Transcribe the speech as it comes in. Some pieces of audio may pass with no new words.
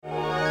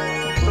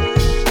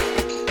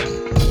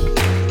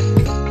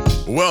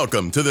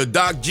Welcome to the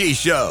Doc G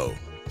Show,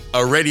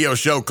 a radio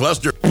show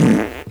cluster.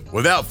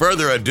 Without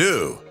further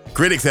ado,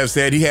 critics have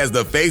said he has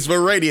the face for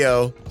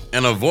radio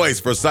and a voice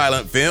for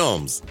silent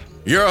films.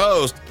 Your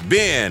host,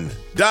 Ben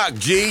Doc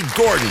G.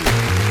 Gordon.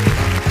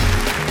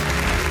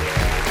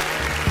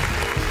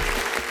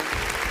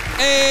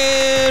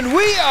 And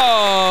we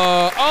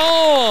are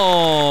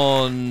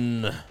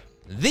on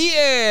the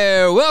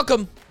air.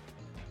 Welcome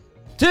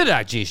to the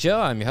Doc G Show.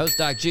 I'm your host,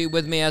 Doc G.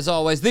 With me, as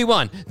always, the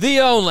one, the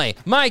only,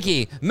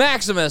 Mikey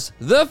Maximus,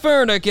 the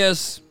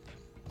Furnicus,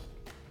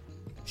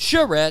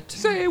 Charette.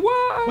 Say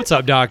what? What's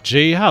up, Doc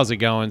G? How's it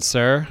going,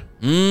 sir?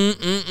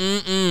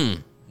 Another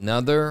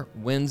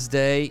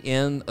Wednesday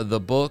in the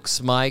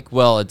books, Mike.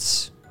 Well,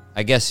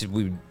 I guess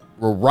we're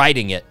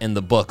writing it in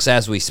the books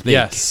as we speak.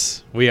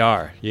 Yes, we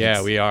are.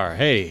 Yeah, we are.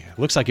 Hey,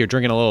 looks like you're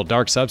drinking a little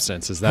dark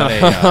substance. Is that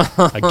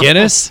a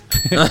Guinness?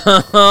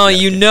 Oh,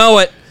 you know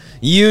it.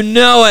 You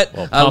know it.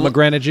 Well,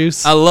 pomegranate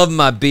juice? I love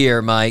my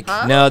beer, Mike.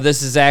 No,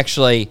 this is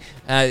actually,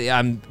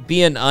 I'm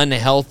being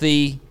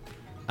unhealthy.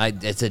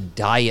 It's a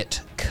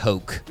Diet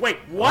Coke. Wait,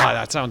 what? Wow,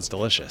 that sounds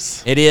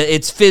delicious. It is.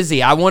 It's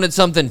fizzy. I wanted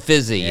something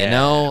fizzy, you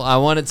know? I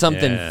wanted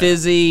something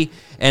fizzy,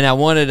 and I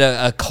wanted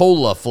a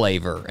cola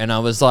flavor. And I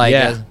was like,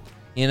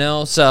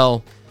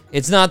 so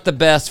it's not the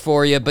best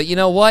for you. But you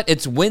know what?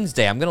 It's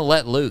Wednesday. I'm going to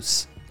let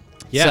loose.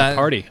 Yeah, So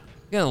party.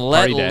 I'm going to let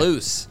Party day.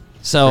 loose.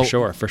 So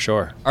For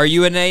sure. Are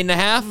you an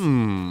 8.5?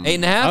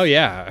 8.5? Oh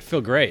yeah, I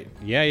feel great.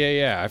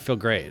 Yeah. I feel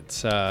great.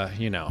 It's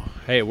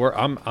hey,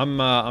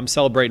 I'm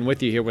celebrating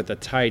with you here with the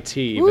Thai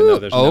tea, even though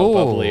there's no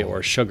bubbly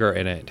or sugar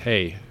in it.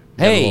 Hey,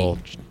 get a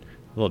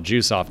little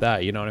juice off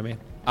that. You know what I mean?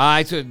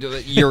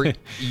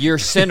 You're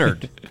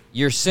centered.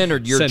 You're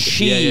centered. Your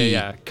chi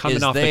Yeah. Coming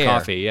is off there. the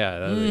coffee.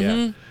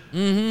 Yeah.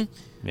 Yeah.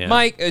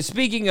 Mike,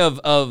 speaking of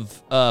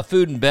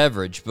food and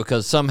beverage,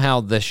 because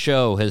somehow the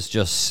show has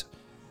just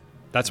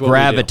That's what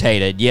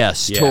gravitated,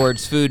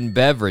 towards food and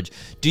beverage.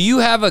 Do you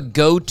have a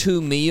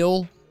go-to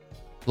meal?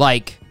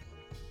 Like,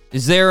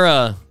 is there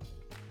a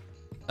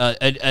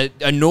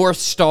North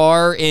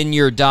Star in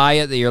your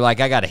diet that you're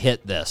like, I got to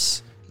hit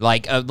this?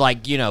 Like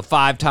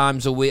 5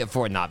 times a week?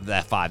 Not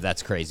that 5,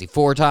 that's crazy.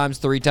 4 times,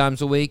 3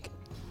 times a week?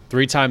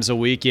 3 times a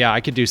week, yeah.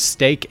 I could do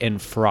steak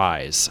and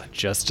fries.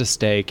 Just a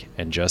steak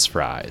and just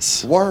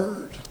fries.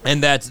 Word.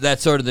 And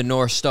that's sort of the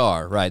North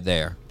Star right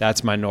there.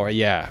 That's my North,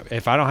 yeah.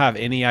 If I don't have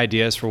any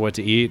ideas for what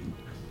to eat,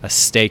 a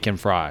steak and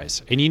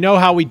fries. And you know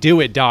how we do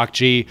it, Doc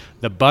G.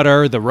 The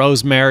butter, the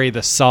rosemary,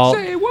 the salt.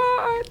 Say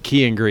what?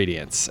 Key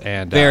ingredients.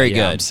 And Very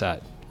good. I'm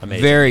set.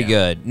 Amazing. Very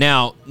good.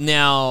 Now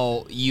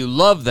you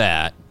love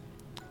that.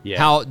 Yeah.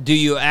 How do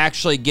you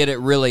actually get it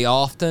really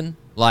often?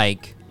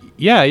 Like...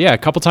 Yeah, a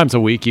couple times a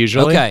week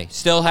usually. Okay,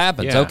 still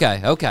happens. Yeah. Okay.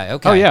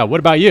 Oh yeah, what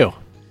about you?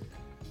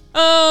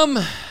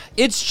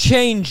 It's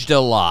changed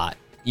a lot,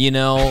 you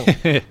know.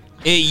 It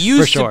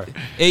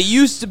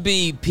used to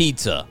be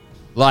pizza.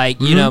 Like,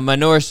 you know, my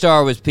North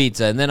Star was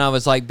pizza, and then I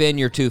was like, Ben,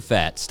 you're too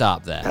fat.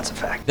 Stop that. That's a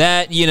fact.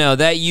 That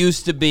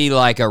used to be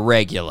like a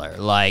regular,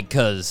 like,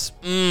 cause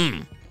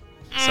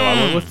So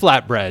I went with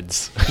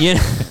flatbreads. you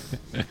know,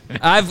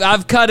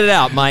 I've cut it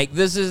out, Mike.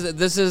 This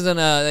isn't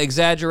an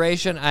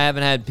exaggeration. I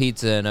haven't had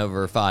pizza in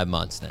over 5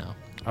 months now.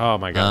 Oh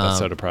my God, that's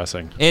so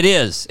depressing. It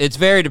is. It's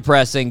very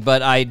depressing,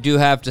 but I do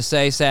have to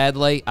say,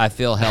 sadly, I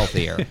feel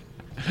healthier.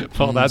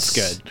 Well, that's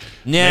good.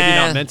 Nah, Maybe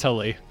not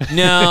mentally.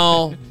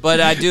 No,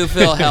 but I do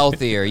feel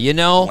healthier, you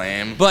know?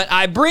 Lamb. But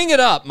I bring it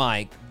up,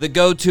 Mike, the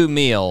go-to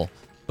meal,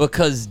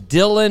 because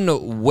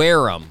Dylan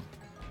Wareham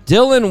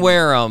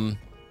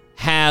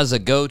has a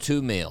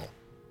go-to meal.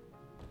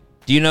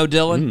 Do you know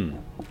Dylan?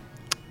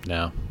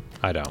 No,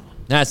 I don't.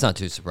 That's not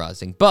too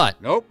surprising,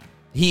 but Nope.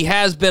 he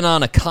has been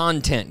on a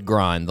content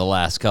grind the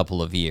last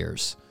couple of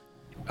years.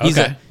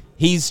 Okay.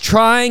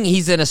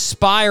 He's an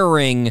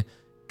aspiring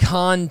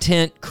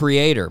content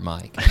creator,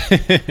 Mike.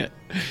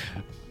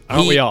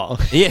 Aren't we all?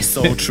 Yes.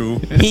 So true.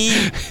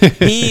 He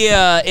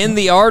in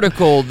the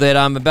article that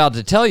I'm about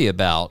to tell you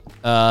about,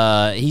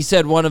 he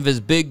said one of his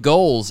big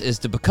goals is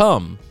to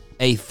become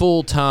a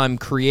full-time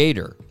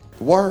creator.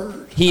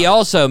 Word. He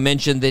also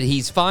mentioned that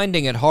he's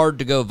finding it hard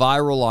to go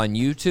viral on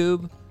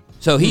YouTube,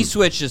 so he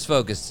switched his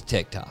focus to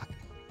TikTok.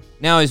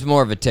 Now he's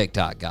more of a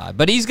TikTok guy,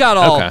 but he's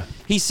got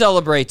he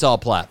celebrates all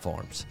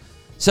platforms.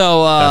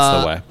 So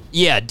That's the way.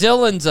 Yeah,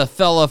 Dylan's a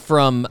fella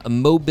from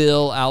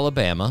Mobile,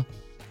 Alabama,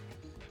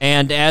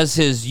 and as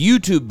his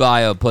YouTube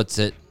bio puts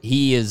it,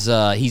 he's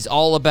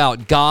all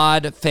about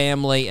God,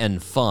 family,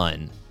 and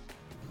fun,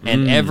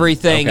 and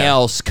everything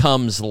else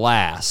comes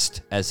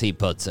last, as he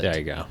puts it. There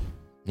you go.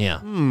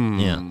 Yeah.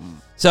 Yeah.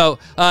 So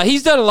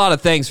he's done a lot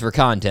of things for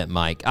content,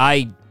 Mike.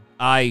 I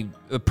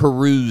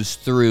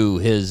perused through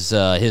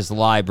his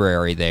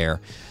library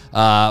there.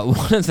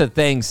 One of the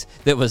things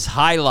that was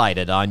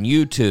highlighted on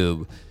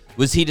YouTube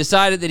was he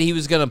decided that he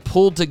was going to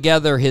pull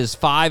together his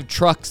 5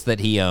 trucks that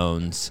he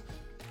owns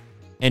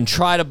and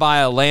try to buy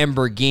a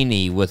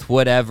Lamborghini with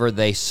whatever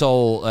they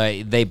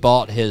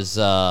bought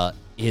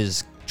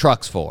his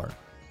trucks for.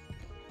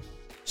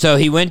 So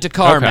he went to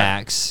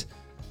CarMax,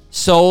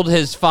 sold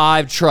his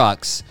 5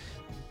 trucks,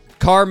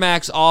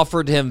 CarMax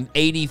offered him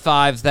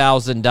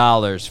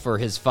 $85,000 for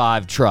his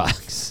 5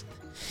 trucks.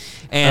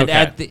 And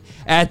at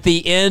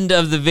the end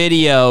of the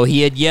video,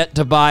 he had yet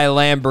to buy a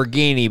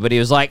Lamborghini, but he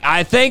was like,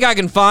 I think I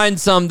can find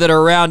some that are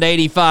around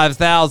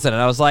 $85,000. And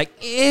I was like,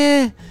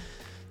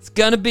 it's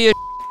going to be a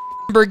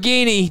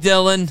Lamborghini,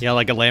 Dylan. Yeah,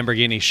 like a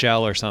Lamborghini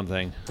shell or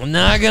something.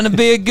 Not going to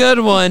be a good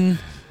one.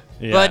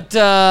 Yeah. But,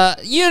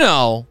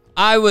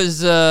 I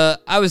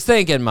was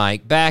thinking,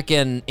 Mike, back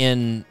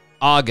in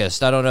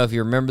August, I don't know if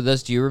you remember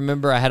this. Do you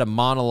remember I had a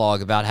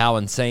monologue about how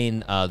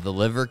insane the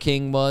Liver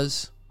King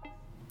was?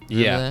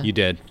 Yeah, you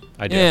did.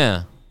 I did.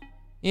 Yeah.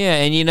 Yeah,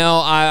 and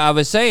I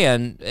was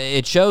saying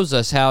it shows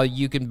us how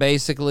you can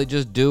basically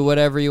just do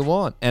whatever you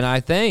want. And I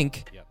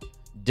think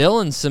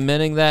Dylan's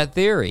cementing that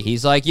theory.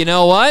 He's like, you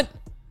know what?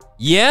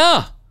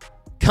 Yeah,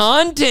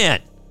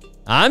 content.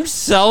 I'm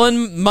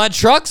selling my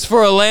trucks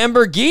for a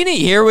Lamborghini.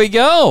 Here we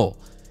go.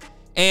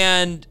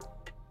 And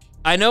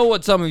I know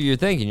what some of you are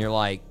thinking. You're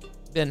like,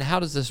 Ben, how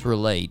does this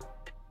relate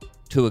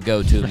to a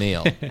go-to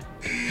meal?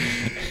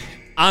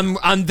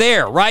 I'm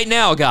there right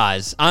now,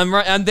 guys.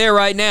 I'm there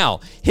right now.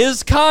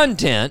 His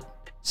content,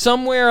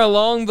 somewhere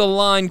along the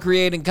line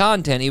creating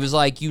content, he was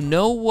like, you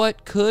know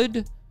what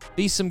could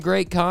be some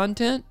great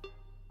content?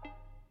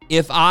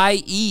 If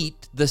I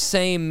eat the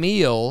same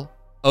meal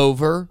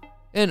over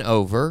and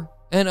over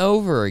and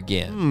over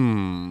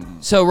again.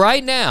 So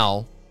right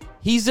now,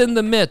 he's in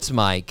the midst,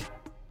 Mike,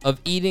 of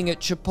eating at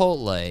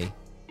Chipotle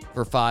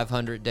for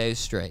 500 days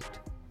straight.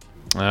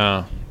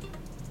 Oh.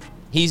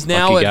 He's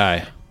now lucky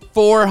at guy.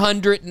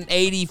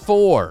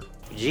 484.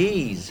 Jeez.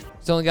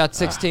 He's only got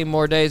 16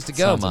 more days to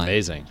go, Sounds Mike.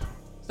 amazing.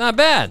 It's not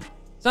bad.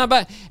 It's not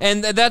bad.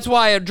 And that's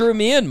why it drew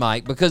me in,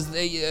 Mike, because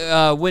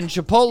when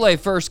Chipotle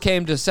first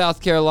came to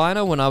South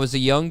Carolina when I was a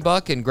young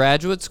buck in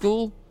graduate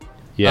school,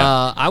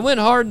 I went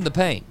hard in the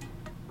paint.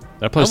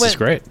 That place is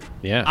great.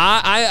 Yeah.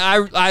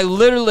 I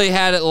literally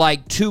had it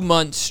like 2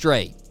 months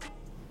straight.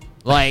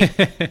 Like,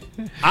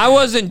 I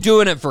wasn't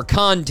doing it for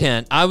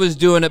content. I was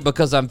doing it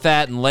because I'm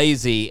fat and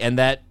lazy, and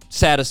that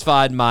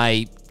satisfied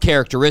my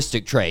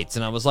characteristic traits.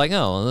 And I was like,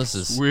 oh, well, this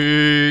is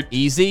Sweet.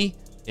 easy.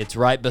 It's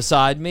right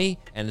beside me,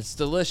 and it's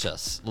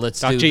delicious. Let's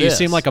do Dr. this. You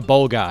seem like a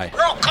bowl guy.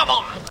 Girl, come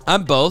on.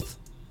 I'm both.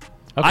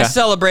 Okay. I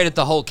celebrated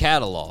the whole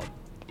catalog,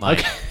 Mike.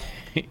 Okay.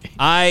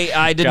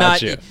 I did Got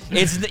not. you.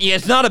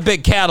 It's not a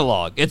big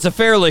catalog. It's a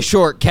fairly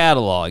short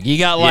catalog. You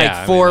got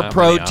like 4 not many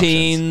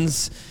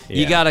proteins.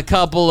 You got a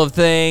couple of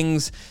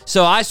things.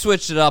 So I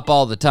switched it up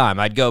all the time.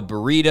 I'd go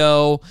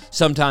burrito.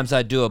 Sometimes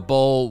I'd do a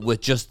bowl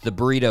with just the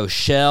burrito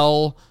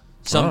shell.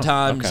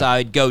 Sometimes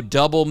I'd go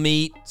double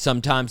meat.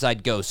 Sometimes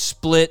I'd go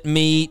split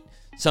meat.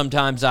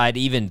 Sometimes I'd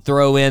even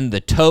throw in the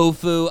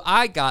tofu.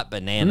 I got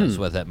bananas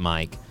with it,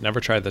 Mike. Never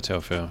tried the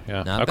tofu.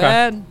 Yeah. Not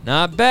bad.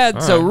 Not bad.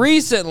 All So right.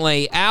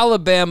 recently,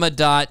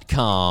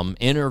 Alabama.com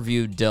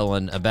interviewed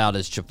Dylan about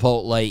his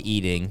Chipotle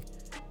eating,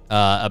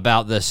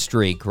 about this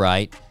streak,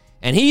 right?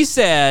 And he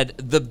said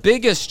the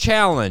biggest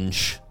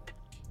challenge,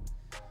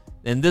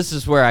 and this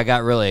is where I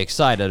got really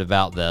excited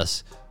about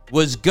this,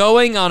 was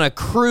going on a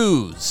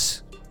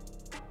cruise.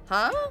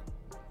 Huh?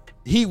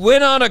 He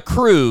went on a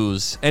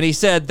cruise, and he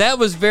said that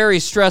was very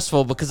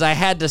stressful because I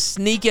had to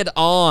sneak it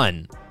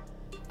on.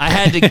 I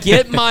had to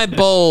get my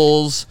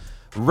bowls,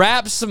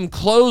 wrap some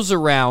clothes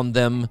around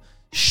them,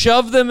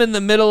 shove them in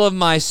the middle of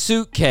my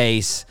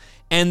suitcase,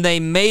 and they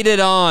made it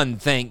on,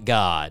 thank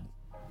God.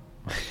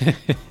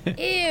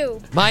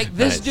 Ew. Mike,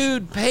 this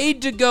dude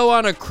paid to go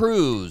on a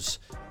cruise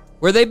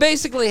where they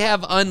basically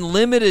have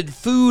unlimited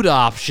food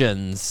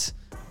options.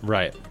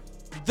 Right.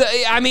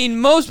 I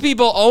mean, most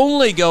people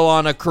only go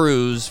on a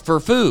cruise for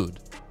food.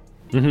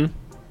 Mm-hmm.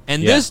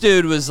 And this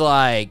dude was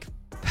like,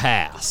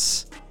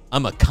 pass.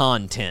 I'm a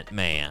content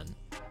man.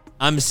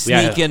 I'm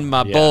sneaking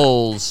my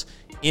bowls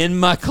in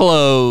my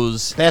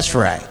clothes. That's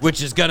right.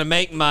 Which is going to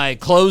make my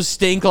clothes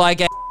stink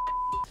like ass.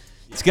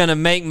 It's going to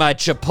make my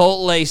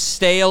Chipotle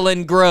stale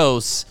and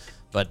gross.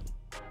 But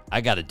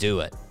I got to do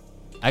it.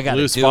 I got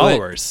to do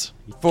followers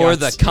it for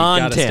the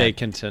content. You gotta stay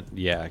content.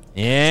 Yeah.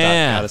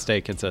 Yeah. Gotta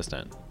stay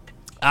consistent.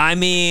 I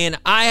mean,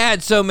 I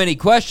had so many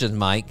questions,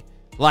 Mike.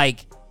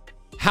 Like,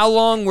 how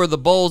long were the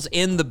bowls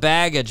in the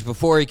baggage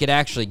before he could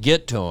actually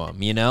get to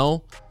them, you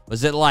know?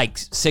 Was it like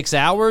 6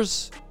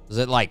 hours? Was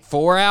it like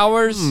 4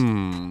 hours?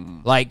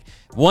 Like,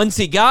 once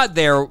he got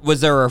there,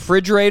 was there a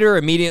refrigerator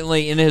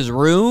immediately in his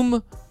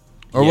room?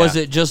 Or was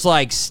it just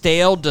like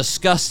stale,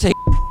 disgusting?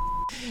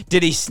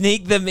 Did he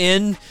sneak them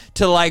in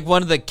to like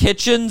one of the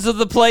kitchens of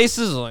the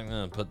places?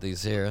 Like, put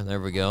these here.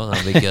 There we go.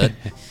 That'll be good.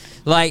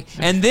 Like,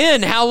 and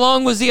then how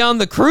long was he on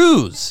the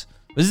cruise?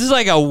 Was this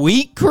like a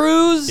week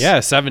cruise? Yeah,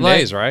 7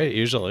 days, right?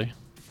 Usually.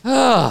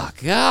 Oh,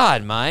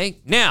 God, Mike.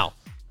 Now,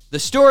 the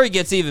story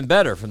gets even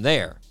better from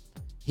there.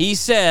 He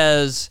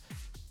says,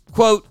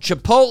 quote,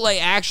 Chipotle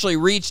actually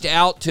reached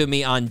out to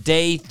me on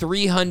day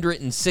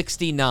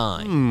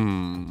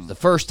 369. The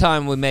first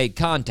time we made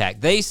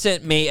contact. They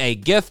sent me a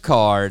gift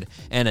card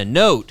and a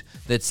note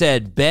that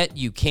said, bet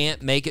you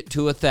can't make it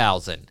to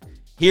 1,000.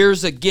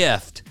 Here's a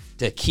gift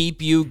to keep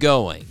you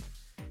going.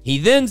 He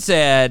then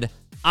said,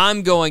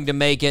 I'm going to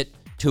make it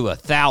to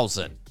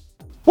 1,000.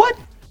 What?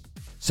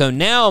 So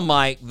now,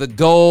 Mike, the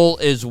goal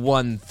is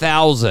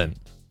 1,000.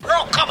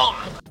 Girl, come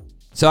on.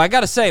 So I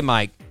got to say,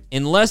 Mike,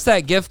 unless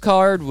that gift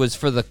card was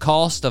for the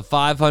cost of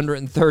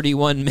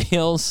 531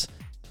 meals,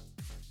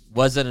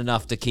 wasn't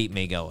enough to keep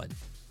me going.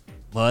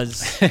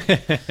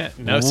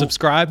 No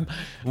subscribe?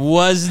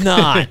 Was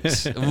not.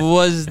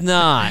 Was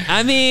not.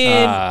 I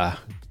mean,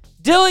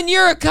 Dylan,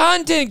 you're a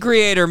content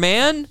creator,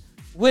 man.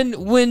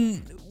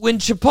 When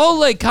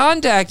Chipotle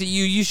contacted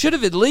you, you should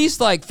have at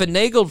least like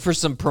finagled for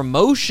some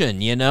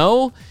promotion, you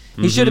know?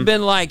 He should have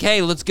been like,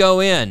 hey, let's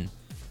go in.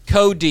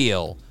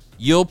 Co-deal.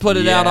 You'll put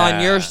it out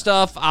on your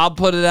stuff. I'll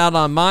put it out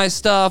on my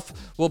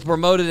stuff. We'll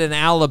promote it in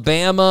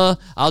Alabama.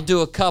 I'll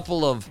do a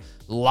couple of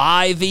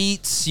live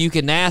eats. You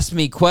can ask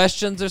me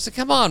questions. There's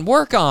come on,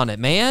 work on it,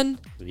 man.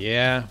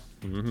 Yeah.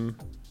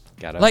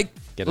 Gotta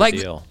get a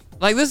deal.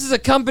 Like, this is a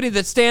company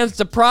that stands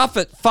to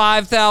profit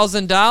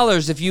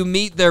 $5,000 if you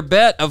meet their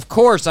bet. Of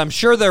course, I'm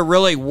sure they're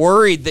really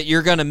worried that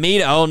you're going to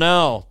meet. Oh,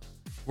 no.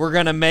 We're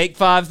going to make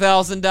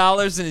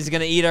 $5,000 and he's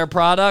going to eat our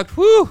product?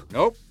 Whew.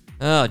 Nope.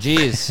 Oh,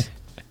 geez.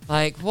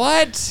 Like,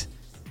 what?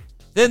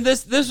 Then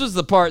this was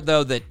the part,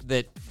 though,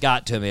 that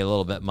got to me a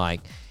little bit,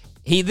 Mike.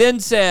 He then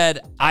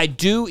said, I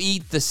do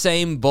eat the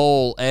same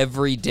bowl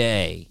every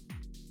day.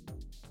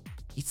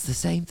 Eats the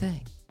same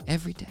thing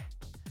every day.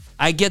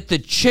 I get the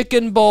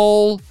chicken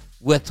bowl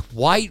with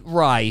white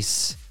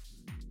rice,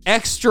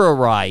 extra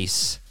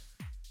rice,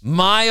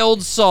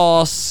 mild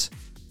sauce,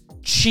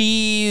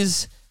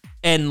 cheese,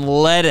 and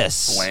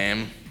lettuce.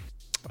 Wham.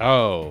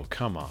 Oh,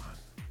 come on.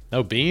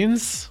 No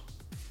beans?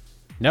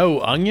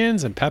 No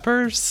onions and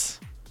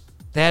peppers?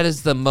 That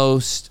is the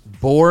most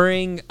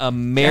boring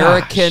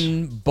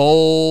American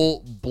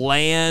bowl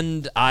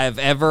bland I've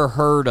ever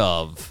heard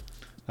of.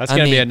 That's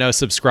going to be a no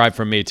subscribe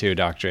from me too,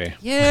 Doc J.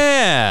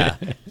 Yeah.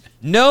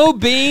 No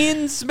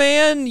beans,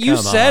 man. You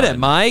said it,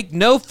 Mike.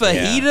 No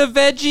fajita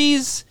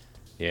veggies.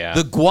 Yeah.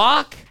 The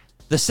guac,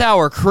 the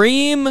sour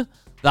cream,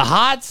 the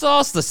hot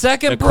sauce, the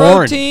second corn.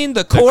 protein,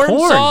 the corn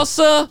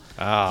salsa.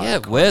 Oh,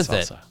 Get corn with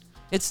salsa. it.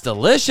 It's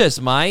delicious,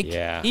 Mike.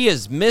 Yeah. He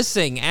is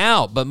missing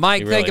out. But,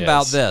 Mike, He think really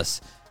about is.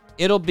 this.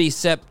 It'll be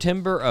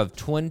September of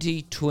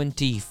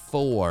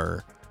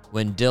 2024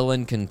 when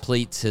Dylan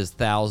completes his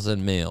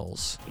 1,000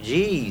 meals.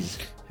 Jeez.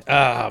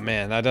 Oh,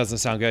 man, that doesn't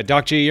sound good.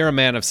 Doc G, you're a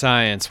man of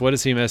science. What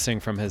is he missing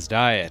from his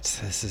diet?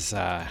 This is,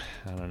 I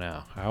don't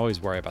know. I always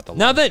worry about the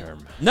long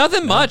term.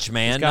 Nothing much,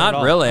 man. got it Not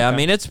all. really. Okay. I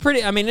mean, it's pretty,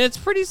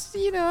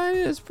 you know,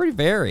 it's pretty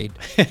varied.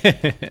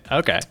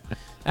 Okay.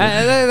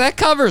 That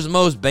covers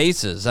most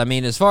bases. I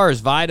mean, as far as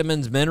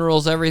vitamins,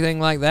 minerals,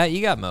 everything like that,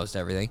 you got most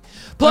everything.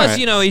 Plus, right.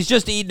 you know, he's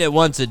just eating it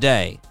once a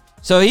day.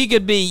 So he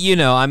could be, you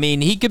know, I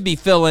mean, he could be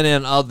filling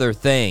in other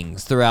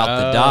things throughout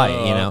the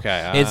diet, you know.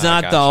 Okay. It's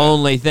not gotcha. the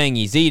only thing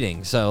he's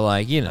eating. So,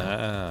 like, you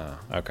know.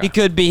 Okay. He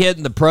could be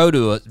hitting the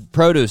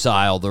produce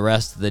aisle the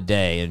rest of the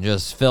day and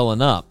just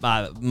filling up.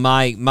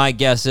 My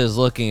guess is,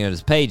 looking at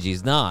his page,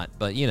 he's not.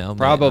 But, you know.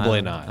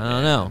 Probably not. I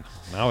don't know.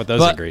 Not with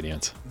those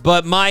ingredients.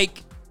 But,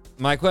 Mike,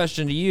 my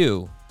question to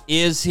you,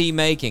 is he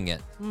making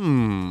it?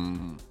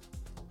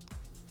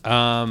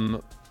 I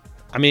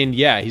mean,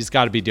 yeah, he's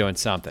got to be doing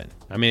something.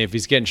 I mean, if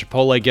he's getting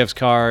Chipotle gift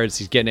cards,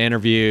 he's getting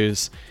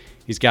interviews,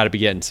 he's got to be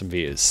getting some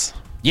views.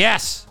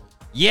 Yes.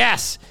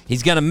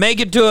 He's going to make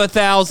it to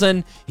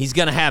 1,000. He's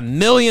going to have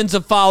millions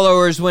of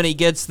followers when he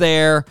gets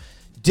there.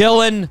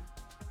 Dylan,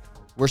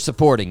 we're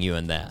supporting you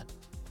in that.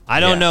 I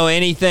don't know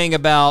anything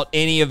about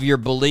any of your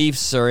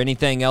beliefs or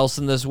anything else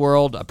in this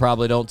world. I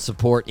probably don't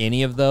support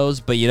any of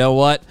those. But you know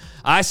what?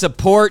 I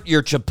support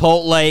your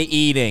Chipotle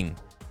eating.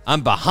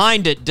 I'm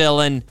behind it,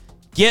 Dylan.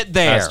 Get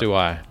there. As do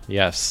I.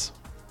 Yes.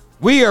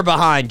 We are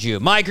behind you.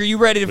 Mike, are you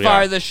ready to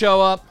fire this show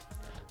up?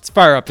 Let's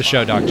fire up the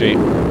show, Doc G.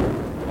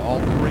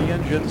 All three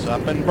engines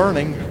up and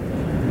burning.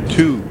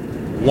 2,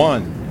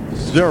 1,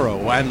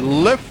 0,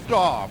 and lift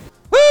off.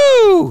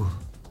 Woo!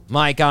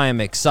 Mike, I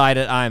am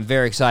excited. I am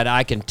very excited.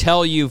 I can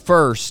tell you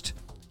first,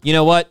 you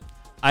know what?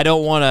 I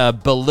don't want to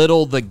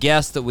belittle the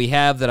guest that we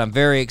have that I'm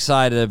very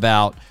excited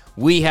about.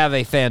 We have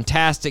a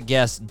fantastic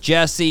guest,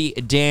 Jesse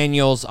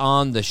Daniels,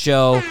 on the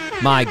show.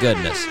 My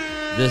goodness.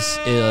 This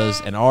is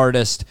an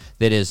artist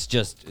that is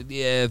just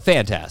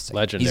fantastic.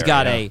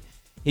 Legendary.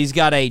 He's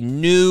got a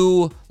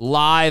new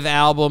live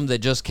album that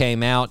just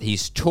came out.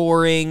 He's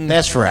touring.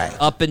 That's right.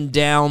 Up and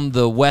down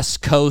the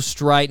West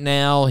Coast right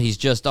now. He's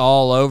just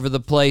all over the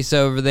place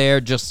over there.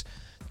 Just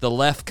the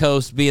left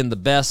coast being the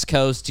best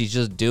coast. He's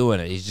just doing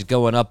it. He's just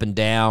going up and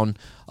down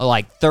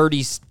like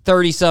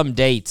 30-some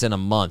dates in a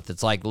month.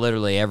 It's like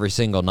literally every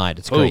single night.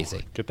 It's crazy.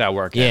 Ooh, get that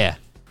work. Yeah.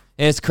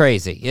 It's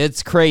crazy.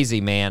 It's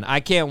crazy, man. I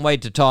can't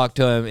wait to talk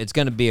to him. It's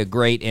going to be a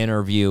great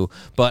interview.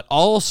 But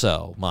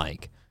also,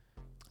 Mike,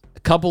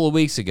 a couple of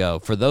weeks ago,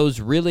 for those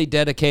really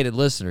dedicated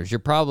listeners, you're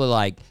probably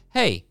like,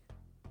 hey,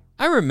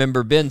 I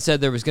remember Ben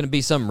said there was going to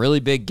be some really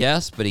big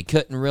guest, but he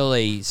couldn't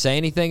really say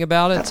anything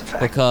about it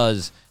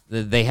because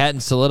they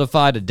hadn't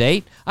solidified a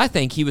date. I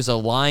think he was a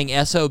lying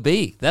SOB.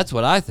 That's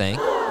what I think.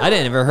 I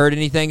didn't ever heard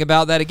anything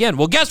about that again.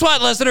 Well, guess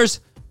what, listeners?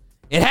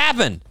 It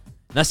happened.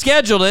 And I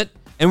scheduled it,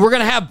 and we're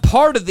going to have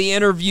part of the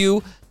interview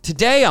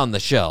today on the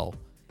show.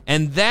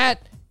 And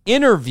that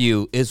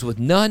interview is with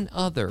none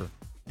other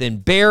than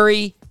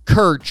Barry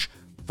Kirch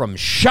from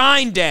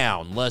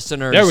Shinedown,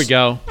 listeners. There we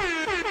go.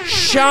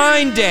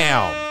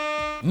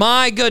 Shinedown.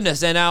 My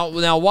goodness. And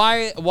now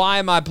why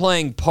am I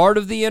playing part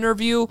of the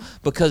interview?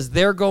 Because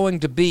they're going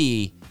to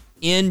be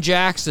in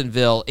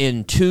Jacksonville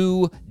in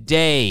 2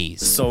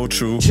 days. So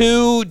true.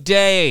 2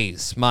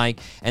 days, Mike.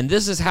 And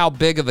this is how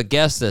big of a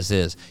guest this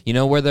is. You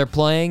know where they're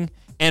playing?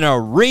 An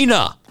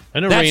arena.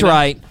 That's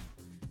right.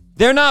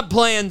 They're not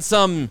playing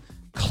some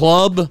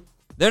club.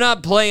 They're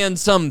not playing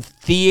some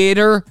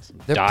theater.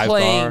 They're dive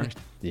playing bar.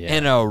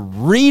 an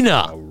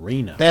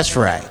arena. That's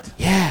right.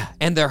 Yeah,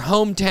 and they're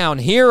hometown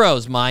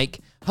heroes,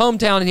 Mike.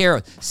 Hometown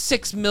heroes.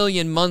 6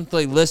 million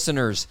monthly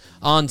listeners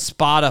on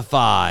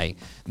Spotify.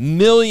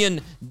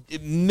 Million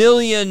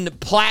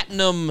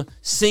platinum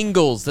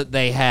singles that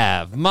they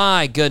have.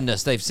 My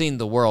goodness, they've seen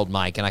the world,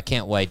 Mike, and I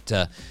can't wait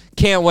to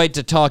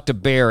talk to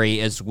Barry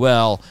as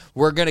well.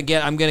 I'm gonna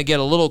get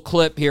a little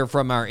clip here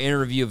from our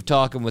interview of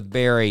talking with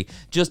Barry,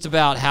 just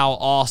about how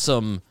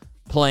awesome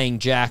playing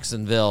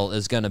Jacksonville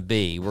is gonna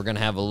be. We're gonna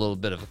have a little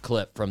bit of a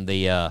clip from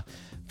the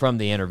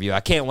interview.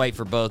 I can't wait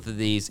for both of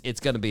these. It's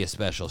gonna be a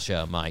special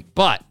show, Mike.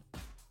 But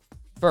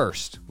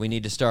first, we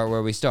need to start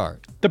where we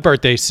start. The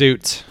birthday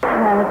suits.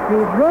 Happy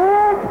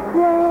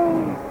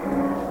birthday,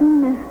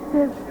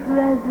 Mr.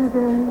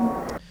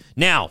 President.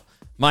 Now,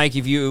 Mike,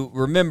 if you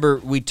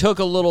remember, we took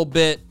a little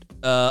bit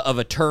of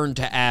a turn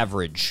to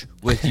average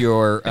with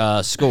your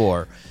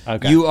score.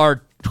 Okay. You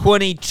are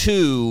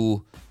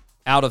 22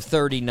 out of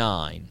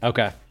 39.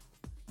 Okay.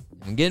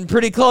 I'm getting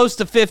pretty close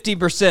to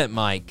 50%,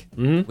 Mike.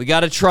 Mm-hmm. We got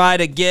to try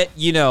to get,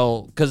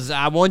 because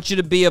I want you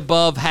to be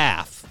above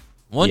half.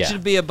 This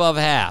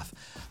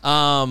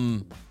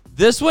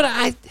one,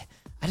 I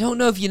don't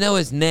know if you know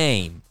his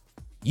name.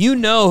 You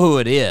know who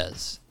it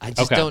is. I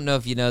just don't know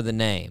if you know the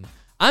name.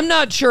 I'm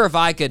not sure if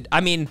I could.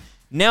 I mean,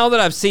 now that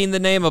I've seen the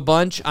name a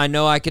bunch, I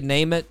know I could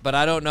name it, but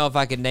I don't know if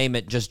I could name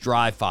it just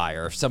dry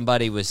fire. If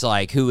somebody was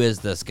like, who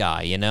is this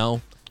guy,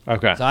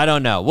 Okay. So I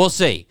don't know. We'll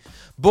see.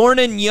 Born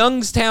in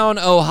Youngstown,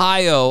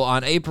 Ohio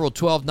on April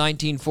 12,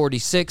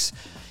 1946.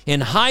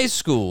 In high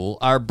school,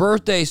 our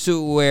birthday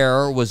suit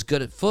wearer was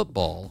good at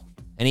football,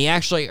 and he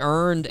actually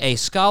earned a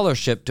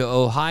scholarship to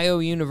Ohio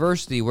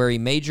University where he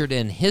majored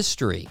in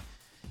history.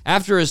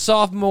 After his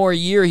sophomore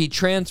year, he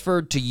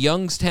transferred to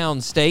Youngstown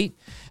State.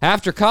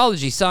 After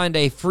college, he signed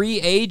a free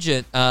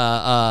agency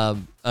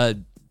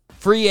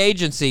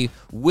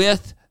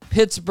with the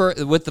Pittsburgh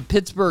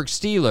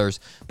Steelers,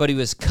 but he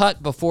was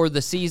cut before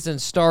the season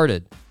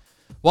started.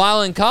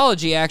 While in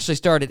college, he actually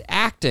started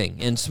acting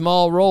in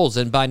small roles,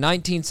 and by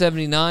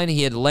 1979,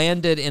 he had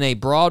landed in a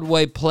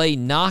Broadway play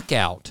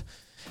Knockout.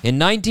 In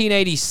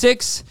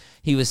 1986,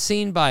 he was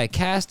seen by a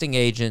casting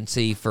agent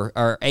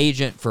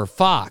for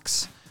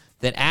Fox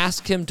that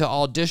asked him to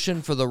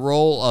audition for the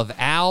role of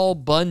Al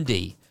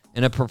Bundy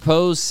in a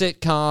proposed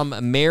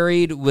sitcom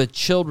Married with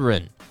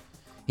Children.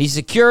 He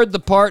secured the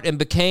part and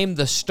became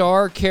the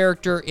star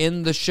character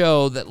in the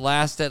show that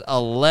lasted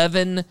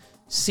 11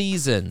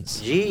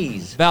 seasons.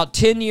 Jeez. About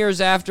 10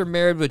 years after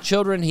Married with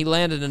Children, he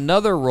landed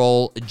another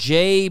role,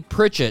 Jay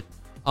Pritchett,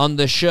 on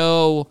the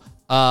show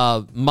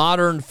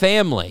Modern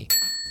Family,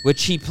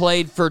 which he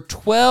played for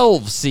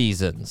 12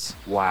 seasons.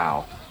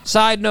 Wow.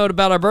 Side note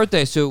about our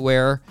birthday suit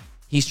wearer,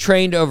 he's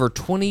trained over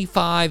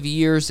 25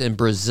 years in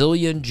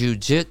Brazilian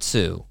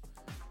Jiu-Jitsu,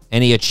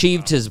 and he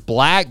achieved his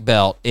black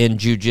belt in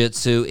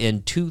Jiu-Jitsu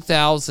in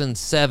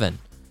 2007.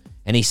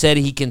 And he said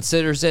he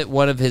considers it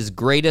one of his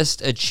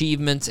greatest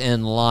achievements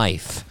in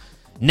life.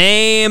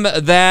 Name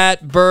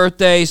that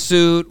birthday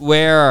suit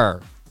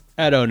wearer.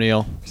 Ed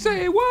O'Neill.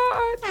 Say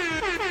what?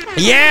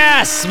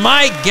 Yes,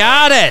 Mike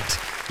got it.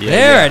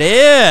 Yeah, It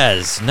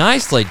is.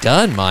 Nicely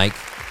done, Mike.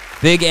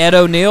 Big Ed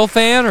O'Neill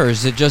fan, or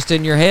is it just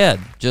in your head?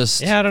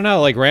 Yeah, I don't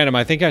know, like random.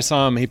 I think I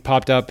saw him. He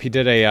popped up. He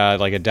did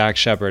a Dak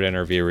Shepard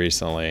interview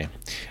recently.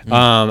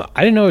 I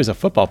didn't know he was a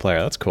football player.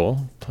 That's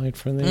cool. Played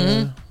for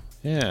the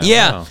Yeah.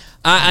 Wow.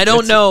 I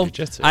don't know.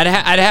 Jiu-jitsu. I'd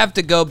have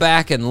to go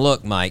back and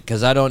look, Mike,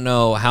 because I don't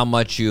know how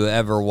much you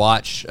ever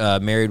watch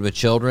Married with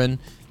Children,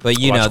 but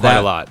you know quite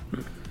that a lot.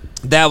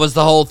 That was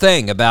the whole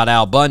thing about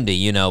Al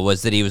Bundy,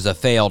 was that he was a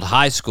failed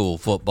high school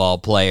football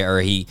player.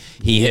 He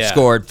had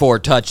scored 4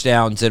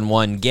 touchdowns in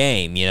one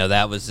game.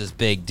 That was this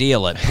big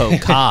deal at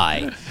Polk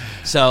High.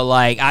 So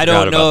I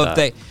don't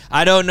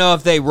know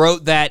if they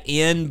wrote that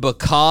in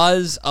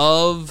because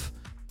of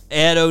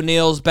Ed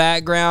O'Neill's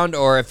background,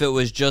 or if it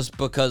was just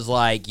because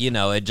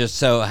it just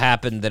so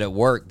happened that it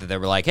worked, that they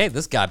were like, hey,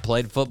 this guy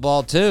played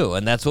football too,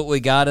 and that's what we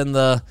got in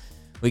the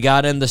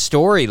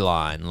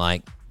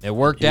storyline. It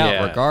worked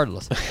out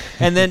regardless.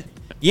 And then,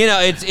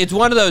 it's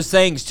one of those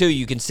things, too.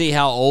 You can see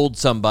how old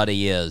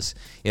somebody is.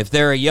 If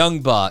they're a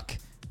young buck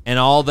and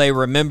all they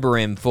remember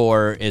him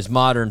for is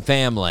Modern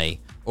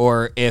Family,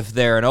 or if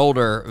they're an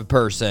older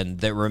person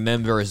that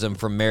remembers him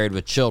from Married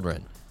with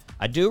Children.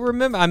 I do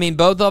remember. I mean,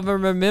 both of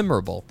them are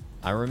memorable.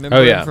 I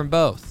remember him from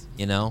both.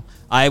 You know,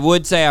 I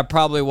would say I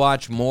probably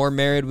watch more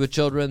Married with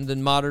Children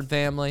than Modern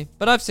Family,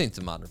 but I've seen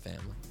some Modern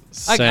Family.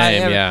 Same,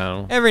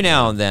 Every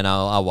now and then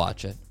I'll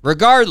watch it.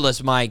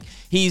 Regardless, Mike,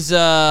 he's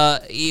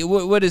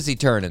what is he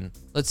turning?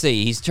 Let's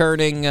see, he's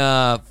turning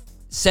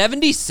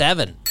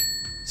 77.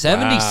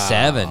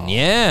 77, Wow.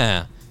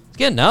 yeah. He's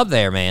getting up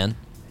there, man.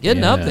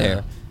 Getting up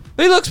there.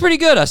 But he looks pretty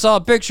good. I saw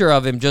a picture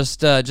of him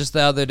just the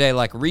other day,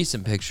 like a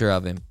recent picture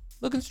of him,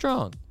 looking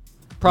strong.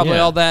 Probably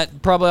all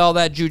that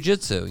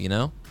jujitsu, you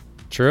know.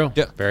 True.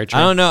 Very true.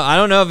 I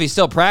don't know if he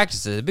still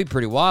practices. It'd be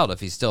pretty wild if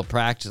he still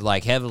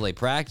heavily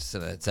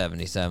practicing at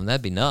 77.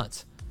 That'd be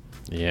nuts.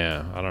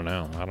 Yeah, I don't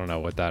know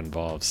what that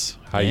involves.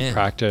 How you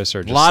practice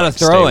or just a lot of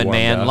throwing,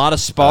 man. Up. A lot of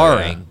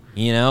sparring.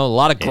 You know, a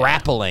lot of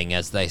grappling,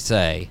 as they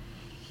say.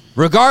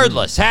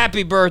 Regardless,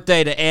 happy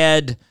birthday to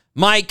Ed.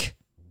 Mike,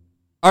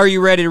 are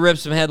you ready to rip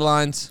some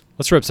headlines?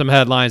 Let's rip some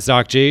headlines,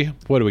 Doc G.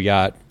 What do we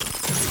got?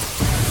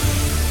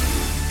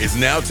 It's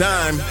now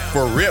time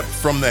for Rip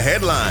from the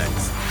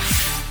Headlines.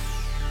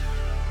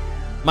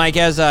 Mike,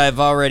 as I've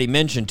already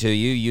mentioned to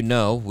you, you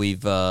know we've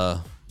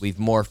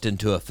morphed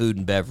into a food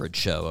and beverage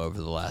show over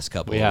the last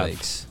couple of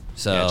weeks.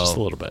 So just a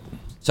little bit.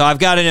 So I've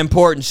got an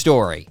important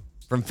story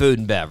from food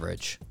and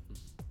beverage.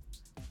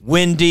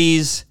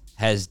 Wendy's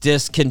has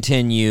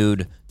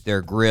discontinued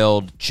their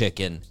grilled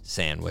chicken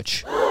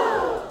sandwich.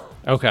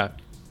 Okay.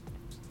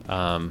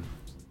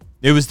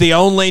 It was the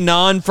only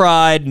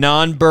non-fried,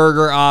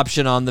 non-burger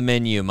option on the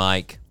menu,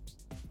 Mike.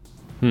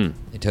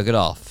 They took it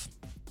off.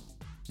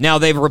 Now,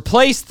 they've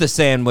replaced the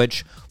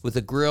sandwich with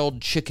a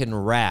grilled chicken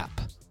wrap.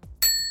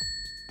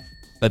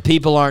 But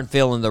people aren't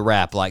feeling the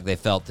wrap like they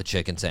felt the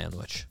chicken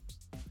sandwich.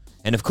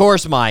 And of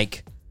course,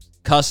 Mike,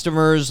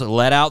 customers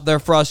let out their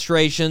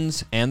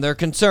frustrations and their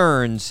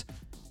concerns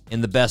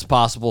in the best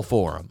possible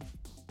forum,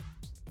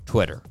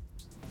 Twitter.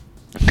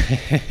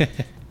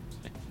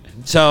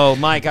 So,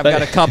 Mike, I've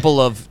got a couple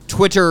of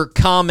Twitter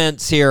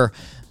comments here.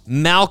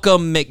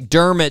 Malcolm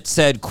McDermott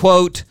said,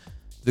 quote,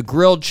 "The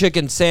grilled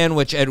chicken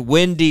sandwich at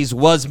Wendy's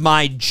was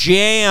my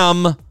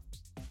jam."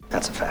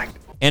 That's a fact.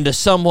 And a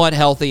somewhat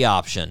healthy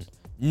option.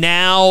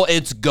 Now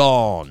it's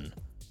gone.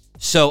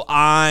 So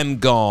I'm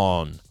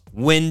gone.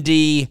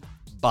 Wendy,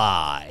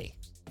 bye.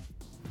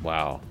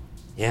 Wow.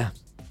 Yeah.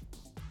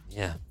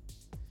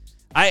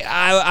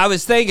 I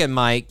was thinking,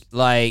 Mike,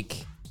 like,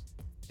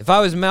 if I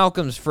was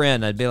Malcolm's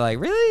friend, I'd be like,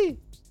 really?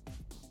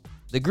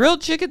 The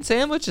grilled chicken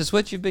sandwich is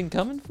what you've been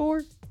coming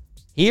for?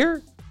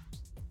 Here?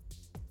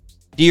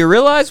 Do you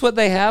realize what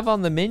they have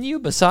on the menu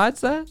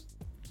besides that?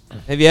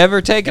 Have you ever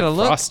taken a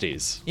look?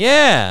 Frosties.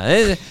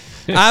 Yeah.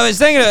 I was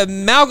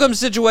thinking Malcolm's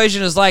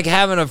situation is like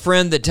having a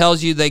friend that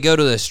tells you they go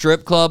to the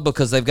strip club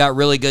because they've got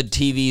really good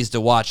TVs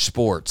to watch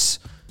sports.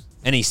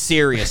 And he's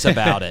serious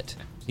about it.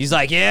 He's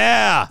like,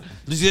 yeah,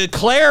 the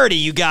clarity,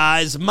 you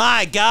guys.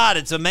 My God,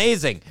 it's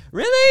amazing.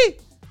 Really?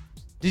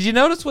 Did you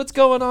notice what's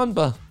going on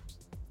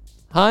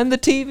behind the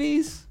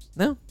TVs?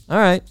 No? All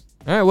right,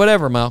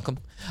 whatever, Malcolm.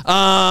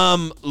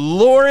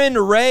 Lauren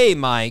Ray,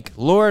 Mike.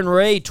 Lauren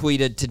Ray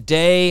tweeted,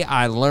 "Today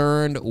I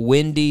learned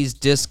Wendy's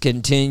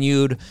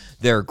discontinued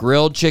their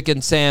grilled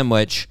chicken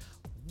sandwich.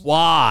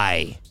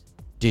 Why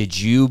did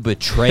you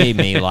betray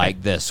me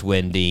like this,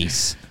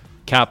 Wendy's?"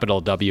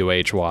 Capital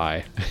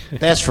WHY.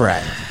 That's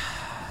right.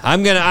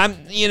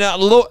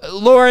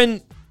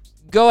 Lauren,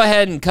 go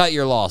ahead and cut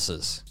your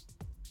losses.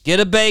 Get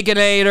a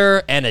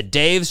Baconator and a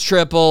Dave's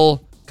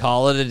Triple.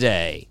 Call it a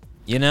day.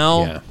 You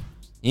know? Yeah.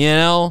 You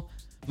know?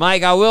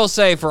 Mike, I will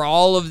say for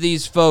all of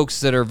these folks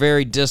that are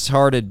very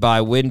disheartened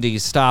by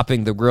Wendy's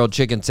stopping the grilled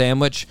chicken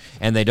sandwich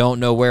and they don't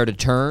know where to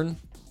turn,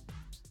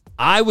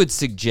 I would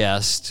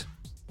suggest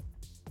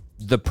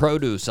the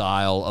produce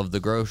aisle of the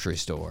grocery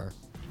store.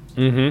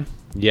 Mm-hmm.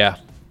 Yeah.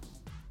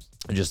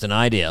 Just an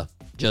idea.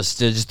 Just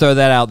throw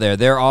that out there.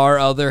 There are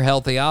other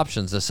healthy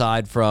options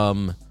aside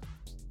from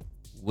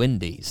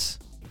Wendy's.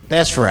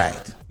 That's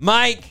right.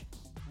 Mike,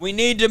 we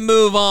need to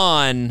move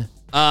on.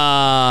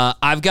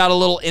 I've got a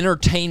little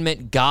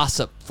entertainment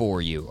gossip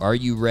for you. Are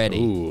you ready?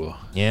 Ooh.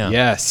 Yeah.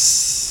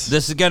 Yes.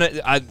 This is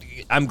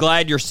I'm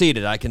glad you're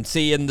seated. I can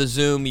see in the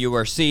Zoom you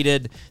are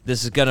seated.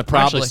 This is gonna I'm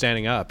probably actually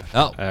standing up.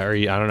 Oh.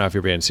 I don't know if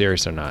you're being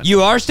serious or not.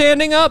 You are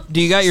standing up?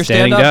 Do you got your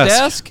Standing stand-up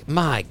desk. desk?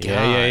 My God.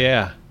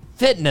 Yeah.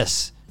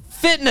 Fitness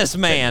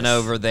man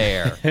over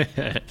there.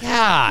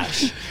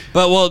 Gosh.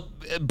 But well,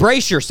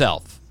 brace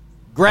yourself.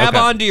 Grab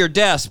onto your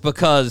desk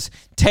because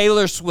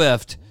Taylor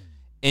Swift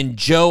and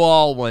Joe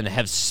Alwyn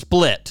have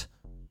split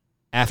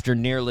after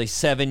nearly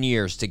 7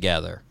 years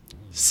together.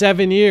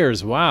 7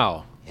 years.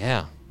 Wow.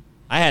 Yeah.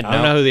 I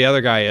don't know who the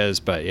other guy is,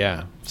 but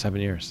yeah,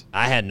 7 years.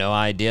 I had no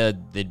idea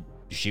that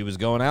she was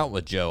going out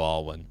with Joe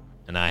Alwyn.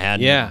 And I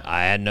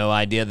had no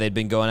idea they'd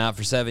been going out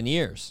for 7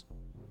 years.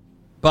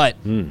 But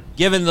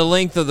given the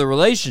length of the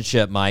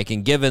relationship, Mike,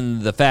 and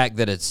given the fact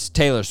that it's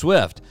Taylor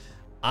Swift,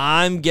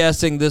 I'm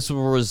guessing this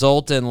will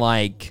result in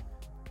like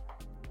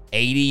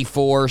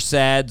 84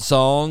 sad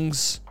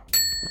songs.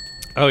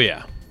 Oh,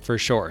 yeah, for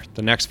sure.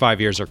 The next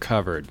 5 years are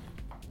covered.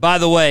 By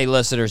the way,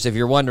 listeners, if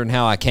you're wondering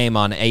how I came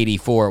on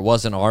 84, it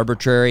wasn't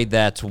arbitrary.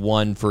 That's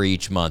one for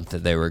each month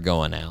that they were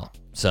going out.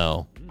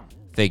 So,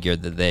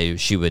 figured that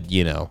she would,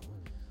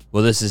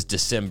 well, this is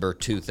December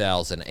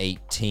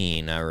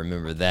 2018. I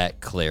remember that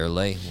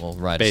clearly. We'll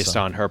write based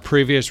on her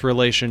previous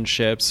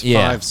relationships,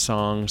 5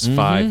 songs,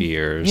 5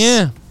 years.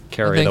 Yeah.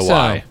 Carry the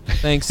Y.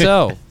 Think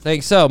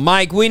so.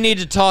 Mike, we need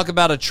to talk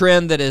about a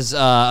trend that is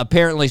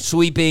apparently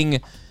sweeping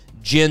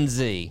Gen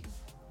Z.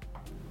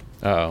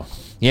 Uh-oh.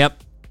 Yep.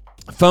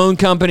 Phone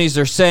companies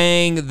are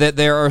saying that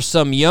there are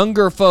some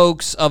younger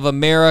folks of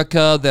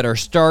America that are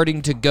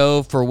starting to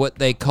go for what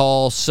they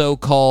call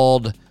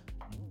so-called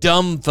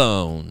dumb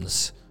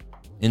phones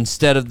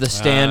instead of the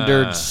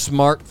standard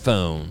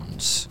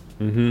smartphones.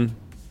 Mm-hmm.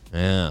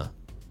 Yeah.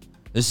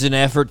 This is an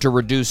effort to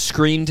reduce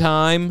screen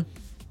time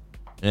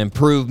and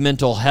improve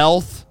mental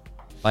health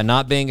by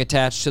not being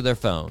attached to their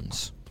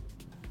phones.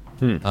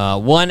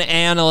 One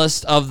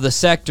analyst of the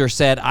sector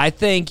said, I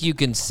think you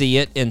can see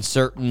it in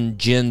certain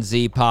Gen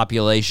Z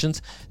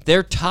populations.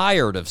 They're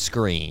tired of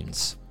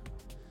screens.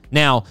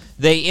 Now,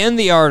 they end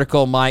the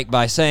article, Mike,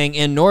 by saying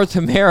in North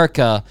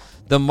America,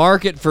 the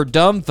market for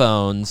dumb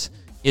phones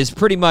is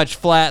pretty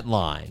much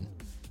flatline.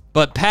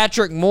 But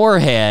Patrick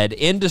Moorhead,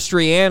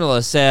 industry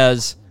analyst,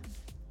 says,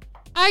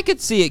 I could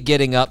see it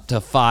getting up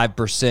to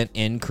 5%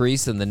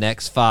 increase in the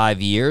next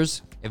 5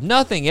 years. If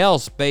nothing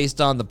else, based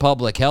on the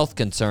public health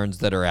concerns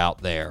that are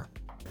out there.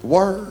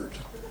 Word.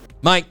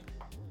 Mike,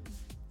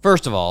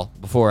 first of all,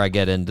 before I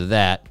get into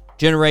that,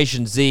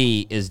 Generation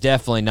Z is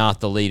definitely not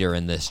the leader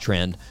in this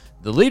trend.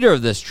 The leader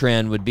of this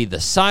trend would be the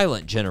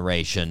silent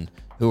generation,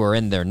 who are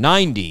in their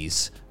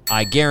 90s.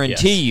 I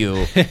guarantee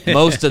you,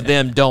 most of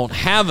them don't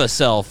have a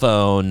cell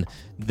phone.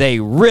 They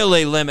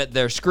really limit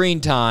their screen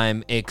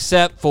time,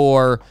 except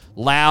for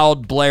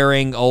loud,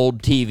 blaring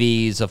old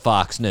TVs of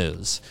Fox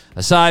News.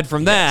 Aside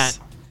from that,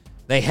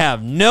 they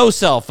have no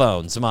cell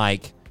phones,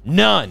 Mike.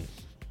 None.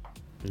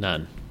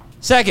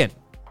 Second,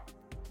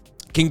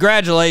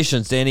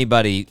 congratulations to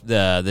anybody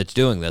that's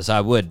doing this. I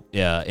would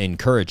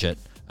encourage it.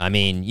 I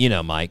mean,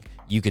 Mike,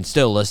 you can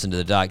still listen to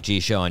the Doc G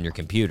Show on your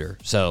computer.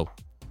 So,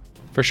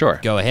 for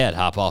sure, go ahead,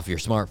 hop off your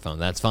smartphone.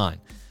 That's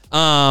fine.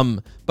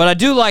 But I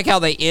do like how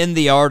they end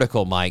the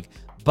article, Mike,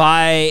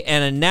 by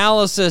an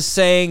analysis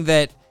saying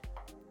that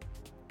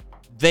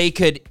they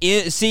could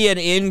see an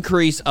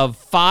increase of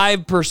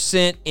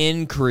 5%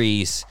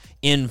 increase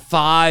in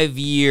 5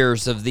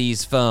 years of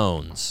these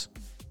phones.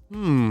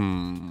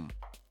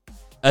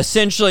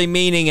 Essentially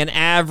meaning an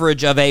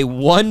average of a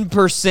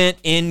 1%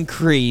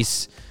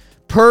 increase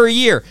per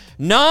year.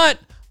 Not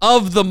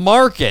of the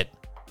market.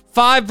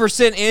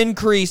 5%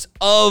 increase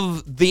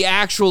of the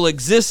actual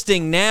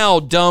existing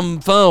now dumb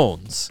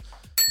phones.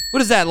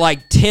 What is that,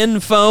 like 10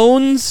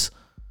 phones?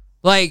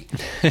 Like,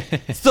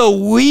 it's the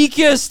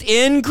weakest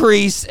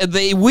increase,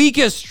 the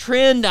weakest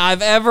trend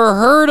I've ever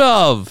heard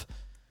of.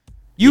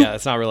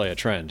 It's not really a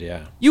trend,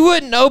 You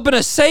wouldn't open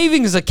a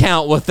savings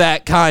account with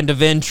that kind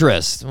of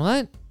interest.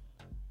 What?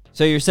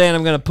 So you're saying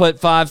I'm going to put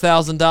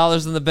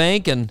 $5,000 in the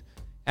bank, and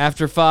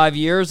after 5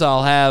 years,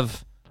 I'll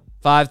have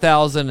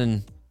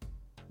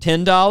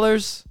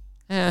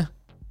 $5,010?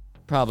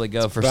 Probably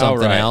go for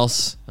something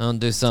else. I'll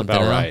do something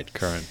else. About right,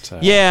 current.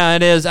 Yeah,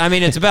 it is. I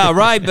mean, it's about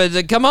right,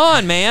 but come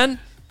on, man.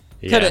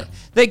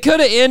 They could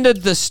have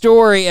ended the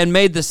story and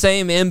made the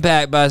same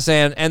impact by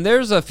saying, and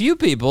there's a few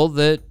people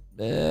that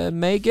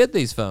may get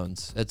these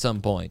phones at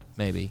some point,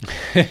 maybe.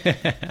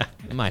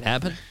 It might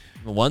happen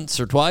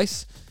once or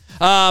twice.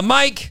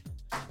 Mike,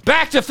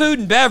 back to food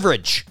and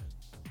beverage.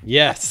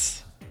 Yes.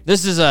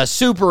 This is a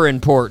super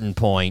important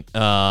point.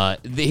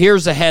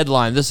 Here's a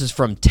headline. This is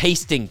from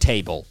Tasting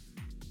Table.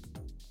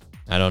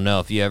 I don't know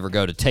if you ever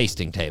go to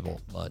Tasting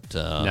Table, but...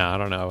 no, I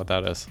don't know what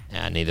that is.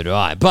 Yeah, neither do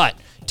I. But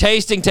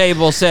Tasting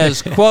Table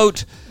says,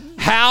 quote,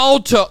 how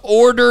to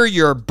order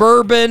your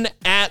bourbon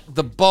at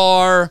the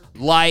bar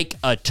like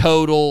a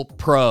total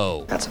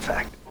pro. That's a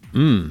fact.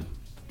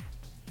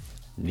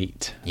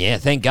 Neat. Yeah,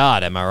 thank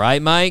God. Am I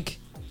right, Mike?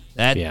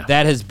 That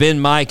has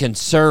been my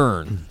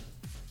concern.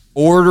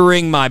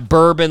 Ordering my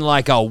bourbon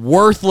like a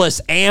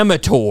worthless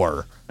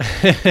amateur.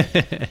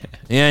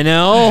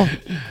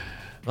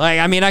 Like,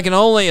 I mean, I can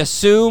only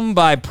assume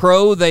by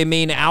pro they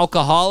mean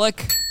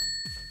alcoholic.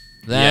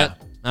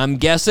 I'm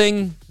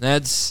guessing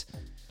that's...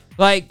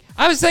 Like,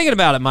 I was thinking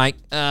about it, Mike.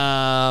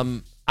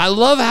 I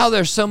love how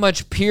there's so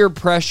much peer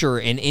pressure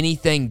in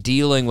anything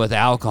dealing with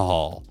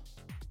alcohol.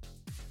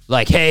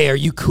 Like, hey, are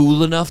you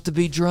cool enough to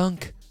be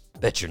drunk?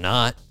 Bet you're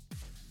not.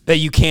 Bet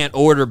you can't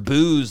order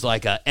booze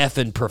like a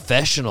effing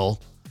professional.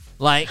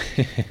 Like...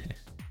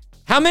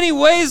 How many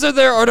ways are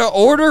there to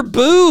order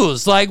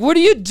booze? Like, what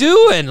are you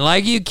doing?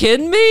 Like, you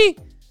kidding me?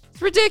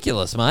 It's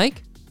ridiculous,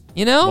 Mike.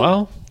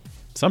 Well,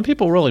 some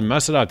people really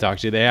mess it up, Doc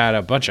G. They add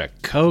a bunch of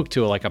Coke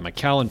to like a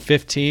Macallan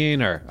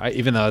 15,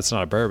 even though it's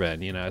not a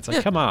bourbon. It's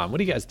like, come on, what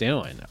are you guys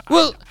doing?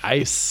 Well,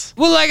 ice.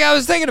 Well, like I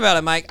was thinking about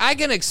it, Mike. I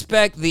can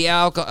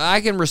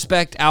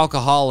respect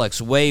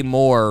alcoholics way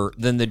more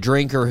than the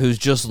drinker who's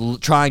just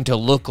trying to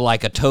look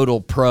like a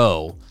total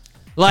pro.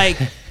 Like.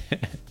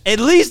 At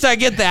least I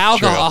get the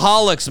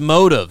alcoholic's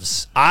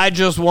motives. I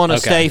just want to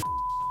stay.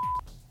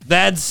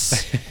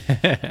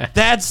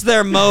 That's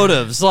their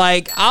motives.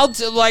 Like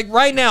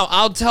right now,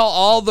 I'll tell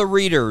all the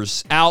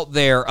readers out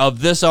there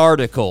of this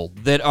article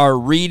that are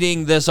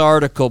reading this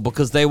article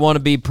because they want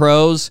to be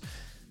pros.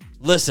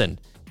 Listen,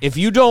 if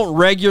you don't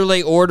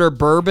regularly order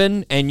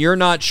bourbon and you're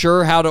not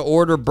sure how to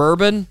order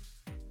bourbon,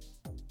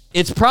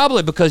 it's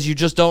probably because you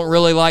just don't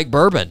really like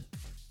bourbon.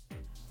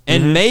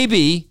 And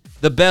maybe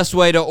the best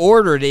way to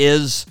order it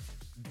is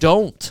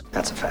don't.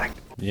 That's a fact.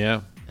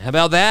 Yeah. How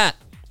about that?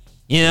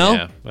 You know?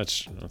 Yeah,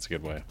 that's a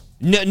good way.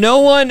 No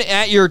one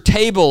at your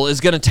table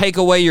is going to take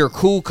away your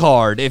cool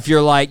card if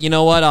you're like, you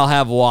know what, I'll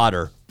have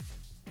water.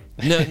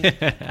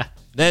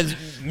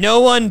 No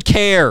one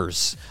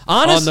cares.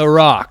 On the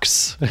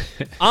rocks.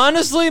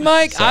 Honestly,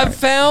 Mike, I've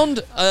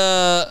found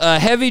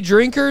heavy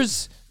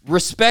drinkers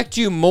respect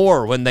you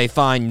more when they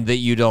find that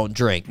you don't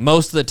drink.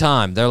 Most of the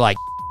time, they're like,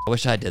 I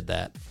wish I did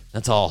that.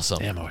 That's awesome.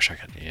 Damn, I wish I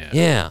could.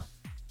 Yeah.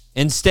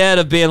 Instead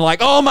of being like,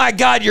 oh my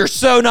God, you're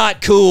so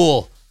not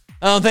cool.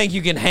 I don't think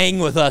you can hang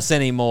with us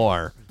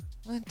anymore.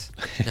 What?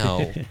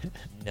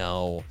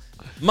 No.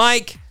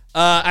 Mike,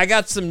 I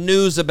got some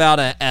news about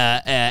a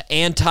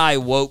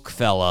anti-woke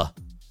fella.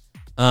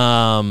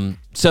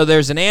 So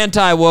there's an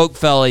anti-woke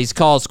fella. He's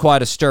caused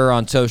quite a stir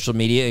on social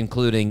media,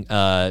 including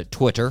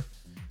Twitter.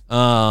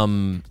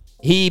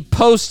 He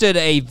posted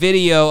a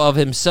video of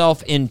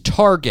himself in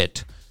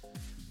Target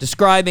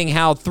describing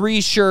how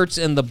 3 shirts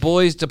in the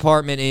boys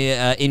department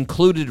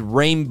included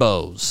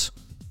rainbows.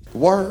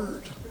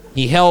 Word.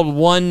 He held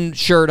one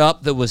shirt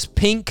up that was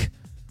pink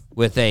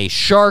with a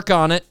shark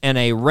on it and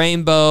a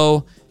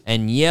rainbow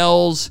and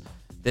yells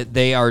that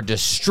they are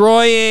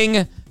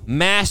destroying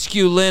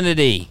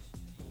masculinity.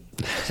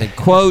 Said,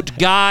 quote,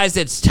 guys,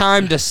 it's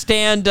time to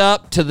stand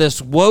up to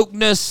this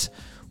wokeness.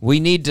 We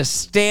need to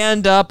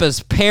stand up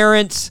as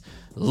parents,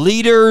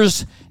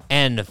 leaders,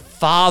 and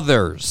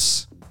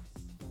fathers.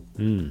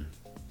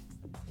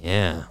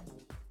 Yeah.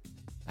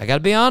 I got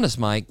to be honest,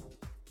 Mike.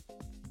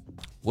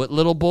 What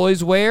little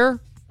boys wear?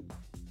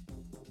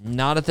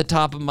 Not at the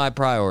top of my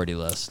priority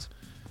list.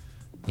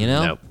 You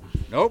know?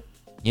 Nope.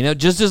 You know,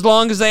 just as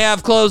long as they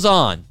have clothes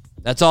on.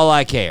 That's all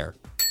I care.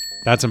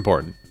 That's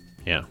important.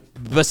 Yeah.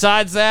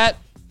 Besides that,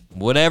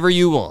 whatever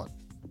you want.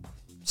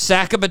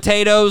 Sack of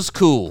potatoes,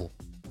 cool.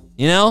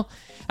 You know?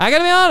 I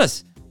gotta be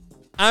honest.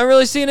 I don't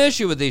really see an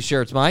issue with these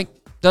shirts, Mike.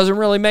 Doesn't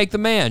really make the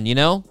man, you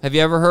know? Have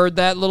you ever heard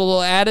that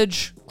little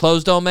adage?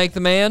 Clothes don't make the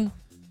man?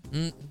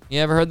 You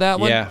ever heard that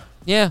one?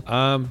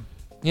 Yeah.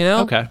 You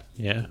know? Okay.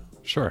 Yeah.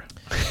 Sure.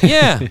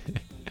 Yeah.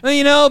 Well,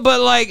 you know,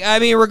 but like, I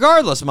mean,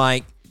 regardless,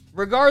 Mike,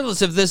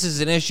 regardless if this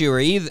is an issue or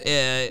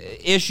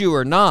issue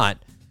or not,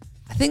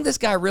 I think this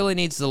guy really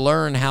needs to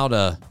learn how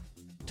to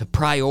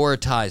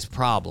prioritize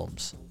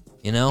problems,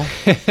 you know?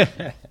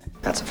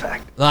 That's a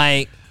fact.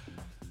 Like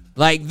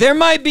there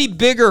might be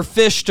bigger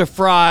fish to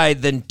fry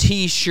than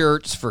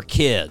T-shirts for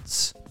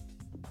kids.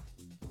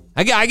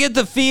 I get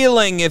the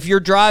feeling if you're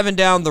driving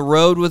down the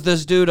road with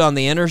this dude on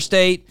the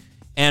interstate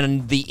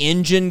and the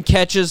engine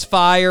catches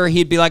fire,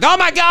 he'd be like, oh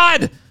my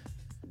God,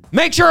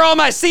 make sure all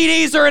my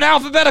CDs are in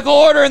alphabetical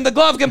order in the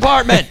glove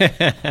compartment.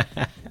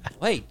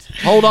 Wait,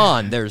 hold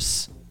on.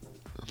 There's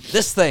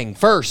this thing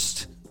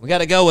first. We got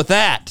to go with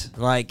that.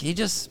 Like, he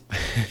just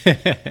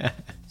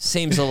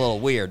seems a little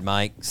weird,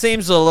 Mike.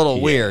 Seems a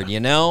little weird, you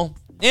know?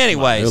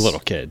 Anyways. They're little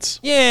kids.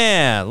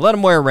 Yeah, let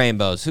them wear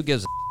rainbows. Who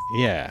gives a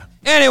Yeah.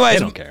 Anyways, They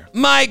don't care.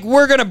 Mike,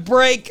 we're going to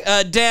break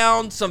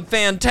down some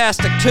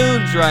fantastic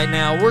tunes right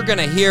now. We're going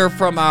to hear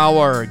from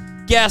our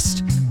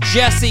guest,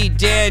 Jesse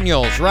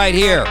Daniels, right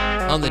here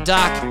on the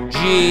Doc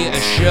G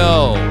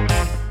Show.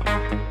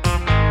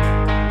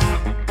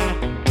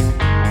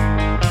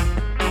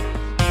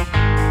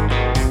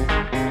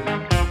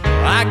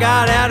 I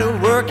got out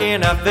of work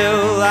and I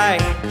felt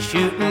like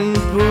shooting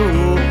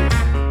pool.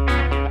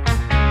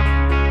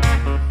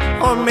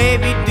 Or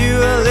maybe do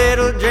a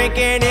little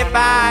drinking if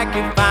I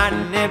could find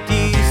an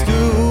empty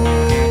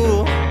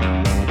stool.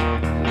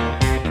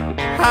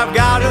 I've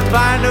got to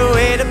find a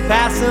way to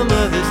pass some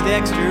of this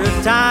extra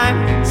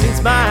time,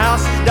 since my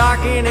house is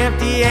dark and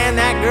empty and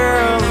that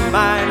girl of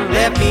mine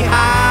left me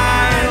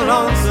high and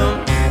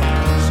lonesome.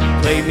 She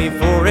played me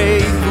for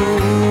a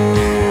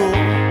fool.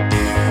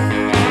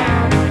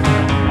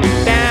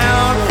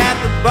 Down at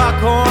the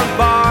Buckhorn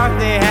Bar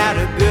they had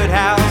a good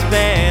house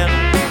band.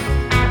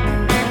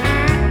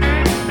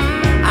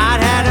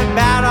 I'd had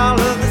about all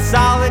of the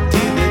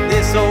solitude that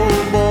this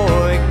old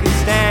boy could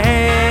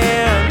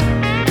stand.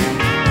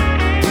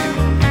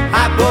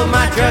 I pulled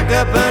my truck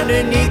up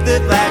underneath the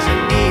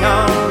flashing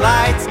neon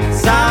lights,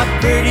 saw a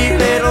pretty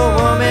little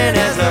woman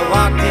as I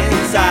walked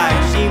inside.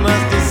 She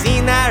must have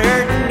seen that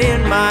hurting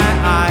in my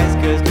eyes,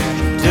 'cause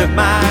she took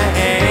my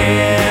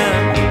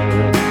hand.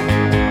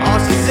 All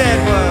she said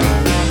was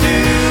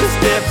 2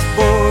 steps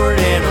forward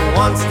and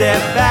 1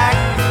 step back.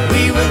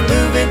 We was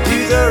moving to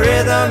the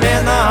rhythm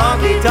in the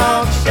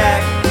honky-tonk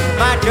shack.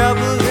 My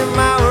troubles and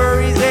my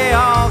worries, they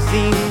all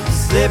seemed to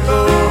slip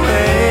away.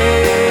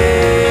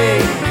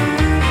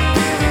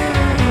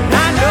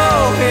 I know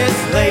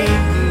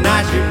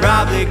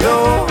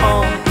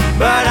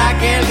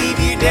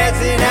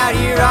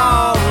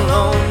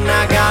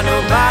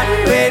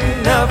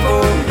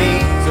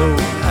so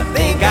I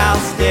think I'll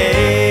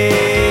stay.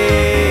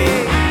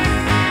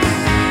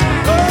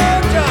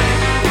 Oh, Johnny.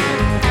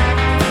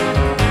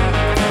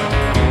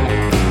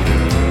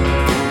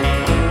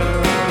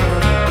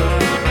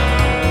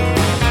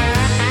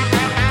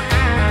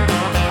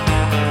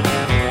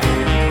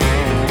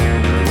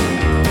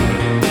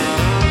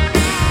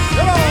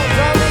 Come on,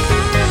 Johnny.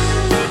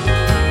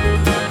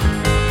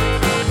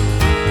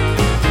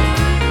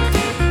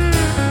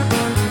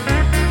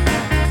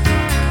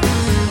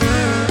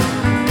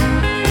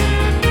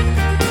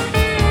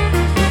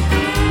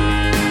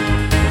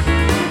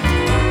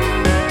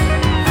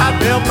 I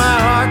felt my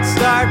heart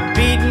start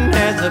beating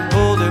as I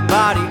pulled her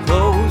body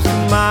close to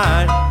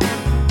mine.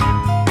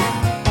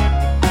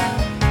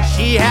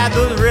 She had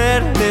those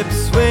red lips,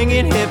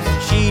 swinging hips,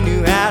 and she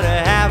knew how to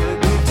have a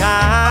good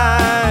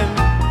time.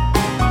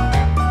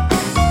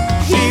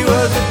 She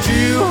was a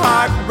true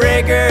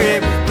heartbreaker,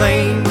 it was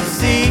plain to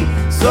see.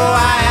 So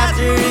I asked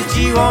her if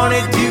she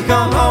wanted to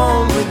come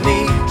home with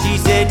me. She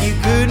said you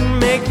couldn't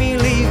make me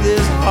leave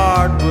this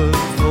hardwood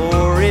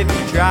floor if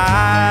you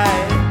tried.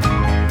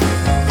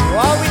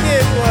 All we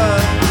did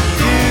was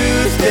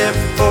 2 steps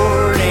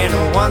forward and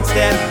 1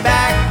 step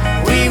back.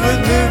 We was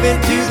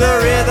moving to the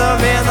rhythm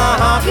in the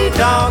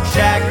honky-tonk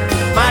shack.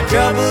 My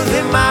troubles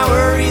and my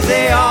worries,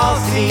 they all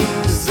seemed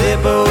to slip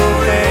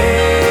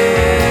away.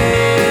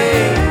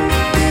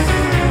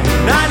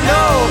 And I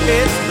know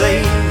it's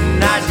late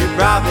and I should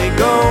probably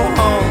go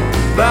home,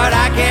 but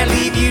I can't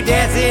leave you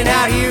dancing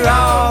out here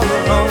all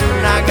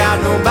alone. I got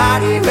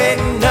nobody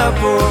waiting up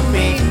for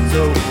me,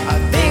 so I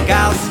think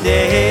I'll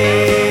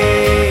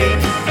stay.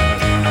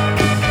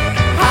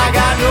 I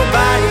got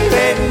nobody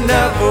waiting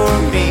up for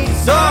me,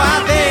 so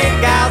I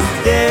think I'll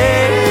stay.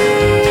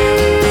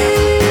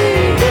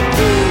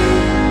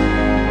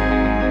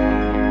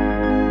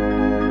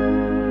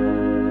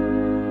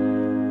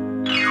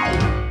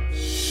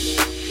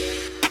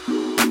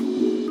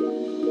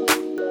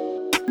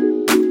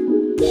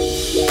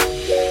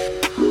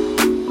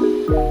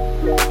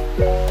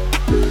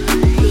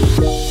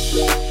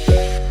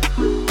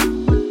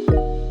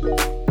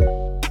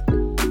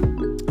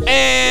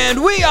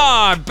 And we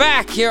are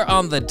back here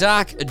on the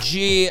Doc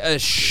G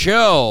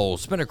Show.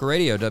 Spinnaker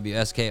Radio,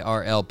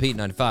 WSKRLP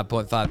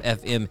 95.5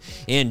 FM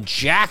in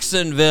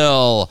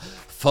Jacksonville,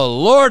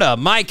 Florida.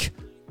 Mike,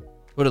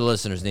 what do the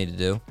listeners need to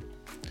do?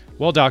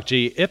 Well, Doc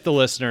G, if the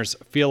listeners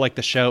feel like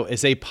the show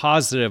is a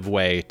positive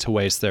way to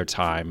waste their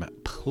time,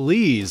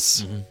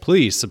 please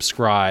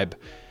subscribe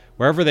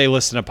wherever they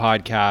listen to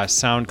podcasts,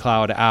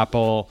 SoundCloud,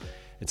 Apple.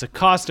 It's a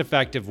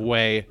cost-effective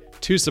way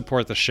to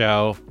support the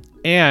show.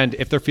 And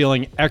if they're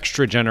feeling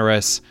extra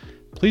generous,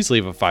 please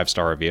leave a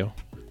 5-star review.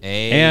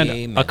 Amen.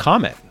 And a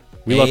comment.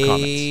 We love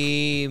comments.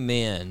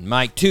 Amen.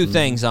 Mike, 2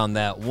 things on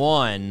that.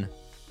 One,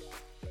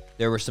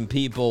 there were some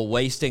people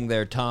wasting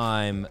their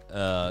time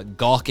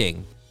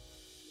gawking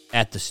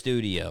at the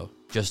studio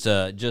just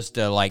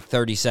like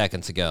 30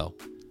 seconds ago.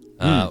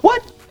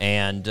 What?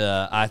 And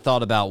I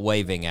thought about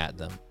waving at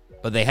them,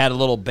 but they had a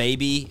little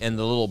baby and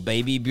the little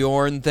baby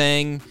Bjorn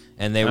thing,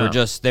 and they were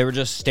just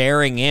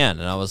staring in,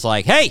 and I was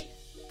like, "Hey,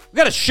 we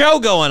got a show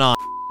going on.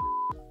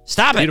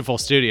 Stop it!" Beautiful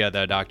studio,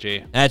 though, Doc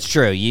G. That's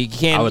true. You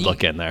can't. I would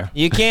look in there.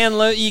 You can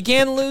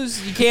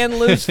lose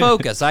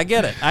focus. I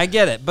get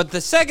it. But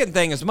the second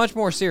thing is much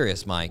more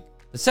serious, Mike.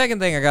 The second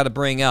thing I got to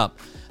bring up,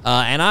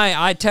 and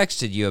I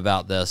texted you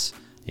about this.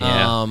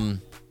 Yeah.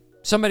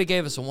 Somebody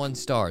gave us a 1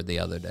 star the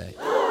other day.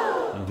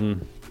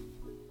 Mm-hmm.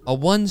 A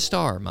 1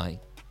 star, Mike.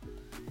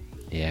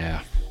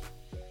 Yeah.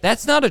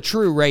 That's not a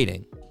true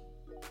rating.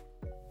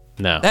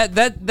 No.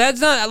 That's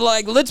not,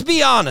 like, let's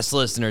be honest,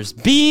 listeners.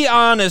 Be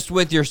honest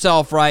with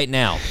yourself right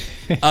now.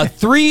 A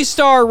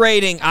 3-star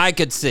rating I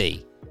could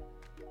see.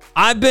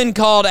 I've been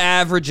called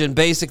average in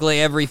basically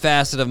every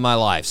facet of my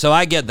life, so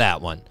I get that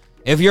one.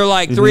 If you're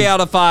like 3 out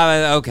of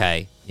 5,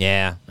 okay.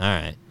 Yeah, all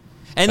right.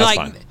 And that's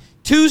like fine.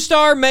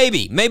 2-star,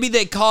 maybe. Maybe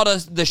they caught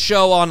us the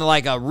show on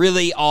like a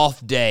really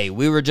off day.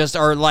 We were just,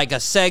 or like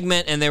a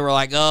segment, and they were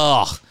like,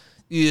 ugh.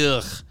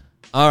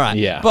 All right.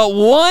 Yeah. But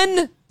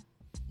 1?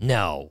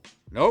 No.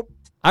 Nope.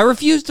 I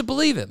refuse to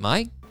believe it,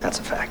 Mike. That's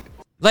a fact.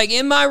 Like,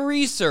 in my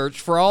research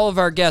for all of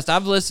our guests,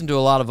 I've listened to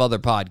a lot of other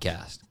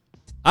podcasts.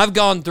 I've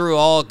gone through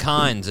all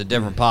kinds of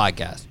different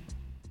podcasts.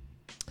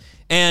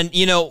 And,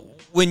 you know,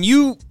 when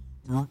you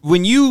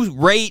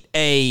rate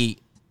a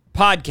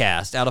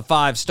podcast out of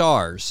 5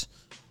 stars,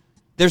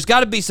 there's got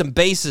to be some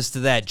basis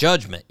to that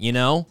judgment, you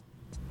know?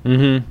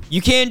 Mm-hmm.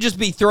 You can't just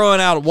be throwing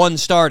out 1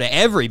 star to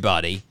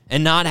everybody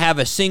and not have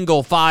a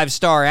single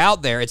 5-star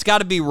out there. It's got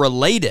to be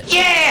related.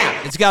 Yeah!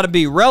 It's got to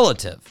be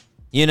relative,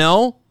 you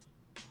know?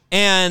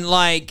 And,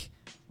 like,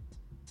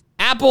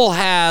 Apple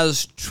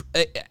has,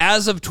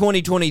 as of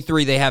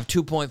 2023, they have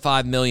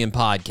 2.5 million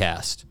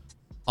podcasts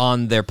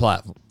on their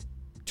platform.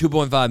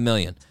 2.5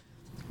 million.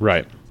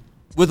 Right.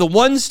 With a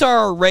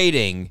 1-star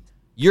rating,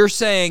 you're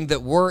saying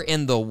that we're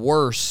in the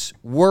worst.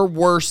 We're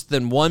worse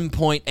than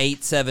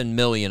 1.87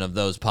 million of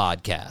those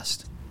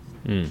podcasts.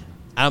 I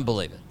don't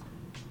believe it.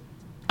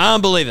 I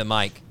don't believe it,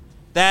 Mike.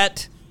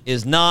 That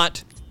is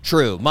not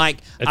true. Mike,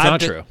 It's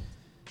not true.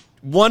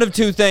 One of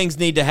two things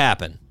need to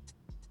happen.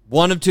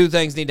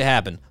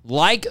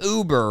 Like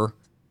Uber,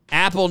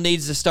 Apple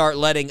needs to start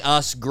letting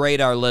us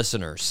grade our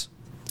listeners.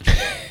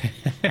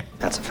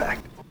 That's a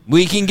fact.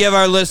 We can give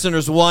our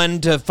listeners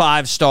 1 to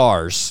 5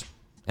 stars.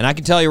 And I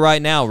can tell you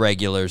right now,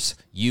 regulars,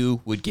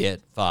 you would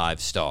get 5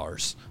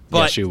 stars.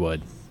 But Yes, you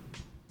would.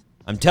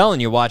 I'm telling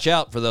you, watch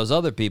out for those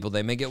other people.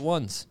 They may get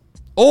 1s.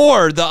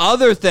 Or the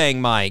other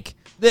thing, Mike,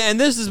 and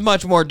this is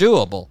much more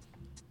doable.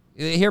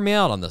 Hear me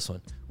out on this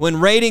one. When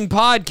rating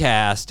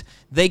podcast,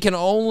 they can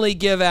only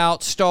give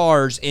out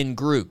stars in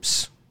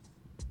groups.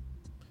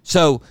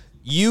 So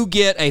you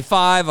get a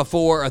 5, a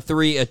 4, a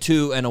 3, a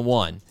 2, and a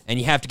 1. And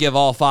you have to give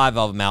all 5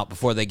 of them out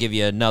before they give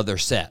you another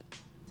set.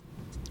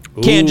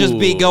 Can't just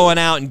be going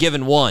out and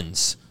giving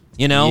 1s,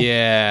 you know?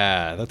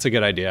 Yeah, that's a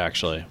good idea,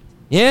 actually.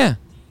 Yeah.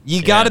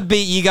 You gotta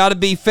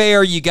be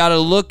fair. You gotta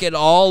look at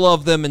all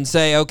of them and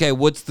say, okay,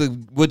 what's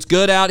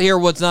good out here,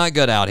 what's not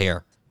good out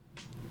here.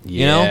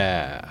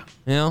 Yeah.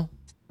 You know?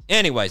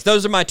 Anyways,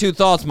 those are my 2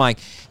 thoughts, Mike.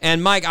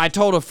 And Mike, I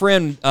told a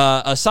friend,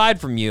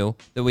 aside from you,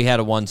 that we had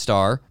a 1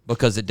 star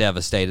because it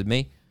devastated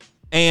me.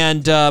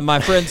 And my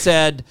friend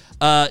said,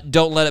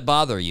 don't let it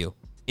bother you.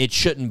 It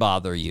shouldn't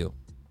bother you.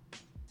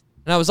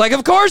 And I was like,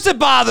 of course it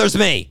bothers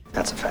me.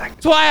 That's a fact.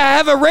 That's why I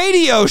have a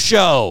radio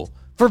show,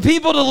 for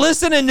people to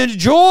listen and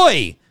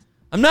enjoy.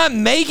 I'm not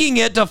making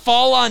it to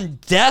fall on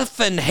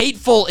deaf and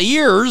hateful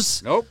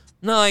ears. Nope.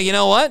 No, you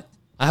know what?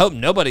 I hope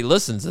nobody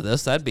listens to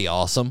this. That'd be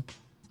awesome.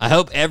 I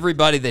hope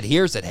everybody that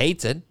hears it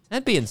hates it.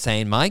 That'd be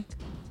insane, Mike.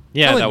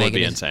 Yeah, that would wouldn't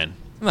be make insane.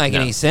 Make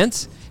any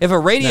sense? If a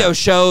radio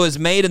show is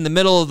made in the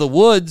middle of the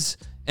woods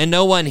and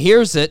no one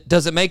hears it,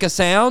 does it make a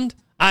sound?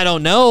 I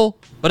don't know,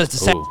 but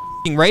it's a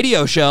f***ing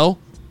radio show.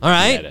 All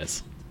right? Yeah, it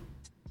is.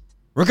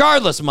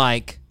 Regardless,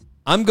 Mike,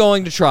 I'm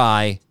going to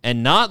try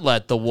and not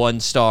let the 1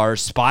 star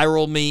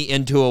spiral me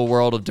into a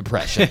world of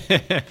depression.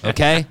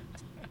 Okay?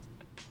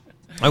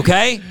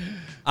 Okay?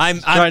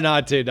 Try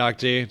not to, Doc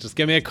G. Just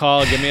give me a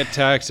call, give me a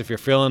text if you're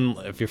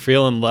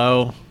feeling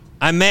low.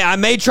 I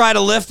may try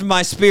to lift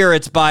my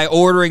spirits by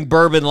ordering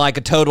bourbon like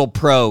a total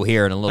pro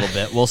here in a little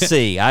bit. We'll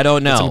see. I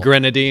don't know. Some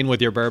grenadine with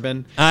your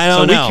bourbon. I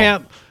don't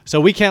know.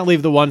 We can't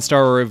leave the 1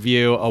 star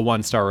review a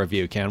 1 star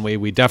review, can we?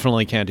 We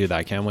definitely can't do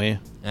that, can we?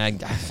 I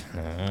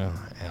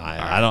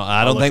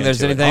don't think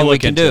there's anything we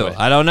can do.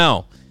 I don't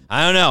know.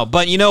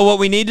 But you know what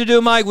we need to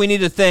do, Mike? We need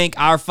to thank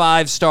our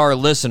 5-star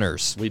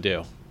listeners. We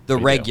do. The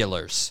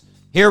regulars.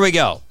 Here we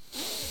go.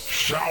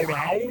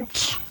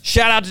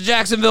 Shout out to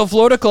Jacksonville,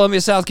 Florida,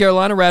 Columbia, South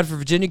Carolina, Radford,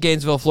 Virginia,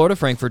 Gainesville, Florida,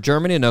 Frankfurt,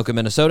 Germany, Anoka,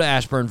 Minnesota,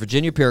 Ashburn,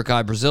 Virginia,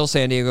 Piracai, Brazil,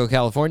 San Diego,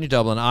 California,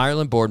 Dublin,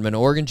 Ireland, Boardman,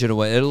 Oregon,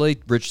 Genoa, Italy,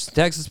 Richardson,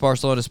 Texas,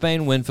 Barcelona,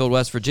 Spain, Winfield,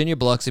 West Virginia,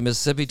 Biloxi,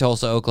 Mississippi,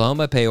 Tulsa,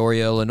 Oklahoma,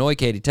 Peoria, Illinois,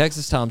 Katy,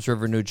 Texas, Toms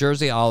River, New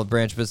Jersey, Olive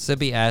Branch,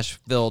 Mississippi,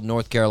 Asheville,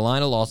 North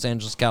Carolina, Los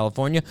Angeles,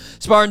 California,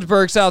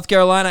 Spartanburg, South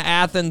Carolina,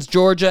 Athens,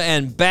 Georgia,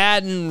 and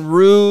Baton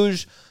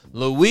Rouge,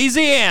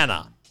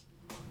 Louisiana.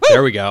 Woo!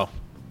 There we go.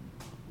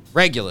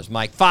 Regulars,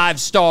 Mike.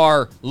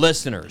 5-star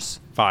listeners.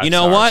 5 You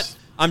know stars. what?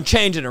 I'm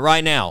changing it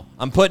right now.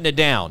 I'm putting it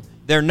down.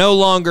 They're no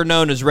longer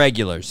known as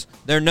regulars.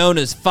 They're known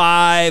as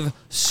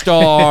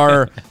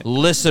 5-star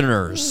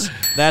listeners.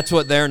 That's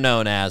what they're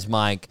known as,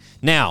 Mike.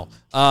 Now,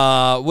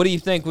 what do you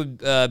think would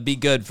be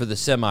good for the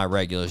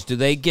semi-regulars? Do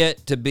they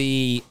get to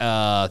be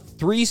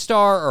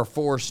 3-star or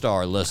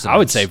 4-star listeners? I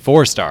would say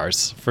 4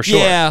 stars for sure.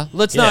 Yeah,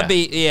 let's not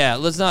be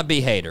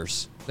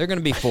haters. They're going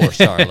to be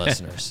 4-star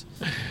listeners.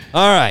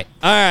 All right.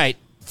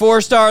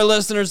 4-star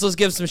listeners, let's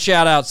give some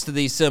shout-outs to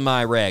these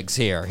semi-regs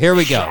here. Here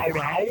we go.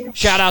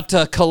 Shout out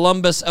to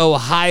Columbus,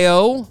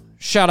 Ohio.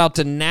 Shout out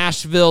to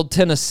Nashville,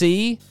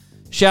 Tennessee.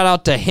 Shout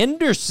out to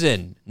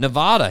Henderson,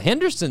 Nevada.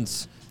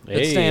 Henderson's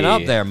been staying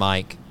up there,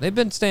 Mike. They've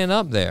been staying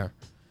up there.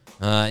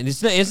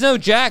 It's no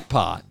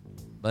jackpot,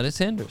 but it's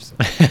Henderson.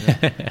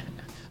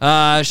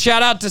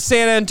 Shout out to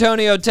San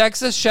Antonio,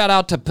 Texas. Shout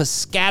out to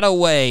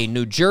Piscataway,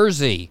 New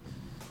Jersey.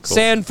 Cool.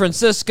 San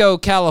Francisco,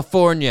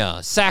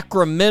 California.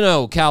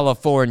 Sacramento,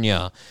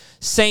 California.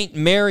 St.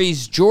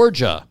 Mary's,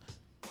 Georgia.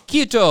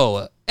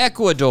 Quito,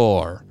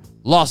 Ecuador.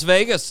 Las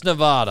Vegas,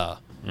 Nevada.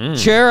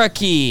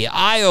 Cherokee,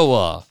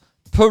 Iowa.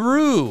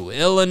 Peru,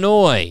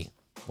 Illinois.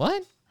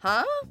 What?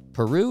 Huh?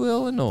 Peru,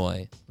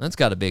 Illinois. That's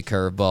got to be a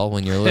curveball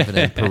when you're living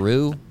in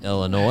Peru,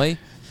 Illinois.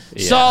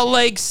 Yeah. Salt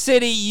Lake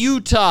City,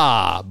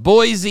 Utah.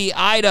 Boise,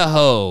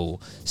 Idaho.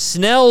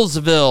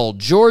 Snellsville,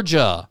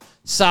 Georgia.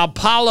 Sao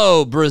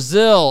Paulo,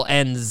 Brazil,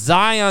 and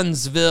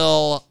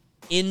Zionsville,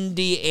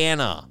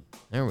 Indiana.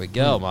 There we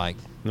go, Mike.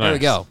 Nice. There we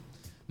go.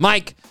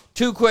 Mike,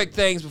 2 quick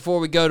things before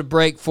we go to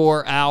break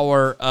for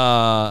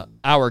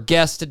our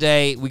guest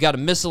today. We got a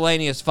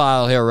miscellaneous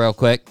file here real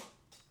quick.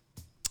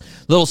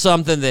 Little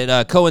something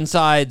that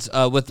coincides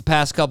with the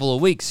past couple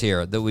of weeks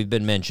here that we've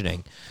been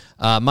mentioning.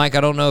 Mike,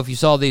 I don't know if you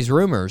saw these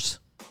rumors.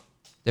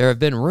 There have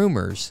been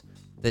rumors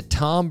that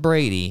Tom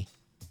Brady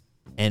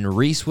and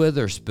Reese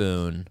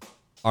Witherspoon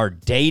are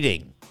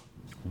dating.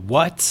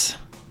 What?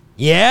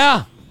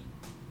 Yeah.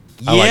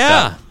 I like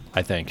that,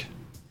 I think.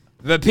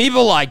 But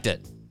people liked it.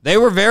 They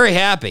were very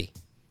happy.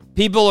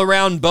 people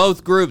around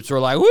both groups were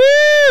like,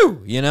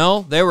 woo! You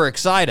know, they were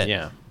excited.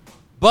 Yeah.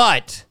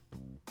 But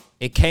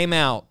it came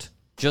out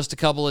just a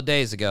couple of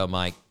days ago,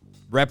 Mike.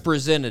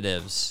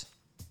 Representatives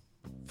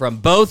from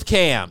both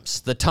camps,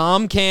 the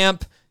Tom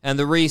camp and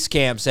the Reese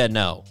camp, said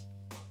no.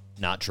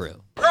 Not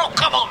true. Oh,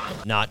 come on.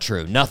 Not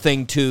true.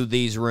 Nothing to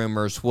these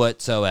rumors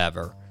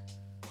whatsoever.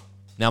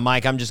 Now,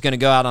 Mike, I'm just going to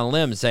go out on a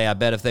limb and say I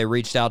bet if they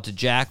reached out to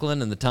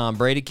Jacqueline in the Tom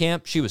Brady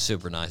camp, she was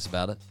super nice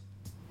about it.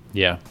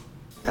 Yeah.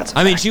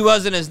 I mean, she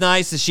wasn't as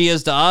nice as she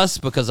is to us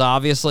because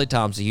obviously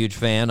Tom's a huge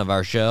fan of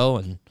our show.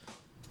 And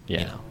Yeah.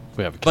 you know,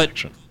 We have a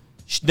connection.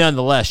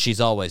 nonetheless, she's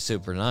always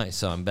super nice.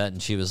 So I'm betting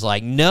she was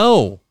like,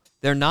 no,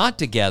 they're not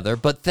together,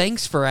 but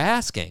thanks for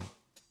asking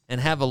and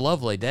have a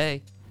lovely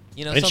day.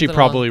 You know, And she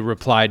probably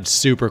replied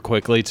super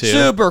quickly, too.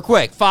 super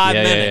quick, 5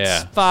 Yeah, minutes.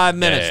 yeah. 5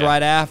 minutes Yeah.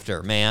 right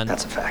after, man.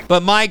 That's a fact.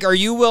 But, Mike, are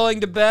you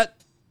willing to bet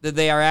that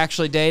they are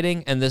actually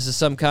dating and this is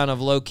some kind of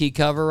low-key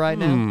cover right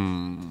now?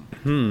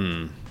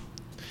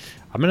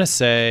 I'm going to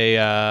say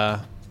I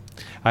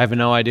have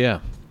no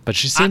idea. But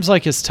she seems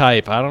like his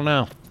type. I don't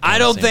know. I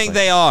don't think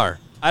they are.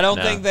 I don't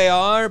No. think they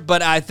are,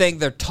 but I think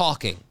they're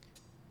talking.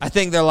 I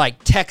think they're,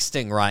 like,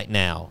 texting right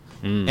now.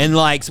 And,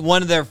 like,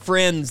 one of their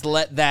friends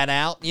let that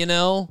out, you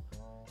know?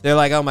 They're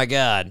like, oh, my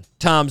God,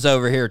 Tom's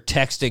over here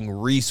texting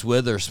Reese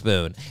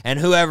Witherspoon. And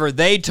whoever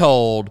they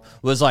told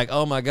was like,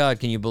 oh, my God,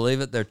 can you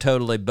believe it? They're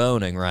totally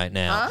boning right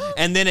now.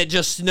 And then it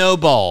just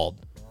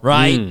snowballed,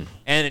 right?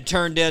 And it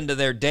turned into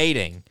their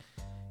dating.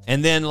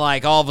 And then,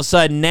 like, all of a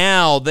sudden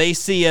now they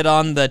see it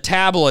on the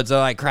tablets. They're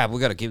like, crap, we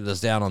got to keep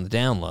this down on the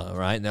down low,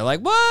 right? And they're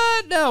like,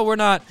 what? No, we're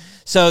not.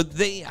 So,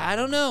 I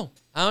don't know.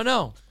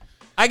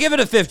 I give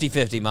it a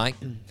 50-50, Mike.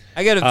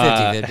 I give it a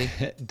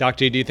 50-50. Doc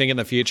G, do you think in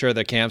the future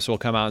the camps will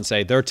come out and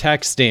say, they're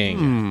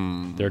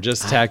texting? They're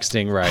just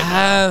texting right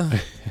now.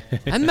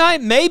 I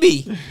might,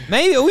 maybe.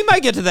 We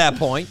might get to that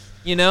point,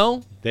 you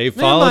know? They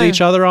followed each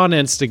other on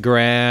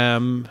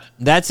Instagram.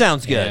 That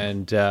sounds good.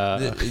 And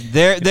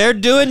They're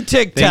doing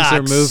TikToks. things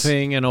are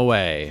moving in a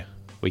way.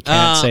 We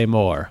can't say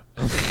more.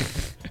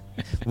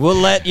 We'll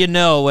let you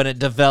know when it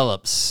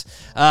develops.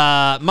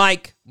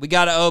 Mike, we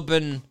got to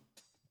open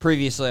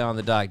previously on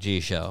the Doc G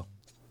Show.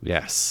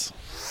 Yes.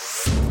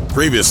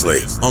 Previously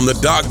on the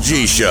Doc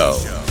G Show.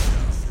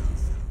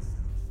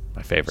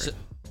 My favorite.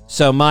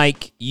 So,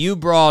 Mike, you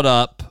brought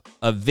up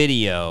a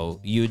video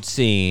you'd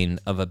seen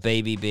of a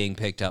baby being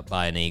picked up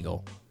by an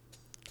eagle.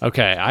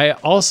 Okay, I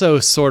also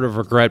sort of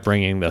regret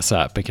bringing this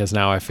up because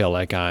now I feel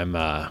like I'm,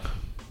 Well,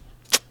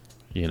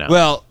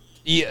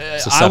 I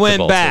susceptible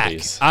went to back.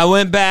 these. I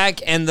went back,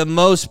 and the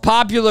most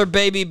popular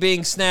baby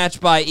being snatched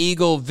by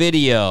eagle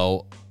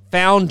video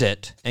found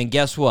it, and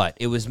guess what?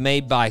 It was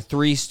made by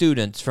 3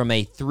 students from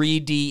a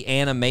 3D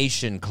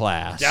animation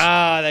class.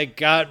 they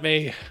got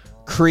me.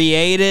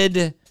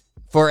 Created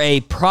for a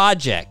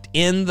project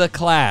in the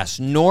class.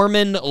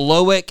 Norman,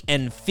 Loic,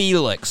 and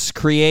Felix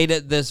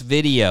created this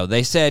video.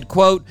 They said,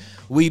 quote,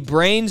 we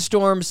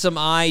brainstormed some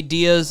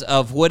ideas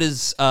of what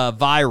is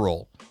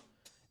viral.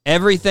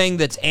 Everything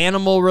that's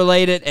animal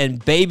related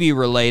and baby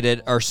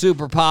related are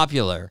super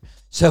popular.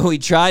 So we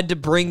tried to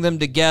bring them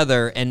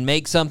together and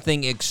make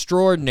something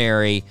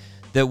extraordinary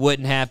that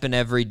wouldn't happen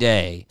every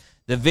day.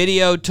 The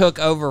video took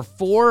over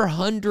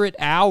 400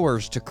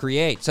 hours to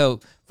create. So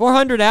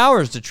 400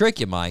 hours to trick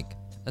you, Mike.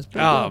 That's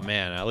pretty good.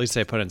 Man, at least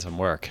they put in some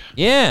work.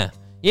 Yeah.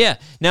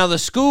 Now, the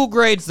school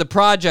grades the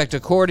project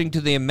according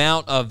to the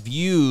amount of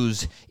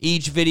views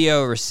each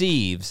video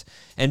receives.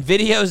 And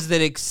videos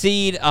that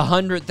exceed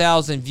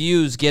 100,000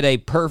 views get a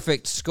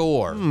perfect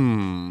score.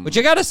 Which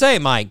I got to say,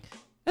 Mike,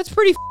 that's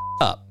pretty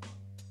up.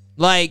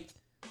 Like,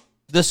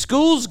 the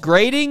school's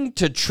grading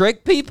to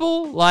trick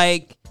people?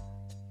 Like,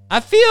 I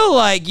feel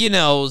like,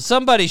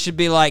 somebody should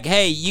be like,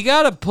 hey, you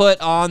got to put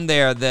on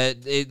there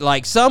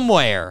that,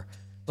 somewhere.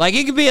 Like,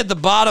 it could be at the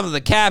bottom of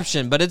the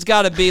caption, but it's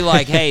got to be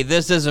like, hey,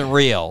 this isn't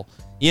real.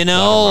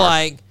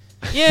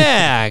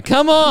 Yeah,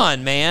 come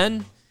on,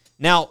 man.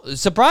 Now,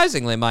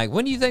 surprisingly, Mike,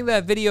 when do you think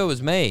that video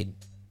was made?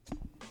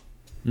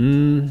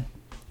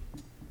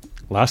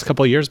 Last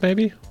couple years,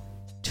 maybe?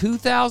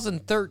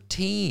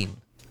 2013.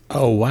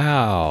 Oh,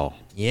 wow.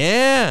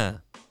 Yeah,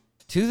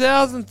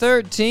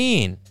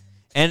 2013.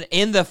 And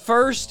in the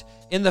first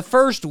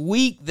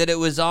week that it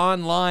was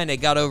online, it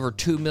got over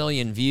 2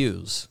 million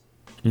views.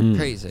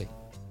 Crazy.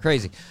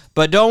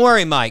 But don't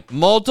worry, Mike.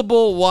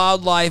 Multiple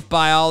wildlife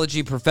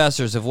biology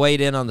professors have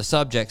weighed in on the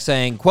subject,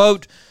 saying,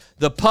 quote,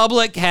 the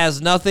public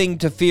has nothing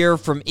to fear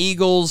from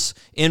eagles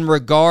in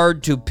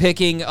regard to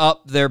picking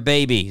up their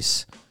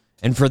babies.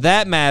 And for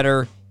that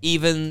matter,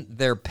 even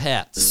their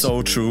pets.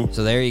 So true.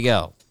 So there you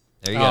go.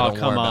 There you go. Oh, Don't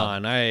come worry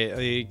about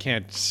on. You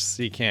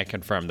can't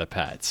confirm the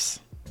pets.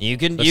 it. You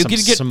can There's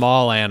get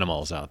small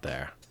animals out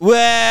there.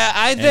 Well,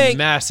 I And think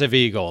massive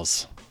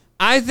eagles.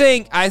 I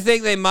think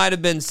they might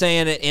have been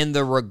saying it in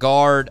the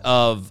regard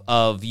of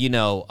you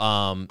don't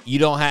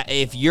have,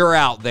 if you're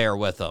out there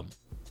with them.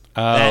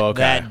 Oh, okay.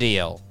 That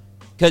deal.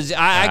 Because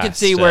I could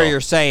see where still.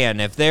 you're saying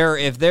if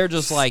they're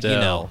just like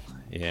Yeah.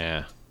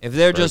 if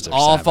they're Birds just are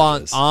off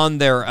savages. on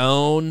their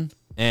own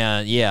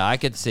And yeah, I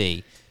could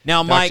see.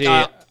 Now, Mike,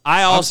 Dr.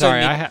 I also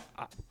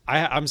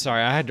I'm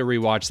sorry. I had to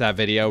rewatch that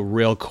video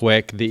real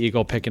quick. The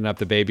eagle picking up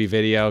the baby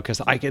video,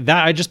 because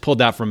I just pulled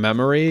that from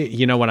memory.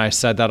 You know, when I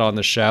said that on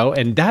the show,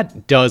 and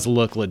that does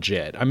look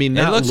legit. I mean,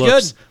 that looks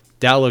good.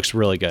 That looks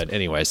really good.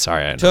 Anyway,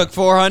 sorry. Took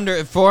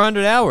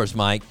 400 hours,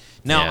 Mike.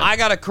 Now, Yeah. I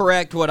got to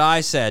correct what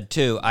I said,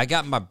 too. I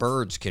got my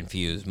birds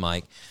confused,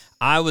 Mike.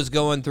 I was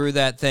going through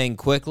that thing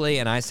quickly,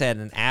 and I said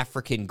an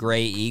African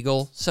gray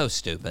eagle. So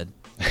stupid.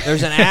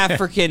 There's an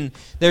African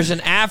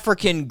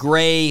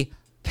gray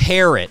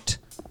parrot,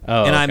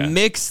 and I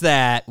mixed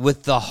that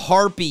with the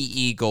harpy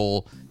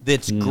eagle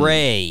that's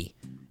gray.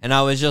 And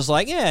I was just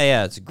like,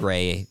 yeah, it's a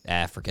gray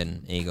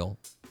African eagle.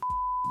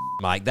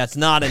 Mike, that's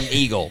not an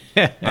eagle,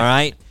 all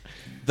right?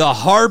 The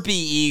harpy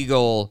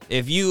eagle,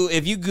 if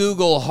you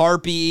Google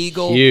harpy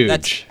eagle,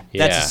 huge.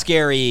 That's a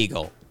scary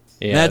eagle.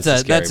 Yeah,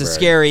 that's a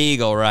scary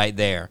eagle right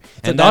there.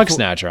 It's a dog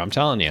snatcher, I'm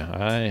telling you.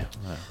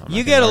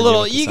 You get a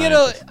little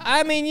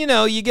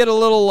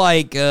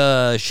like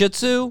Shih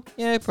Tzu.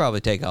 Yeah,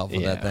 probably take off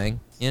with that thing,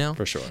 you know?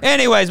 For sure.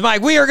 Anyways,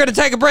 Mike, we are going to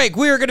take a break.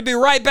 We are going to be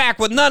right back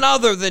with none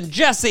other than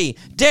Jesse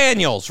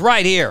Daniels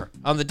right here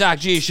on the Doc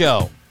G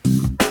Show.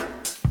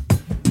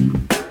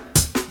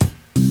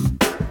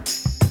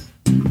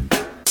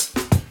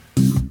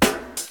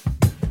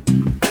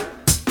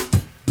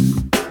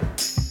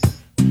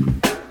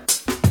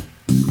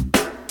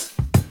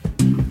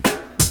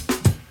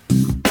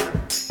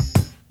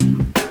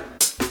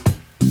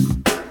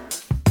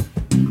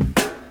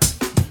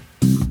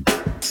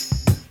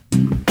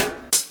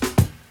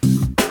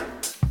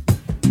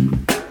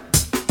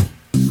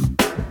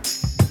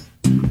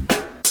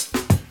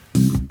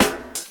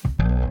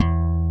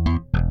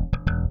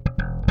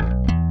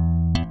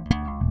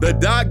 The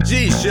Doc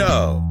G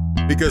Show.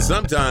 Because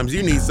sometimes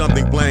you need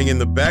something playing in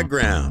the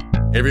background.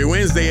 Every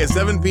Wednesday at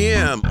 7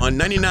 p.m. on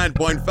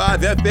 99.5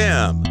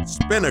 FM,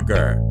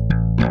 Spinnaker.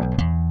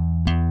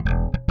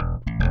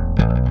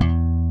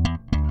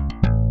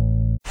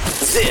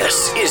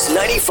 This is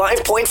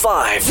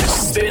 95.5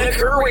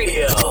 Spinnaker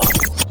Radio.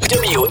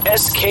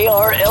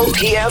 WSKR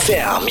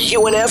LP-FM,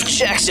 UNF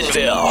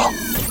Jacksonville.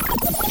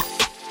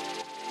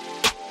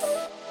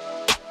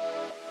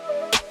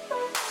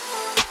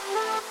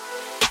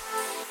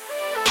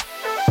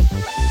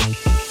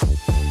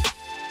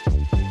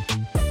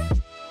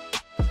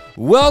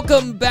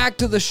 Welcome back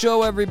to the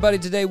show, everybody.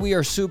 Today we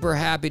are super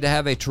happy to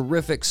have a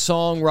terrific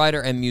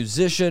songwriter and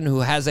musician who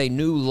has a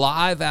new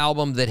live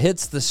album that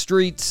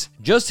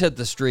just hit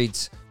the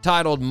streets,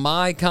 titled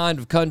My Kind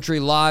of Country,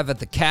 live at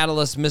the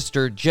Catalyst,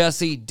 Mr.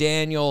 Jesse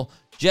Daniel.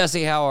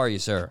 Jesse, how are you,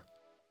 sir?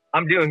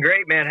 I'm doing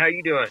great, man. How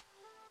you doing?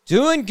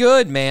 Doing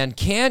good, man.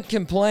 Can't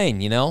complain,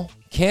 you know?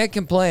 Can't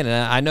complain.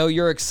 And I know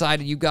you're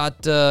excited. You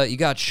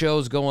got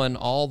shows going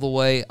all the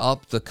way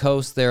up the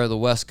coast there, the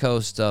West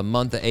Coast,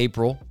 month of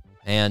April.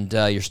 And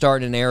you're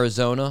starting in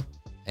Arizona,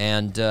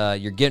 and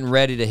you're getting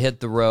ready to hit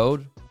the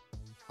road.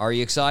 Are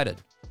you excited?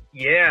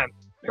 Yeah,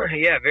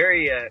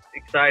 very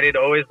excited.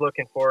 Always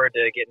looking forward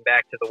to getting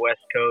back to the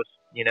West Coast.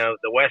 You know,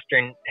 the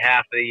western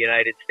half of the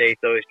United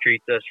States always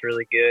treats us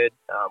really good.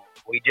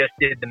 We just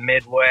did the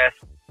Midwest.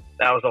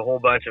 That was a whole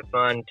bunch of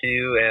fun,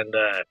 too. And,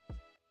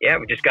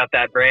 we just got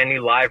that brand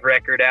new live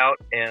record out,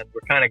 and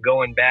we're kind of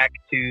going back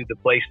to the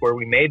place where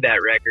we made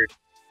that record.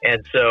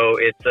 And so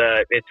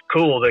it's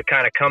cool to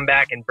kind of come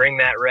back and bring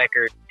that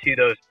record to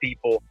those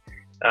people,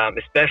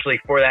 especially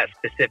for that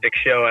specific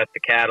show at the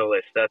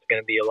Catalyst. That's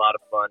going to be a lot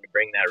of fun to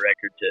bring that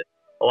record to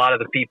a lot of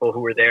the people who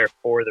were there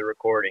for the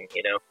recording,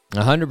 you know.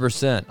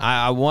 100%.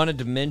 I wanted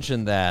to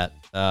mention that.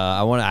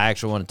 I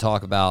actually want to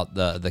talk about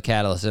the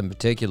Catalyst in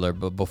particular,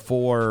 but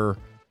before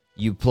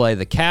you play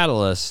the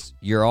Catalyst,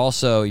 you're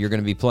going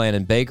to be playing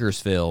in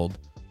Bakersfield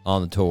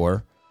on the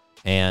tour.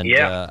 And,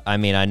 I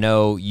mean, I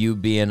know you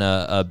being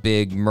a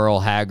big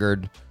Merle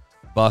Haggard,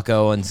 Buck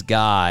Owens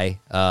guy,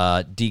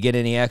 do you get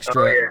any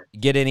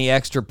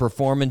extra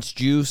performance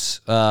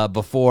juice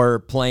before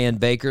playing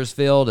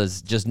Bakersfield,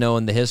 as just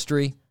knowing the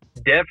history?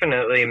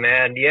 Definitely,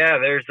 man. Yeah,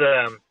 there's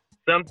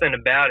something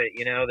about it,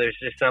 you know. There's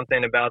just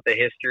something about the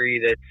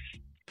history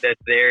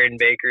that's there in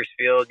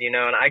Bakersfield, you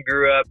know. And I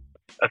grew up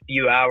a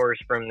few hours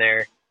from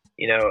there,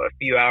 you know, a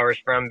few hours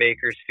from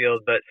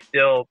Bakersfield, but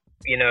still,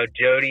 you know,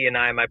 Jody and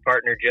I, my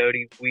partner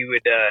Jody, we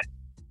would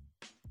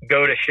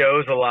go to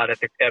shows a lot at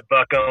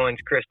Buck Owens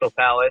Crystal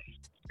Palace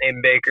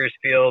in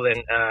Bakersfield,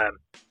 and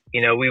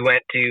you know, we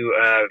went to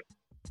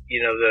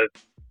you know,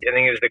 I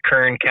think it was the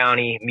Kern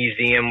County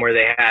Museum, where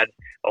they had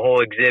a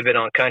whole exhibit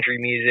on country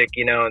music,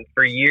 you know. And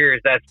for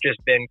years that's just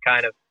been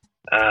kind of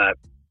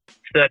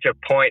such a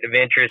point of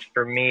interest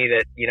for me,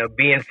 that, you know,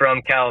 being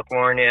from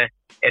California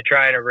and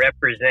trying to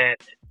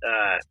represent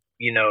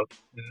you know,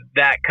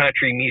 that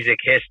country music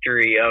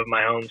history of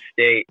my home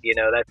state, you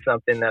know, that's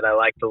something that I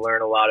like to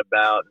learn a lot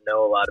about,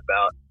 know a lot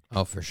about.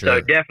 Oh, for sure. So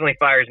it definitely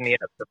fires me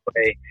up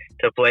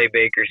to play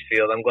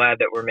Bakersfield. I'm glad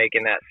that we're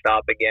making that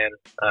stop again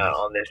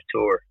on this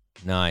tour.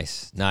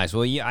 Nice.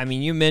 Well,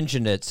 you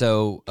mentioned it.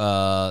 So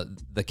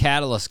the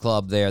Catalyst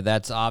Club there,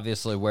 that's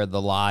obviously where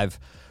the live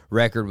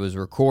record was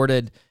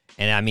recorded.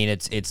 And I mean,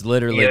 it's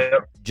literally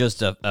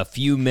just a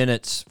few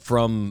minutes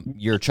from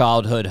your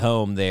childhood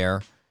home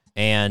there.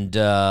 And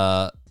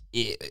what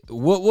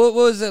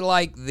was it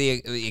like,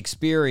 the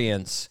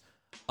experience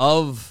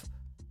of,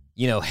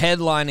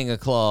 headlining a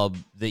club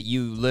that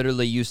you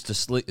literally used to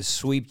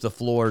sweep the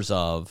floors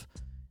of,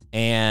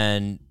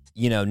 and,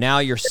 now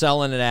you're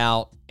selling it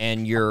out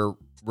and you're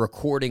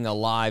recording a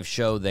live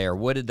show there?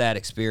 What did that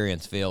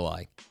experience feel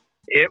like?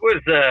 It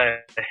was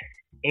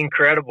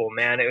incredible,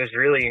 man. It was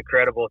really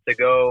incredible to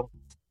go,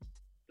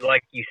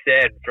 like you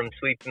said, from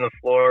sweeping the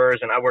floors,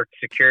 and I worked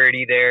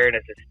security there and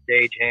as a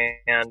stagehand,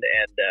 and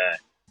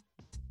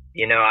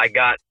I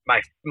got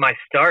my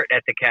start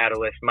at the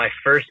Catalyst. My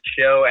first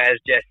show as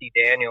Jesse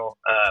Daniel,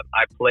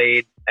 I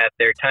played at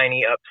their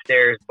tiny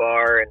upstairs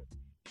bar, and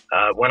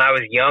when I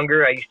was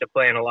younger, I used to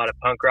play in a lot of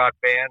punk rock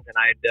bands, and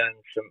I had done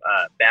some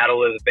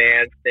Battle of the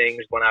Bands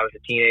things when I was a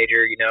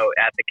teenager,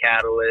 at the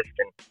Catalyst,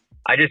 and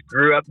I just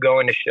grew up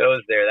going to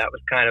shows there. That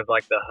was kind of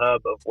like the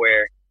hub of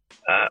where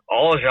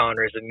all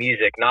genres of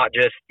music, not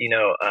just,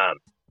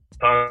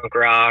 punk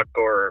rock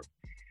or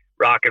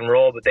rock and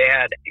roll, but they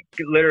had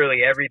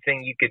literally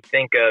everything you could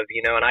think of,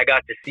 and I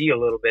got to see a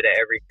little bit of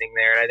everything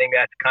there. And I think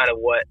that's kind of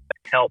what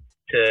helped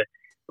to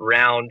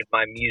round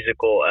my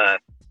musical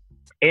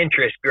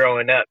interest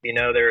growing up.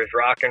 There was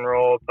rock and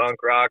roll,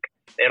 punk rock.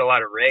 They had a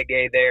lot of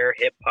reggae there,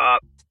 hip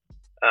hop.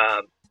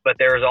 But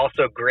there was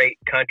also great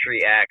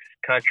country acts,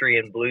 country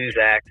and blues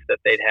acts that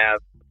they'd have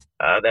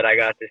that I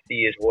got to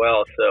see as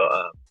well. So,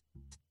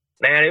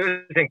 man, it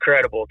was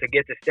incredible to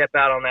get to step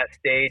out on that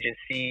stage and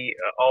see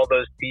all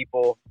those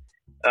people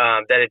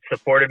that had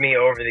supported me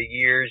over the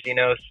years.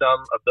 Some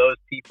of those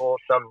people,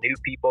 some new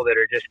people that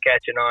are just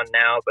catching on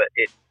now, but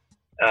it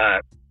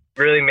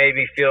really made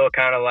me feel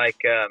kind of like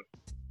a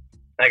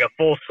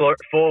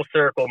full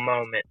circle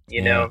moment,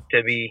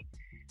 to be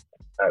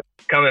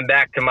coming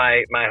back to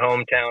my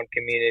hometown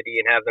community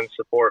and have them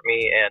support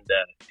me, and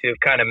to have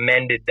kind of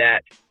mended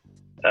that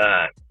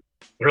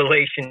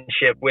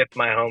relationship with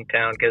my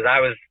hometown, because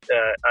I was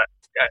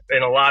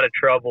in a lot of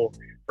trouble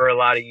for a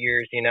lot of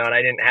years, and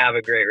I didn't have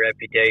a great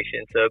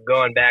reputation. So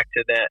going back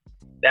to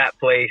that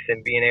place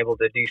and being able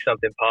to do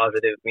something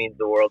positive means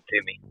the world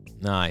to me.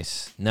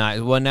 Nice.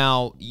 Well,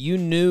 now, you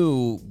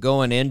knew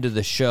going into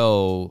the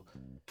show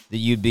that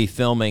you'd be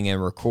filming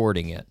and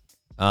recording it.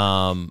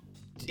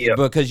 Yep.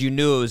 Because you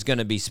knew it was going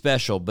to be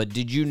special, but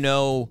did you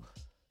know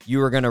you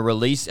were going to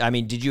release? I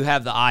mean, did you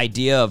have the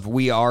idea of,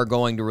 we are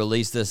going to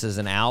release this as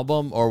an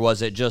album, or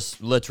was it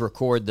just, let's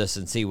record this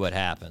and see what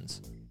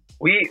happens?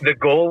 The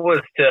goal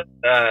was to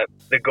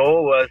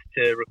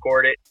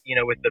record it,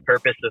 with the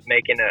purpose of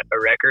making a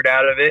record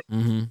out of it.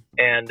 Mm-hmm.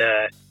 And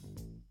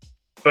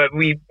but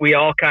we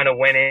all kind of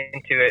went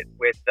into it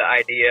with the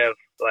idea of,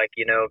 like,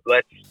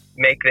 let's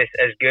make this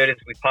as good as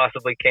we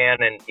possibly can,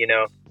 and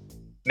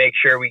make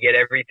sure we get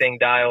everything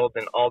dialed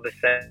and all the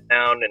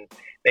sound, and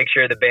make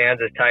sure the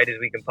band's as tight as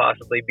we can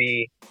possibly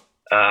be.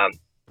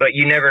 But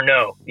you never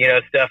know,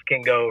 stuff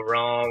can go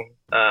wrong.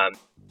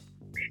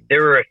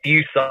 There were a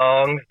few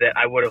songs that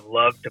I would have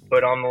loved to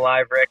put on the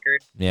live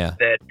record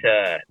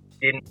that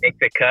didn't make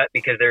the cut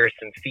because there was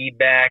some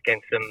feedback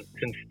and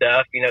some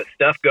stuff.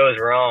 Stuff goes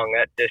wrong.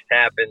 That just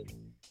happens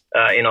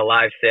in a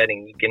live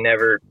setting. You can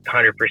never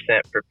 100%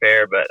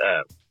 prepare, but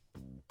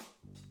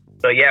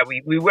yeah,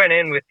 we went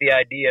in with the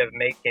idea of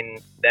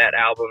making that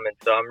album, and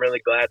so I'm really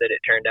glad that it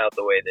turned out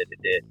the way that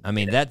it did. I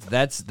mean,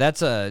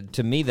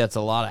 to me, that's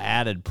a lot of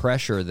added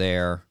pressure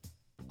there,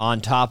 on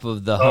top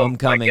of the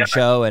homecoming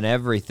show and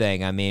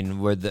everything. I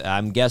mean,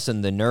 I'm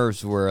guessing the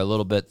nerves were a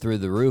little bit through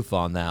the roof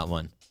on that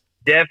one.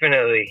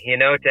 Definitely,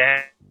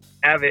 to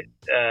have it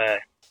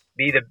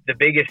be the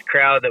biggest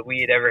crowd that we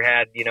had ever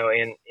had, in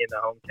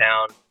the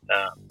hometown.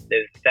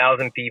 There's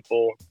 1,000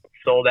 people.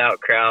 Sold out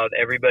crowd.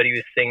 Everybody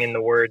was singing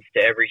the words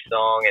to every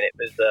song, and it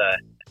was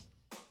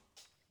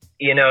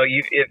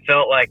it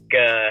felt like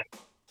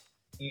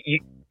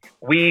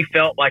we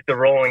felt like the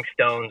Rolling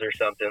Stones or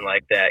something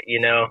like that.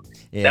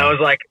 That was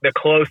like the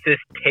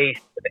closest taste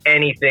of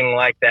anything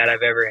like that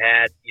I've ever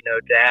had,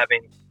 to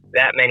having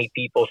that many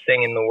people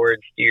singing the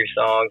words to your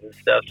songs and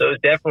stuff. So it was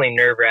definitely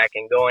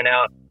nerve-wracking going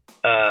out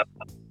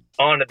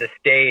onto the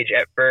stage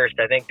at first.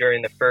 I think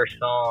during the first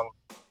song,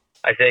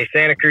 I say,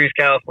 Santa Cruz,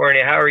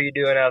 California, how are you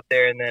doing out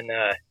there? And then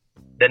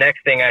the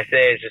next thing I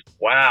say is just,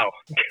 wow.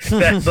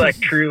 That's like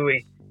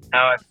truly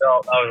how I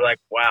felt. I was like,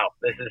 wow,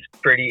 this is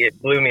pretty,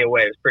 it blew me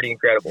away. It was pretty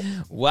incredible.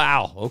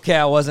 Wow. Okay,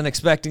 I wasn't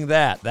expecting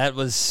that. That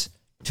was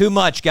too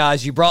much,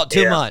 guys. You brought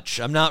too much.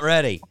 I'm not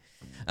ready.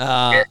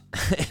 It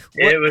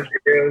was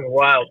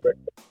wild. But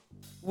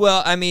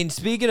well, I mean,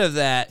 speaking of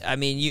that, I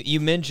mean,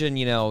 you mentioned,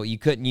 you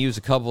couldn't use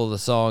a couple of the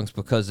songs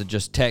because of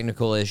just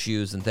technical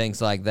issues and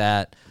things like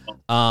that.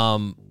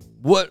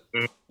 What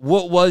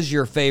was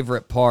your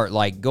favorite part,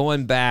 like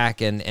going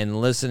back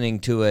and listening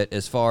to it,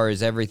 as far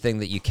as everything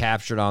that you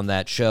captured on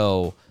that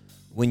show?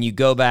 When you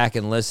go back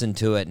and listen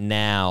to it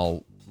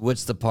now,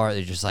 what's the part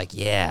that you're just like,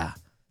 yeah,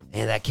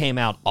 man, that came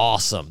out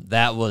awesome?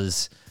 That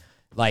was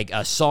like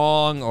a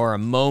song or a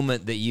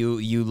moment that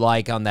you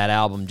like on that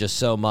album just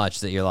so much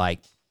that you're like,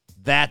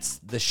 that's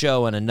the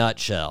show in a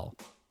nutshell.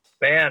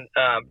 Man,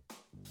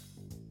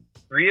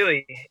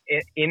 really,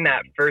 in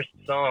that first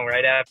song,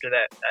 right after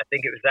that, I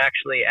think it was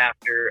actually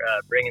after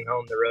Bringing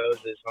Home the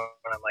Roses,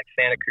 when I'm like,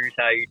 Santa Cruz,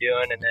 how you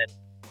doing? And then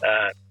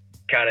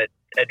kind of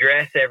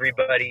address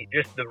everybody,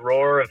 just the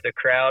roar of the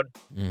crowd.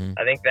 Mm-hmm.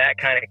 I think that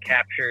kind of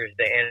captures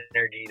the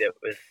energy that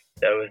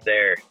was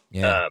there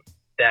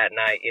that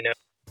night, you know.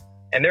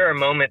 And there are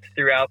moments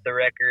throughout the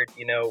record,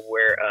 you know,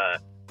 where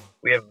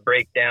we have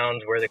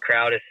breakdowns where the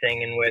crowd is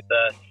singing with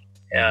us,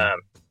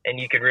 and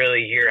you could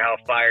really hear how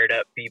fired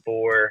up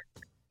people were.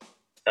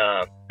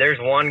 There's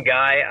one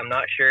guy, I'm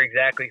not sure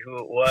exactly who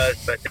it was,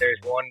 but there's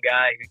one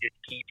guy who just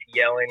keeps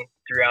yelling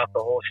throughout the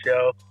whole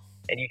show,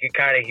 and you can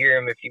kind of hear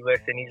him if you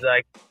listen. He's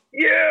like,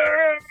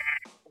 yeah.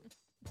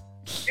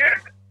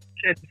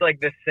 It's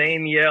like the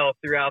same yell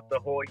throughout the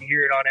whole. You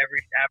hear it on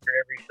after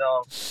every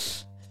song,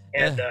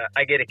 and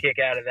I get a kick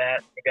out of that. I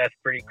think that's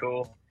pretty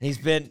cool. He's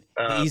been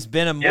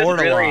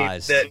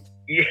immortalized.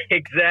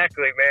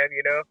 Exactly, man.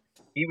 You know,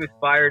 he was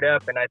fired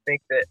up, and I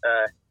think that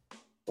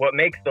what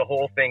makes the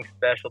whole thing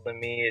special to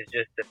me is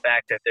just the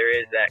fact that there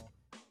is that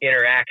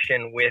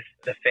interaction with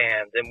the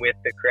fans and with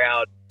the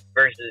crowd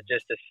versus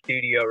just a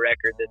studio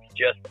record that's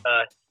just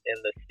us in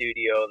the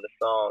studio and the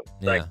songs.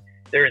 Like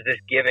there's this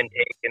give and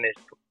take and this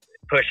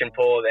push and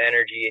pull of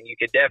energy, and you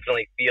could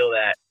definitely feel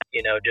that,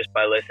 you know, just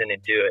by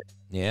listening to it.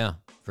 Yeah,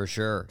 for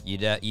sure. You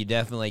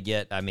definitely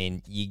get. I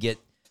mean, you get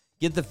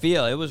the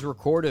feel. It was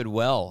recorded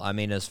well. I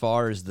mean, as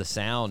far as the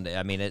sound,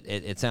 I mean,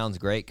 it sounds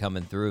great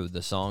coming through.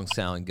 The songs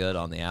sound good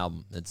on the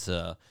album. It's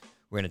we're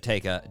gonna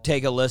take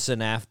a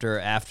listen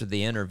after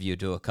the interview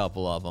to a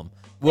couple of them.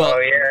 Well, oh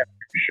yeah,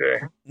 for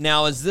sure.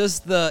 Now, is this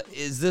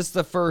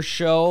the first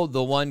show,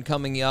 the one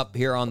coming up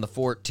here on the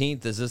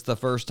 14th? Is this the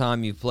first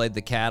time you've played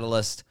the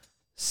Catalyst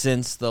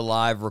since the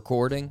live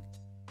recording?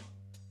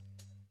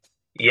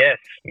 Yes,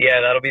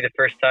 yeah, that'll be the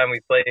first time we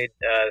played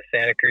the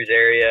Santa Cruz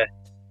area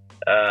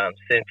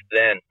since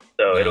then.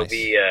 So nice. it'll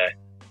be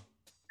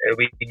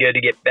good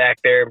to get back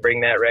there and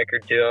bring that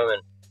record to them,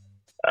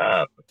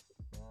 and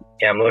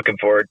yeah, I'm looking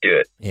forward to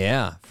it.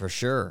 Yeah, for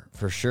sure.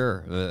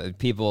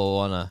 People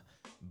want to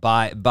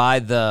buy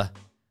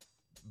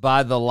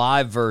the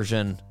live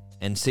version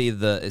and see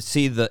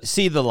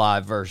the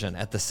live version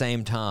at the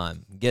same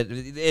time.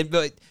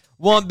 It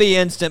won't be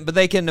instant, but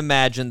they can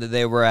imagine that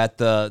they were at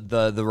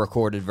the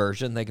recorded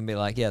version. They can be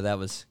like, yeah, it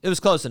was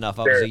close enough.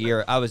 I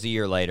was a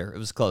year later. It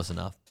was close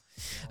enough.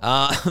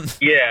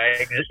 Yeah,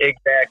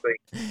 exactly.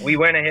 We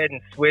went ahead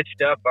and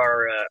switched up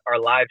our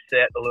live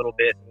set a little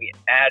bit. We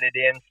added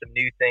in some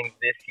new things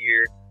this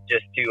year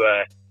just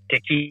to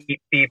keep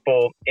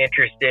people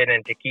interested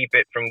and to keep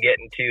it from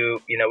getting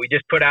too, you know, we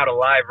just put out a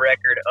live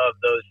record of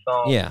those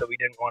songs, so we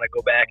didn't want to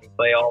go back and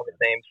play all the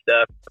same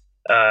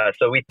stuff.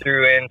 So we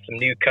threw in some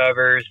new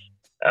covers.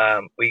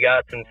 We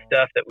got some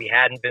stuff that we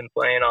hadn't been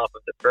playing off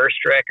of the first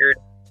record,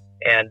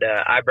 and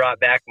I brought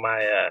back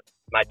my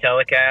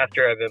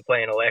Telecaster. I've been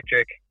playing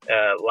electric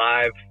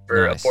live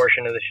for a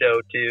portion of the show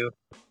too,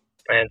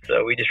 and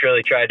so we just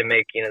really tried to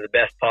make, you know, the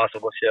best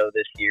possible show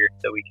this year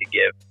that we could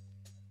give.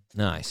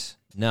 Nice.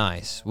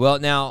 Well,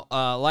 now,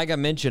 like I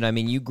mentioned, I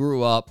mean, you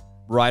grew up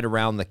right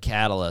around the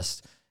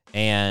Catalyst,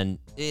 and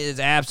it is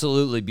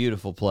absolutely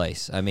beautiful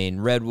place. I mean,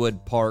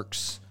 redwood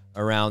parks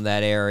around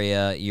that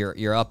area.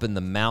 You're up in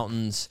the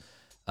mountains,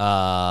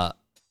 and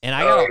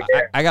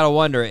I gotta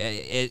wonder.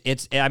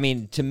 I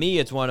mean, to me,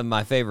 it's one of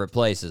my favorite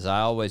places. I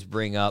always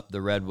bring up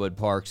the redwood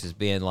parks as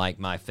being like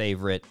my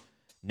favorite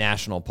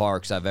national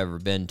parks I've ever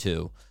been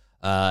to.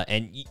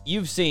 And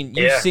you've seen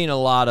a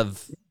lot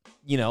of,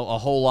 you know, a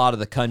whole lot of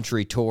the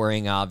country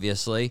touring,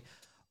 obviously.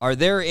 Are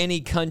there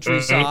any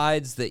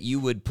countrysides that you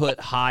would put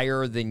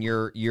higher than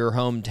your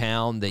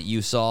hometown that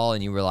you saw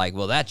and you were like,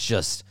 well, that's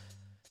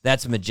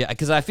majestic?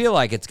 Because I feel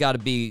like it's got to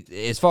be,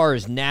 as far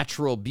as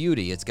natural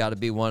beauty, it's got to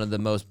be one of the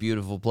most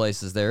beautiful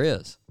places there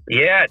is.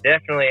 Yeah,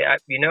 definitely. I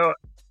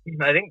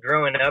think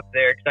growing up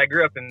there, because I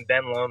grew up in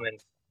Ben Lomond,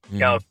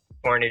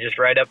 California, just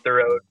right up the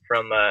road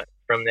from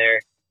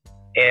there.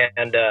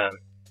 And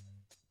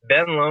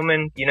Ben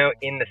Lomond, you know,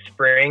 in the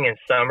spring and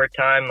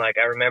summertime, like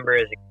I remember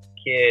as a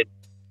kid,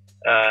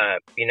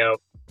 you know,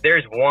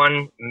 there's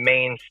one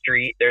main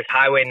street. There's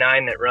Highway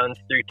 9 that runs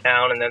through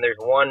town, and then there's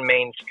one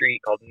main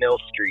street called Mill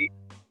Street.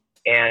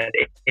 And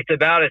it's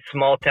about as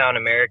small town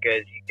America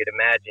as you could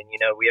imagine. You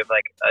know, we have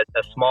like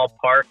a small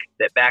park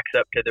that backs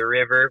up to the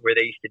river where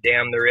they used to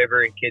dam the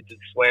river and kids would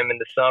swim in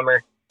the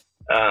summer.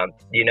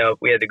 You know,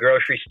 we had the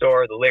grocery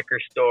store, the liquor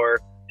store,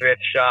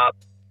 thrift shop,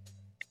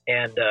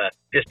 and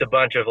just a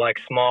bunch of like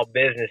small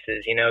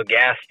businesses, you know,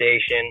 gas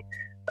station.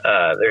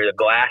 There's a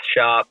glass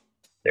shop.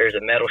 There's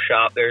a metal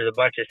shop. There's a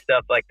bunch of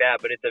stuff like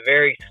that. But it's a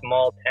very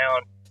small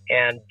town.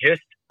 And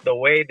just the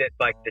way that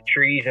like the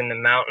trees and the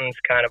mountains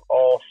kind of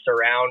all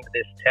surround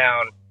this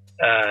town,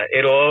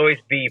 it'll always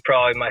be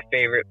probably my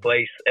favorite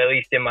place, at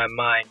least in my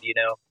mind, you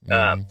know,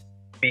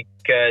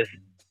 because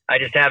I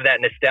just have that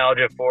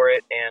nostalgia for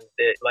it. And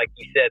like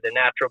you said, the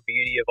natural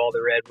beauty of all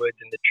the redwoods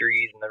and the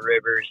trees and the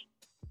rivers.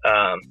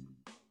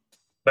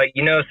 But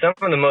some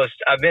of the most,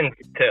 I've been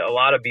to a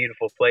lot of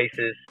beautiful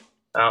places.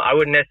 I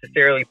wouldn't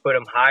necessarily put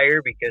them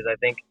higher because I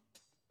think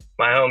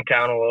my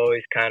hometown will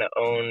always kind of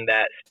own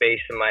that space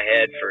in my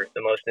head for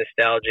the most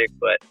nostalgic.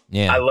 But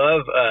Yeah. I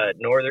love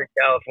Northern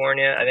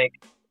California. I think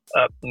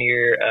up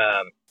near,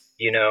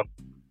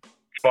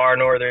 far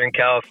Northern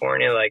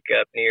California, like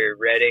up near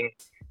Redding.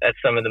 That's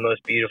some of the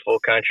most beautiful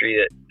country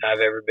that I've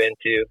ever been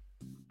to.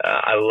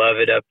 I love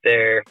it up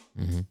there.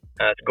 Mm-hmm.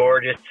 It's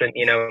gorgeous. And,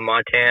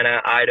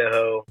 Montana,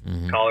 Idaho,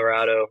 Mm-hmm.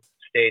 Colorado,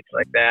 states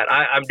like that.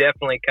 I'm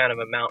definitely kind of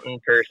a mountain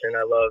person.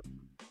 I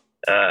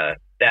love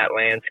that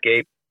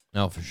landscape.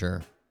 Oh, for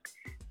sure.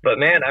 But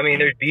man, I mean,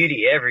 there's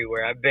beauty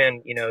everywhere. I've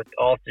been,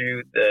 all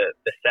through the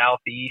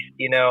Southeast.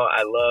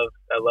 I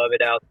love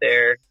it out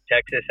there.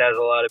 Texas has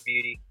a lot of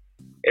beauty.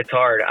 It's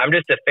hard. I'm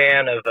just a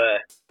fan of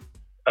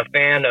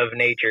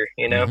nature,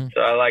 Mm-hmm.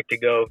 So I like to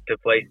go to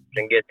places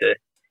and get to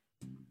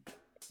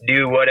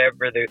do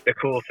whatever the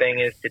cool thing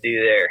is to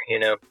do there,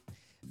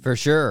 For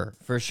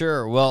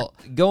sure. Well,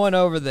 going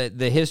over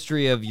the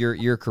history of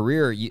your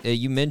career,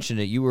 you mentioned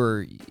it. You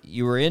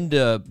were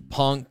into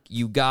punk.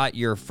 You got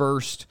your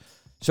first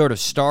sort of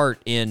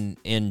start in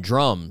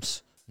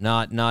drums,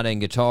 not in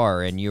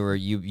guitar, and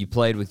you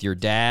played with your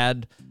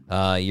dad.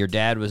 Your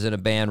dad was in a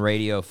band,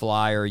 Radio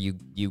Flyer.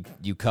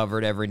 You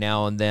covered every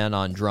now and then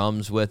on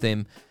drums with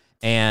him,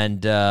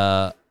 and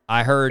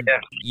I heard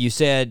you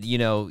said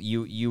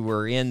you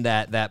were in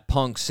that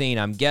punk scene.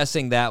 I'm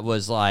guessing that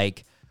was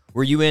like.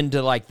 Were you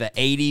into like the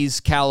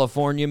 80s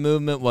California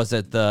movement? Was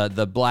it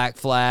the Black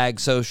Flag,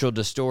 Social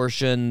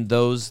Distortion,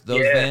 those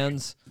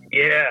bands?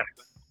 Yeah.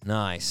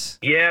 Nice.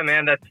 Yeah,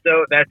 man, that's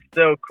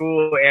so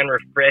cool and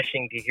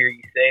refreshing to hear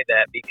you say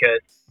that because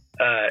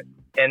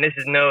and this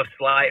is no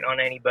slight on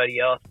anybody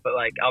else, but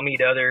like I'll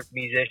meet other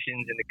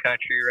musicians in the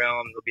country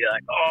realm. They'll be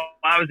like, "Oh,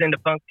 I was into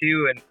punk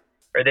too,"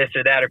 or this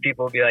or that, or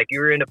people will be like, "You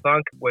were into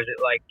punk? Was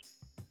it like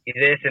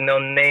this?" And they'll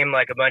name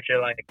like a bunch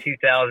of like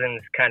 2000s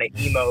kind of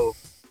emo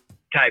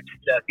type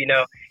stuff, and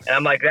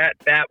I'm like,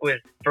 that was,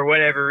 for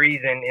whatever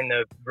reason, in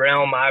the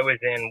realm I was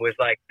in, was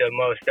like the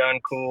most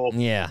uncool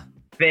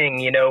thing.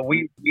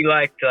 We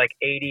liked like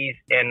 80s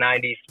and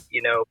 90s,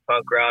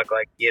 punk rock,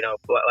 like,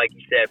 like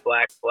you said,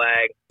 Black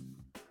Flag,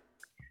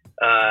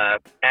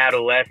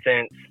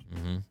 Adolescence,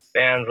 mm-hmm.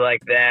 bands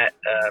like that.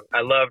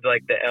 I loved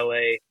like the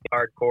LA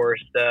hardcore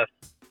stuff.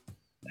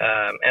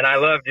 And I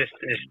love just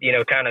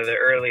kind of the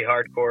early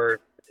hardcore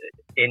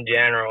in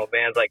general,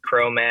 bands like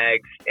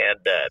Cro-Mags and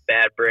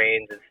Bad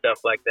Brains and stuff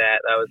like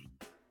that.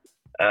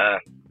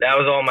 That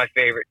was all my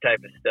favorite type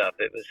of stuff.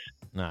 It was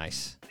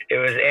nice. It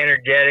was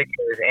energetic.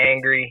 It was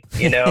angry,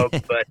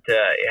 but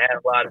it had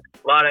a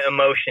lot of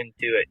emotion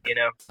to it,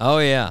 Oh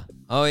yeah.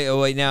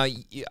 Wait, now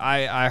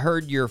I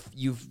heard you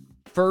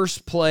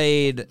first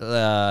played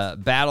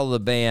Battle of the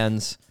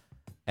Bands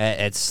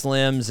at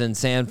Slim's in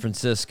San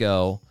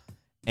Francisco,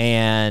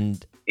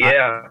 and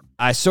yeah.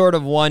 I sort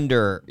of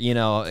wonder,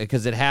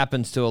 because it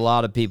happens to a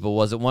lot of people.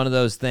 Was it one of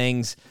those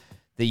things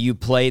that you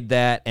played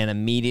that and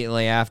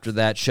immediately after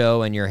that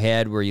show in your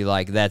head were you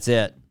like, that's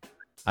it?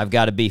 I've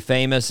got to be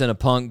famous in a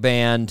punk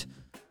band,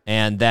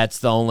 and that's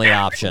the only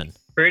option?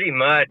 Pretty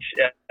much.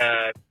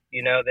 That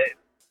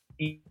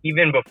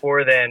even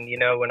before then,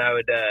 when I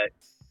would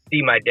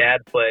see my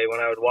dad play,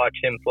 when I would watch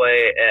him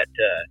play at,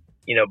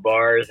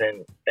 bars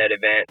and at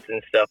events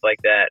and stuff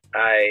like that,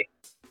 I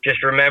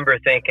just remember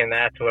thinking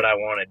that's what I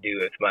want to do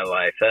with my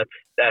life.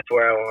 That's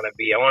where I want to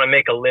be. I want to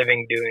make a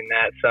living doing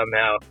that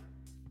somehow.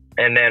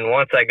 And then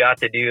once I got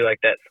to do like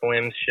that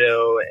Slim's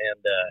show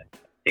and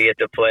to get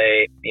to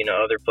play,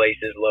 other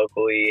places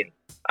locally.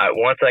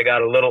 Once I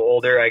got a little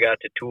older, I got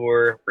to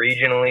tour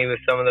regionally with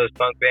some of those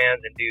punk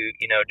bands and do,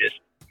 just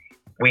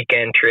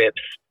weekend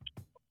trips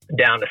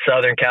down to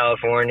Southern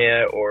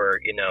California or,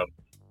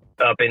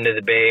 up into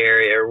the Bay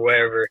Area or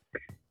wherever.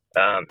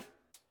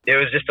 It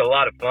was just a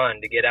lot of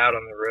fun to get out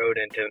on the road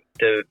and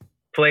to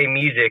play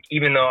music,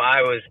 even though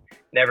I was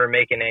never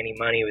making any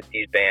money with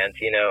these bands.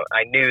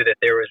 I knew that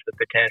there was the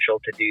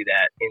potential to do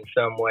that in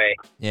some way.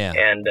 Yeah.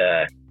 And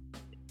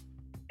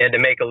to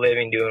make a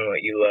living doing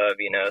what you love,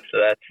 so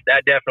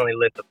that definitely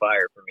lit the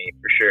fire for me,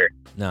 for sure.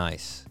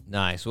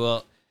 Nice.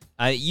 Well,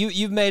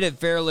 you've made it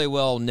fairly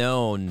well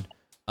known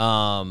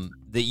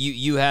that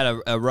you had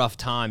a rough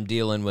time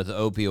dealing with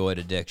opioid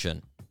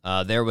addiction.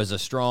 There was a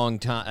long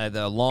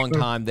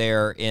time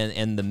there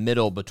in the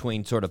middle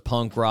between sort of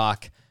punk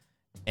rock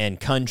and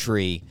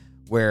country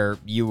where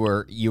you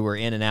were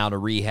in and out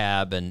of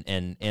rehab and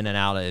in and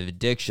out of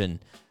addiction.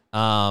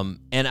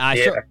 And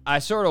I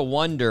sort of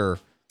wonder,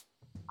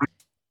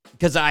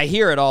 because I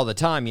hear it all the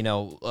time,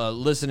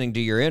 listening to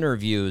your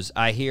interviews,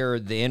 I hear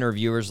the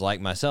interviewers like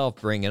myself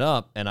bring it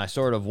up, and I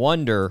sort of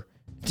wonder,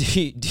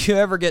 do you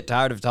ever get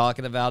tired of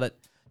talking about it?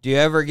 Do you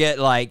ever get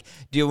like,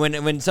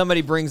 when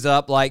somebody brings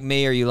up like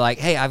me, are you like,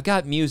 hey, I've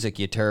got music,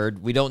 you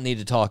turd. We don't need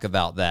to talk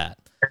about that.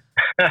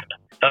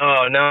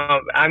 Oh,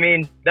 no. I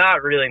mean,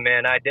 not really,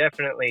 man. I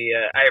definitely,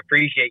 I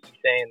appreciate you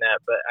saying that,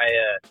 but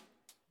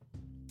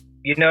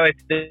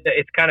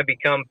it's kind of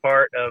become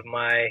part of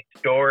my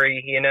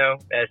story,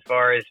 as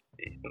far as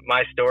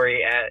my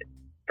story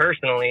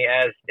personally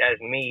as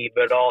me,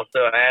 but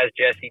also as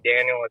Jesse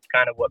Daniel. It's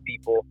kind of what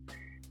people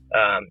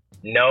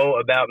know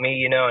about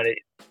me, and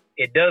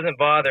it doesn't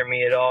bother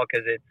me at all,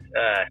 because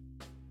it's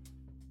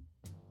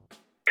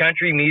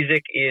country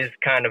music is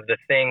kind of the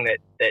thing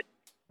that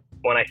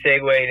when I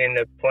segued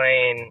into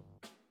playing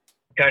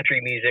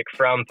country music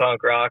from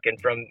punk rock and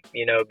from,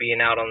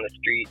 being out on the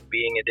street,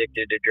 being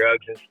addicted to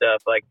drugs and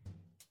stuff, like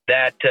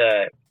that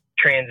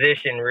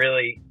transition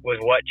really was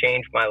what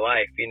changed my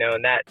life,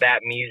 and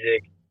that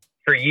music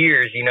for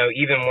years,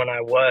 even when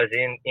I was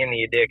in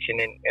the addiction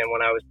and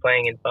when I was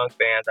playing in punk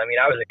bands, I mean,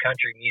 I was a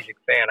country music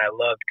fan. I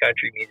loved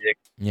country music.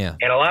 Yeah.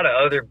 And a lot of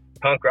other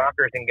punk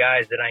rockers and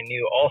guys that I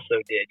knew also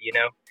did,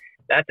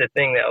 That's the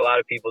thing that a lot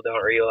of people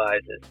don't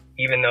realize is,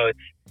 even though it's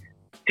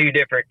two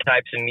different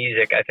types of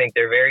music, I think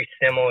they're very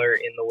similar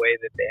in the way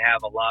that they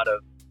have a lot of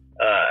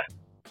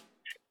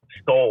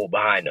soul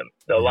behind them,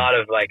 a lot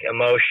of like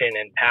emotion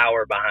and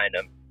power behind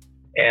them.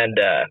 And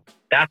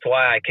that's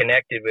why I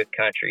connected with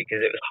country,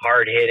 because it was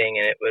hard hitting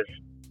and it was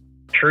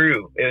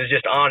true. It was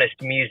just honest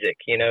music,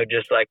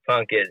 just like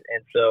punk is.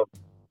 And so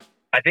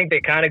I think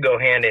they kind of go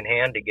hand in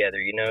hand together,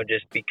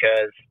 just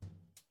because,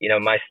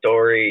 my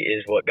story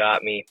is what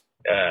got me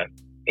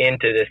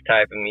into this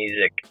type of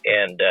music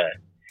and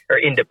or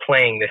into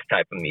playing this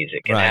type of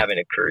music and having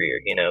a career,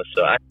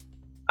 So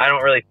I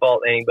don't really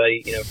fault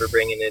anybody, for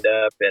bringing it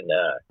up, and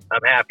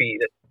I'm happy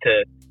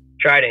to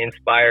try to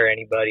inspire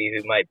anybody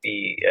who might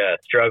be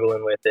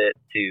struggling with it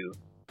to,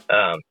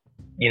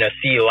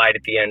 see a light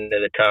at the end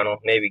of the tunnel,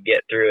 maybe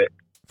get through it.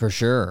 For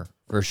sure.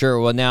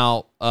 Well,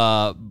 now,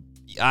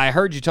 I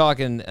heard you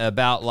talking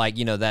about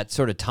that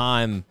sort of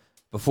time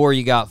before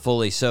you got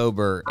fully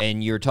sober,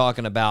 and you're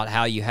talking about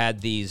how you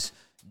had these,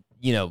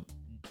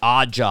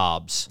 odd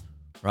jobs,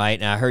 right?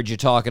 And I heard you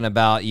talking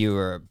about you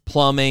were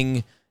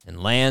plumbing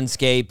and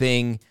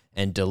landscaping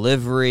and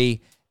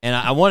delivery. And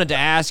I wanted to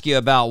ask you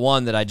about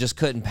one that I just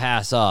couldn't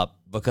pass up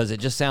because it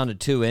just sounded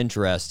too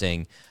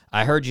interesting.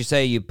 I heard you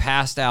say you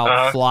passed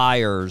out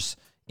flyers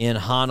in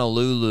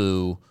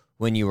Honolulu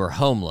when you were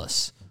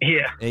homeless.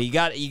 Yeah. You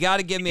got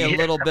to give me a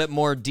little bit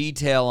more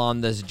detail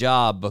on this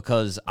job,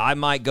 because I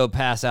might go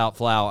pass out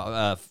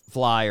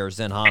flyers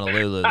in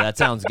Honolulu. That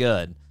sounds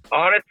good.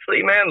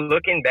 Honestly, man,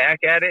 looking back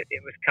at it,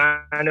 it was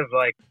kind of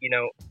like,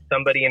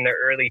 somebody in their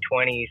early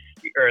 20s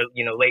or,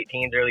 late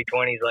teens, early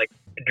 20s, like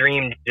a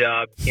dream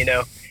job,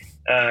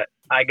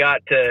 I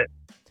got to,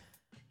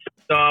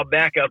 so I'll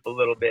back up a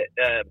little bit.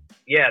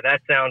 Yeah,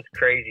 that sounds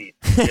crazy,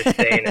 just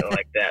saying it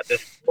like that. The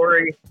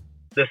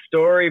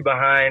story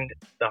behind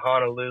the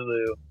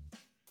Honolulu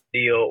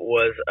deal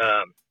was,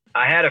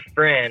 I had a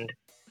friend,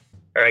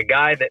 or a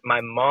guy that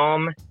my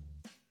mom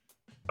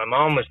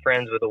was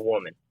friends with a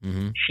woman.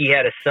 Mm-hmm. She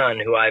had a son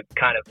who I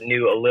kind of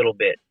knew a little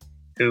bit,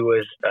 who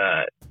was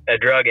a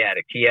drug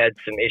addict. He had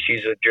some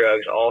issues with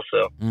drugs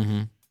also.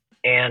 Mm-hmm.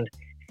 And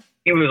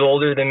he was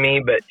older than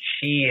me, but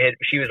she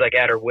was like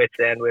at her wit's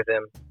end with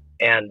him.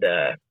 And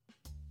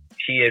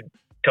she had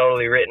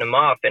totally written him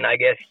off. And I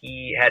guess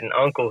he had an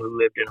uncle who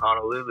lived in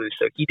Honolulu.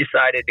 So he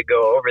decided to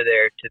go over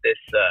there to this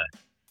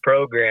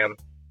program.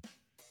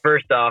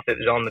 First off, it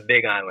was on the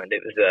Big Island.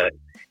 It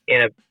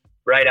was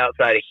right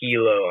outside of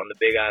Hilo on the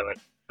Big Island,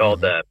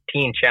 called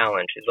Teen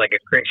Challenge. It's like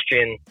it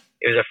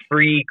was a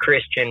free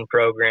Christian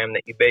program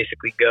that you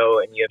basically go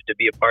and you have to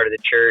be a part of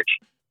the church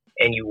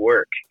and you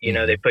work.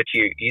 They put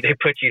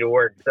you to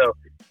work. So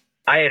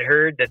I had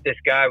heard that this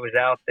guy was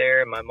out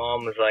there, and my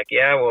mom was like,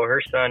 yeah, well,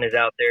 her son is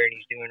out there and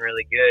he's doing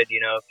really good. If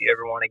you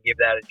ever want to give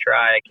that a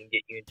try, I can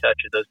get you in touch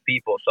with those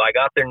people. So I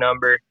got their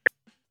number.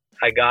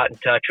 I got in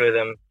touch with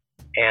them,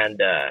 and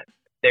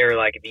they were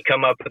like, if you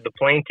come up with the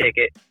plane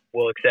ticket,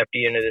 we'll accept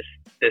you into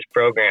this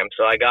program.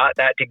 So I got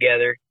that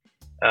together.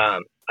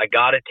 I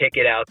got a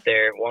ticket out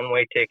there,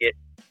 one-way ticket,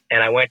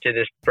 and I went to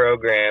this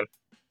program,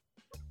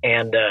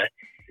 and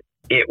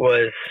it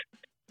was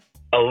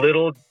a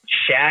little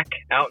shack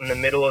out in the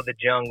middle of the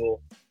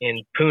jungle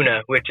in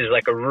Puna, which is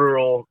like a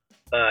rural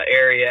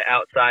area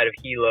outside of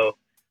Hilo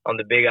on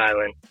the Big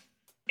Island.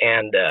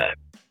 And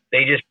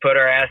they just put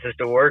our asses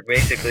to work.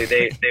 Basically,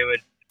 they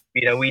would,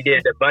 we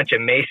did a bunch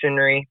of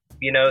masonry.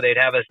 They'd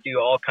have us do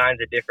all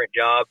kinds of different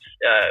jobs.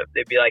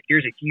 They'd be like,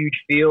 here's a huge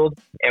field,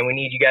 and we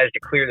need you guys to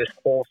clear this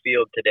whole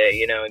field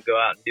today, and go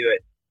out and do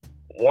it.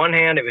 One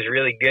hand, it was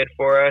really good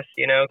for us,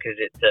 because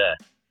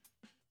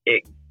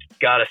it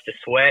got us to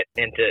sweat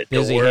and to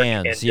busy work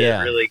hands, and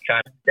to really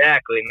kind of,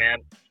 exactly, man.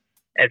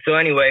 And so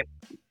anyway,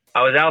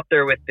 I was out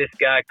there with this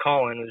guy,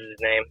 Colin was his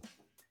name.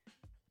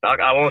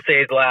 I won't say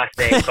his last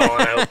name,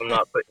 Colin. I hope I'm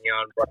not putting you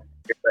on blast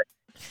here, but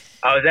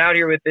I was out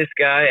here with this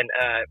guy, and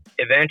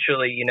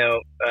eventually,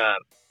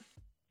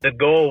 the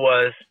goal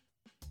was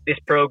this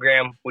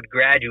program would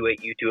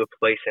graduate you to a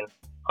place in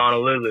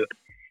Honolulu.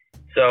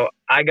 So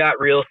I got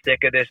real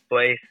sick of this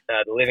place.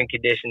 The living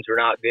conditions were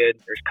not good.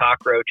 There's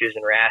cockroaches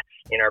and rats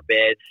in our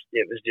beds.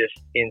 It was just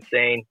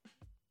insane.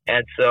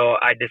 And so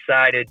I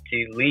decided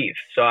to leave.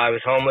 So I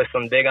was homeless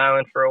on Big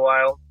Island for a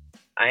while.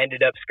 I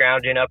ended up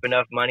scrounging up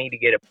enough money to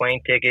get a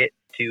plane ticket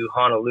to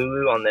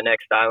Honolulu on the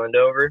next island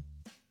over,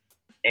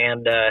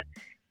 and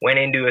went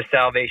into a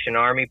Salvation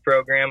Army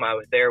program. I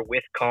was there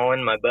with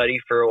Colin, my buddy,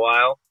 for a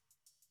while.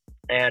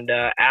 And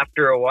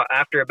after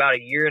about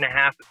a year and a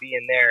half of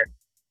being there,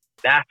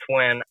 that's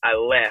when I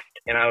left.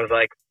 And I was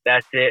like,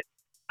 that's it.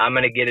 I'm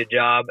going to get a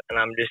job, and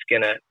I'm just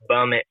going to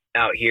bum it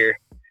out here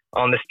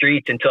on the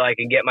streets until I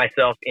can get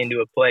myself into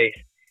a place.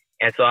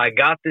 And so I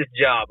got this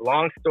job.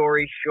 Long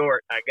story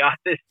short, I got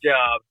this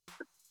job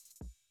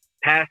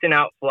passing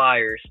out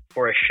flyers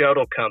for a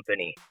shuttle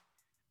company.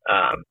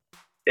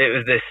 It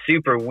was this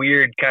super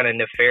weird, kind of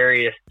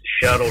nefarious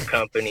shuttle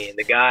company. And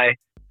the guy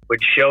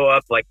would show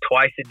up like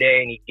twice a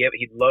day, and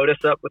he'd load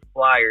us up with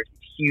flyers,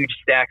 huge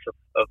stacks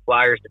of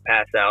flyers to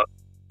pass out.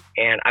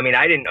 And I mean,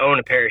 I didn't own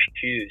a pair of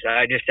shoes.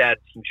 I just had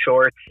some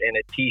shorts and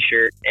a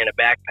t-shirt and a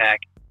backpack.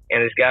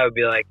 And this guy would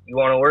be like, you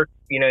want to work?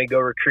 You know, you go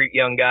recruit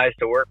young guys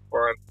to work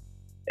for him.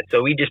 And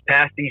so we just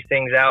passed these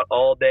things out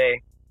all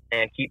day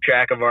and keep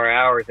track of our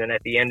hours. And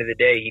at the end of the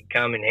day, he'd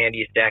come and hand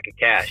you a stack of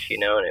cash, you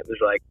know, and it was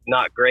like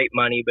not great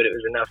money, but it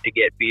was enough to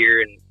get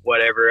beer and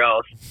whatever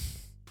else.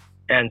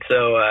 And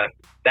so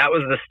that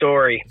was the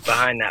story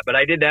behind that. But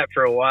I did that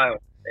for a while,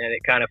 and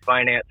it kind of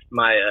financed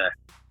my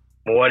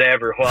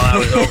whatever while I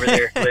was over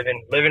there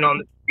living on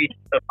the streets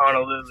of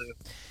Honolulu.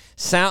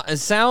 It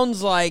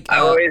sounds like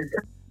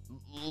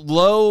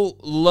low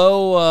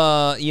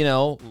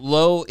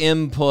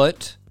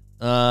input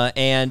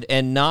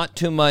and not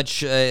too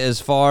much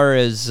as far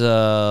as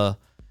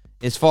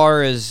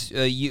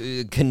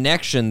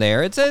connection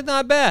there. It's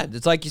not bad.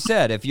 It's like you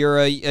said, if you're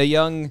a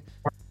young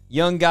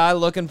guy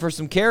looking for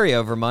some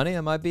carryover money,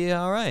 it might be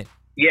all right.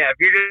 Yeah, if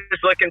you're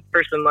just looking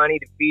for some money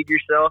to feed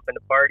yourself and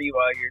to party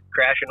while you're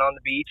crashing on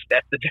the beach,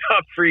 that's the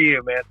job for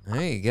you, man.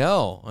 There you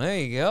go.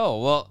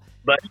 Well,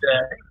 but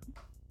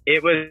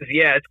it was,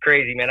 it's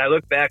crazy, man. I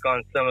look back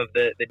on some of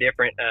the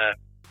different,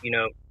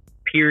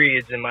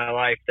 periods in my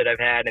life that I've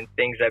had and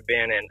things I've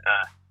been in.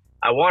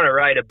 I want to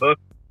write a book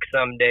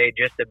someday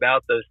just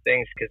about those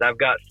things, because I've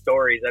got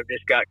stories. I've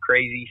just got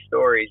crazy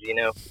stories,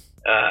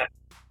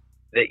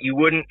 that you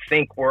wouldn't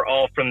think were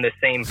all from the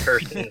same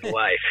person's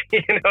life.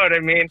 You know what I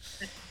mean?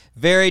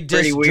 Very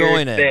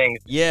disjointed. Weird things.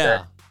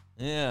 Yeah.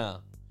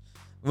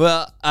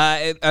 Well,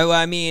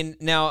 I mean,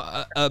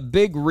 now a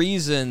big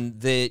reason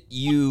that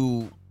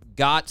you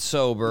got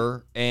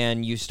sober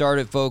and you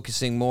started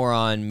focusing more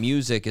on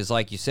music is,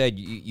 like you said,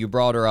 you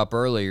brought her up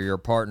earlier, your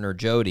partner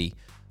Jody.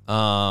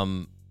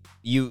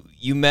 You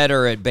met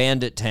her at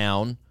Bandit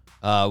Town,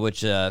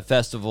 which is a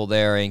festival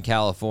there in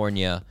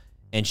California,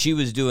 and she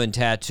was doing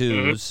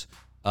tattoos.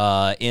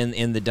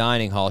 In the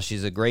dining hall.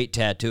 She's a great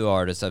tattoo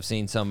artist. I've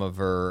seen some of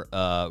her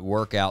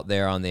work out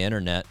there on the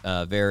internet.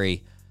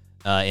 Very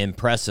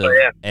impressive. Oh,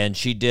 yeah. And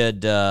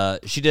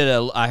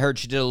I heard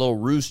she did a little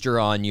rooster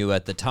on you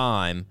at the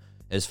time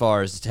as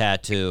far as the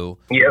tattoo.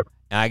 Yep.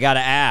 And I got to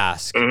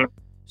ask,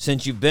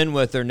 since you've been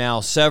with her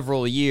now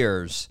several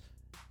years,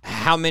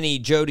 how many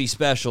Jody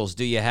specials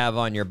do you have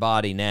on your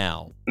body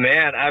now?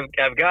 Man,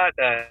 I've got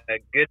a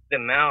good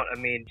amount. I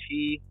mean,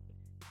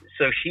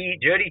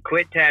 Jody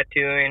quit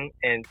tattooing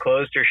and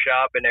closed her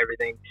shop and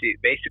everything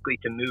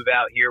to move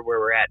out here where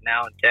we're at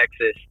now in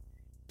Texas,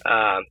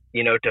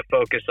 to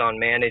focus on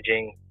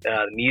managing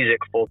music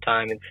full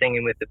time and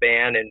singing with the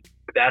band. And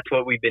that's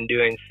what we've been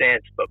doing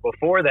since. But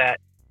before that,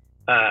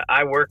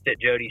 I worked at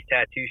Jody's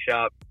tattoo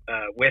shop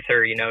with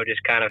her,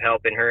 just kind of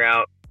helping her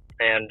out.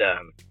 And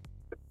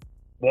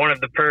one of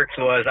the perks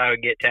was I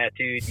would get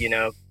tattooed,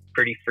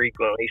 pretty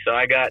frequently. So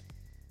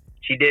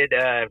she did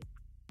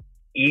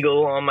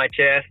eagle on my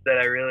chest that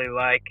I really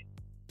like.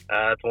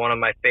 It's one of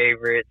my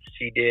favorites.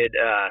 She did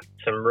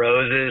some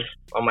roses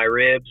on my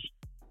ribs.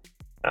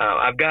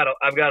 I've got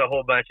a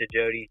whole bunch of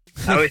Jody.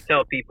 I always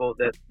tell people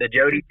that the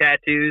Jody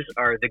tattoos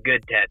are the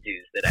good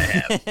tattoos that I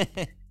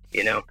have.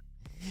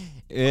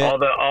 Yeah. All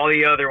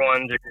the other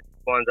ones are just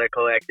ones I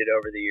collected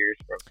over the years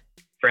from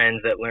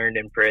friends that learned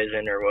in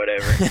prison or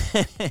whatever.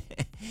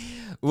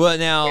 Well,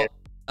 now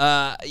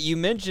you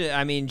mentioned,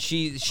 I mean,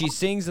 she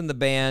sings in the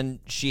band.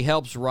 She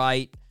helps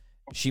write.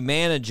 She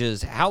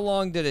manages. How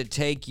long did it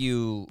take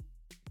you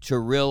to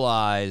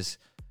realize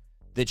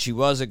that she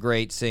was a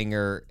great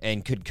singer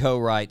and could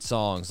co-write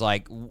songs?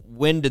 Like,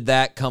 when did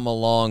that come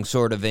along,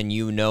 sort of, in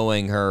you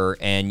knowing her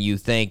and you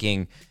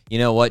thinking, you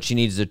know what, she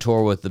needs to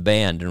tour with the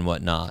band and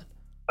whatnot?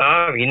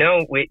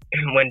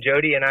 When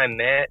Jody and I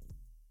met,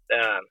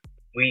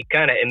 we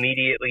kind of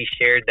immediately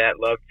shared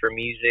that love for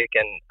music,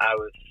 and I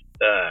was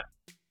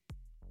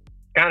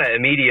kind of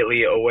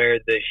immediately aware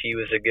that she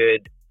was a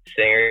good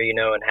singer,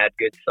 and had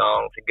good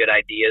songs and good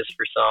ideas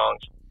for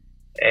songs.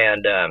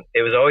 And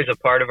it was always a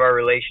part of our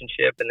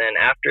relationship. And then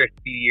after a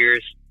few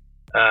years,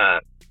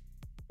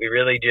 we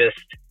really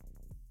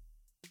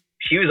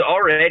she was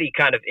already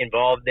kind of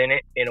involved in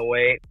it in a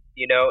way,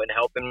 and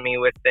helping me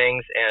with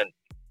things, and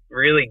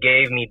really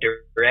gave me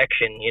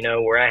direction,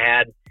 where I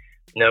had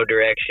no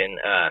direction.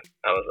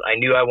 I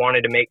knew I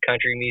wanted to make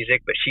country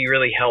music, but she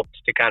really helped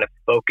to kind of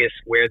focus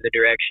where the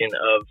direction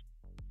of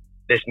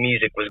this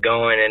music was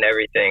going and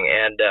everything.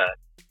 And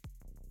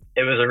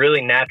it was a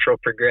really natural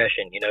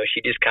progression. You know,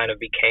 she just kind of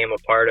became a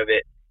part of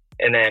it.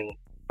 And then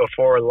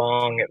before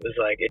long, it was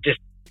like,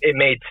 it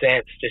made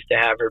sense just to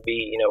have her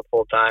be, you know,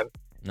 full time.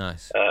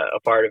 Nice. A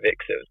part of it,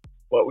 because it was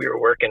what we were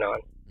working on.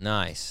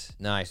 Nice.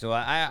 So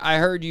I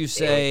heard you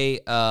say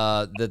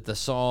that the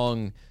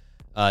song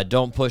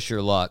Don't Push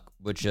Your Luck,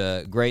 which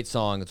a great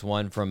song. It's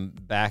one from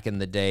back in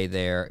the day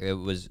there. It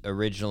was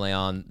originally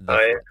on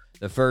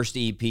the first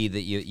EP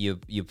that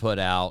you put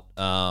out.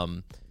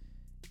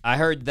 I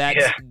heard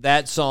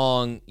that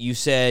song, you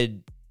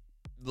said,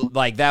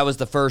 like, that was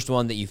the first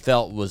one that you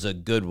felt was a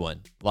good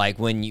one. Like,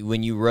 when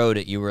you wrote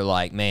it, you were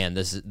like, man,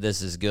 this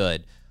is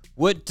good.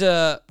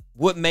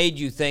 What made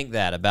you think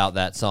that about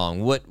that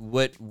song?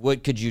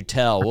 What could you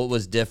tell? What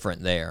was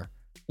different there?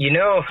 You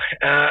know,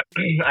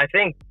 I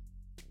think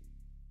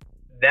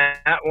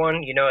that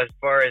one, you know, as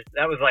far as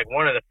that was like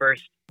one of the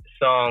first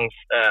songs,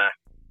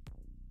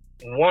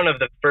 one of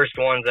the first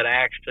ones that I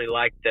actually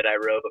liked that I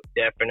wrote,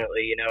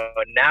 definitely, you know.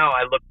 And now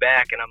I look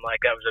back and I'm like,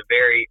 that was a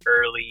very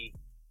early,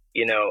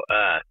 you know,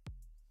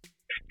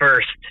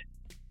 first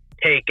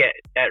take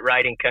at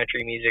writing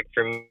country music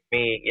for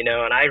me, you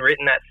know. And I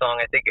written that song,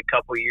 I think, a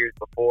couple years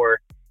before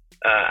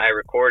I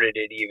recorded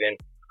it even.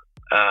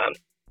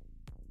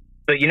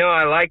 But, you know,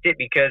 I liked it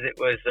because it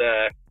was,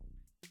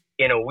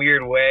 in a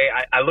weird way,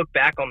 I look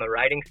back on the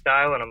writing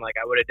style and I'm like,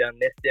 I would have done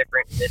this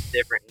different, and this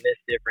different, and this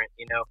different,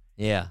 you know?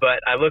 Yeah. But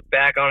I look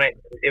back on it,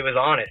 it was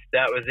honest.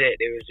 That was it.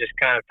 It was just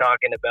kind of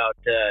talking about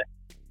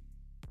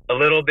a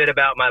little bit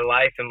about my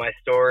life and my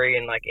story,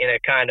 and like in a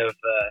kind of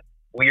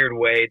weird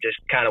way, just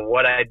kind of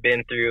what I'd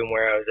been through and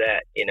where I was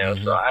at, you know?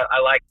 Mm-hmm. So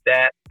I liked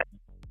that.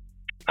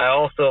 I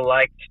also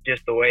liked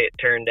just the way it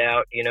turned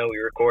out. You know, we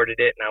recorded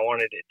it and I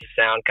wanted it to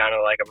sound kind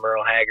of like a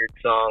Merle Haggard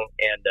song,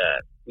 and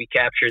we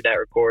captured that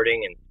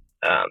recording, and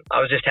I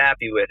was just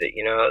happy with it.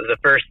 You know, it was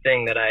the first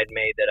thing that I had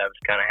made that I was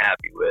kind of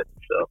happy with.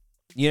 So,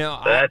 you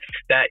know, so that's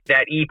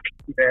that EP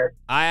there.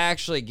 I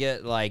actually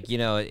get, like, you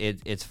know,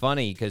 it's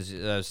funny because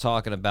I was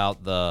talking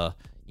about the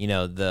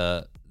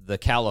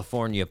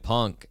California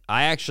punk.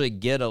 I actually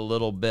get a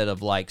little bit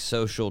of like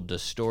social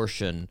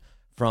distortion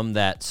from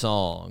that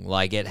song.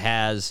 Like, it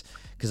has,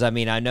 because I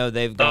mean, I know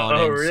they've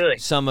gone really?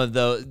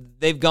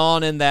 They've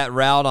gone in that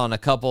route on a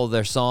couple of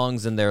their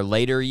songs in their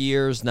later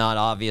years, not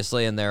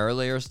obviously in their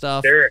earlier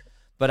stuff. Sure.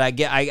 But I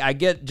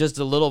get just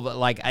a little bit,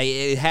 like,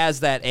 it has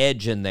that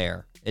edge in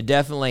there. It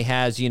definitely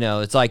has, you know,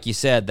 it's like you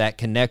said, that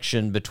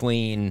connection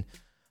between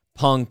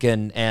punk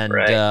and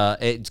right.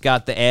 It's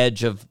got the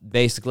edge of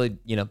basically,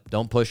 you know,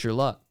 don't push your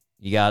luck.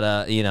 You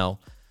gotta, you know,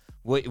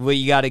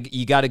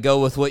 you gotta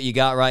go with what you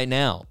got right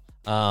now.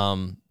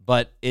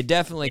 But it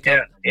definitely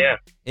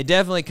it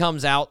definitely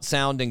comes out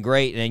sounding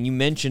great. And you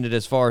mentioned it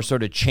as far as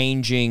sort of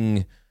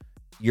changing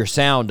your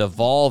sound,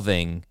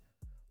 evolving.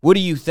 What do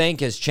you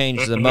think has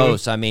changed the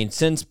most? I mean,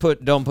 since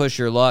Don't Push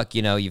Your Luck,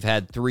 you know, you've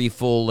had 3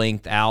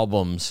 full-length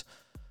albums.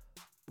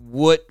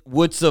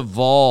 What's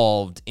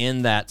evolved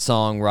in that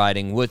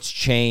songwriting? What's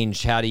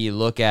changed? How do you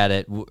look at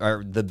it?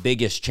 Are the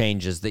biggest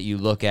changes that you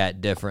look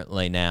at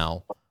differently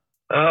now?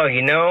 Oh,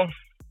 you know,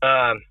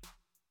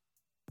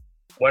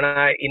 when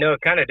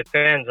it kind of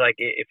depends. Like,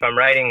 if I'm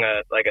writing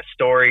a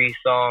story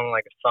song,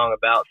 like a song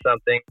about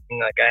something,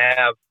 like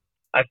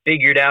I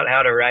figured out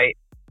how to write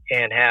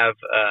and have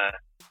a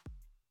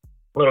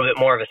little bit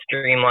more of a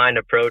streamlined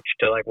approach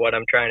to like what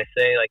I'm trying to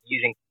say, like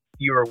using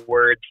fewer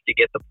words to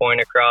get the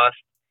point across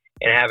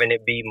and having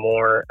it be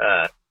more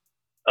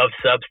of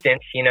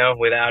substance, you know,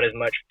 without as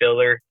much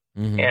filler.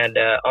 Mm-hmm. And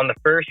on the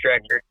first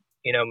record,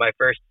 you know, my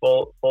first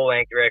full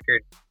length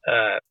record,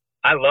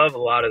 I love a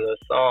lot of those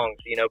songs,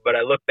 you know, but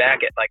I look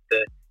back at like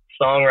the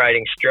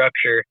songwriting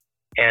structure,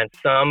 and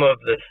some of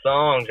the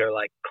songs are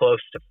like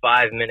close to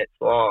 5 minutes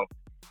long.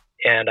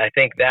 And I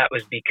think that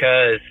was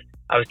because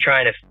I was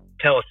trying to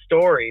tell a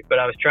story, but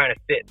I was trying to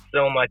fit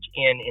so much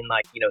in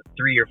like, you know,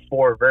 3 or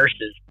 4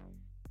 verses.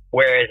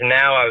 Whereas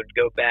now I would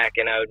go back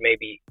and I would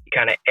maybe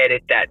kind of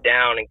edit that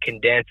down and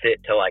condense it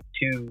to like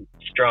 2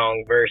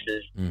 strong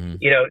verses, mm-hmm.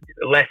 you know,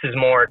 less is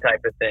more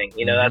type of thing.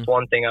 You know, Mm-hmm. That's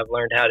one thing I've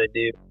learned how to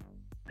do,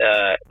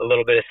 a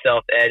little bit of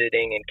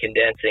self-editing and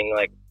condensing,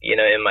 like, you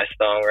know, in my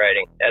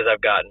songwriting as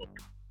I've gotten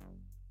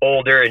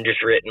older and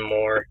just written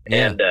more.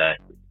 Yeah. And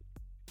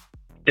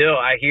still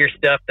I hear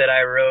stuff that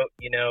I wrote,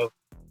 you know,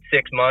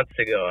 6 months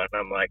ago, and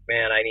I'm like,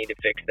 man, I need to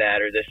fix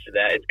that or this or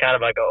that. It's kind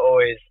of like a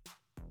always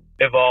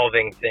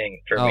evolving thing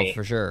for me. Oh,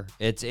 for sure.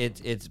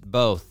 It's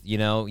both. You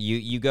know,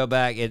 you go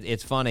back.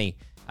 It's funny.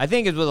 I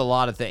think it's with a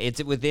lot of things.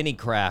 It's with any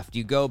craft.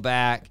 You go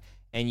back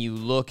and you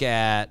look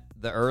at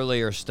the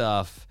earlier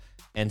stuff,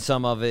 and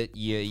some of it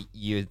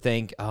you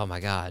think, oh my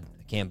God,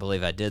 I can't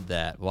believe I did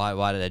that.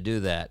 Why did I do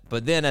that?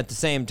 But then at the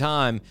same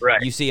time,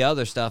 right. You see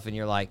other stuff and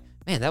you're like,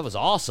 man, that was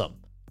awesome.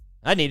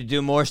 I need to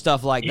do more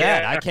stuff like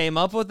that. I came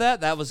up with that.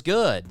 That was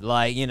good.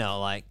 Like, you know,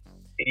 like.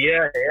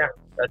 Yeah,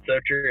 that's so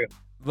true.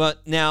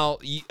 But now,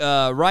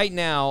 right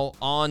now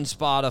on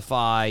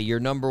Spotify, your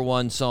number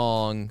 1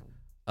 song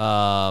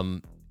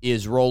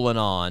is Rollin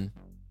On.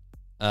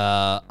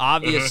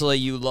 Obviously,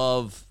 you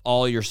love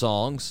all your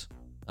songs.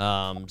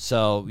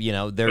 So,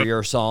 they're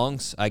your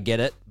songs. I get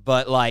it.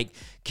 But, like,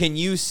 can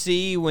you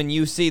see when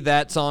you see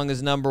that song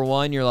as number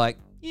one, you're like,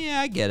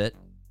 yeah, I get it.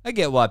 I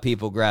get why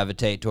people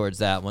gravitate towards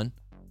that one.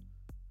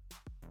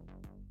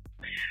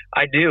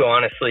 I do,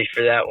 honestly,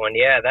 for that one.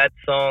 Yeah, that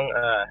song,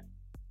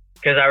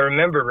 because I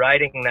remember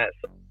writing that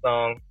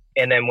song,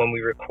 and then when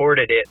we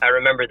recorded it, I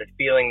remember the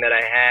feeling that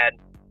I had,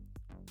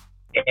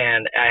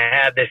 and I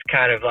had this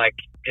kind of, like,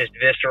 just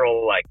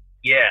visceral, like,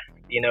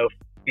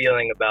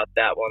 feeling about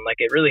that one. Like,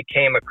 it really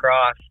came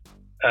across,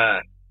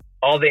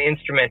 all the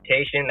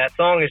instrumentation. That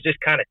song is just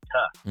kind of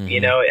tough.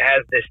 Mm-hmm. It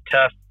has this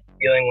tough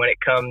feeling when it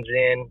comes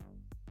in,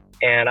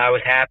 and I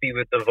was happy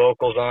with the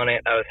vocals on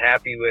it. I was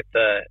happy with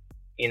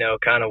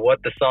kind of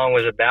what the song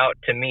was about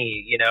to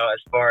me,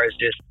 as far as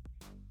just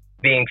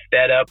being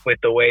fed up with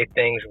the way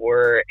things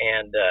were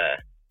and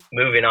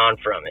moving on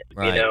from it,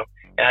 right.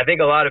 And I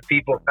think a lot of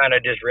people kind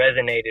of just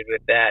resonated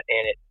with that,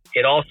 and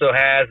it also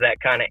has that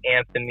kind of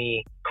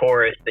anthem-y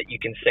chorus that you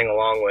can sing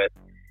along with.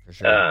 For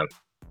sure.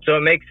 So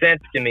it makes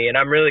sense to me, and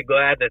I'm really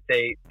glad that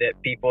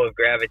people have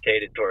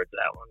gravitated towards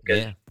that one,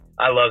 because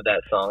I love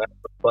that song. I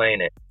love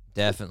playing it.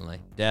 Definitely.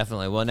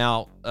 Well,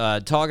 now,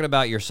 talking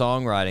about your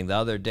songwriting, the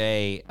other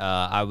day,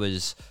 I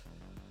was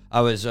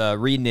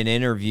reading an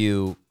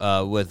interview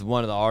with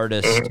one of the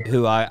artists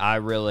who I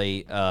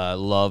really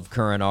love,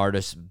 current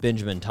artist,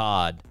 Benjamin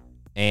Todd.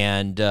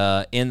 And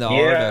in the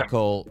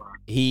article,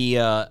 he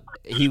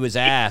was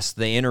asked,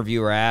 the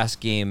interviewer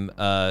asked him,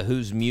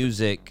 whose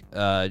music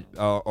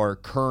or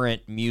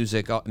current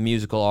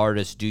musical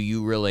artists do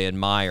you really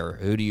admire?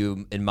 Who do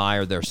you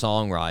admire their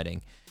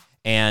songwriting?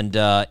 And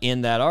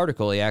in that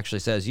article, he actually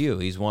says you're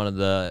one of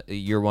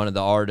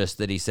the artists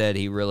that he said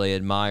he really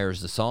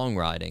admires the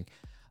songwriting.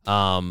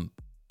 That's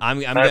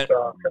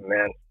awesome,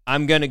 man.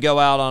 I'm going to go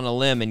out on a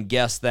limb and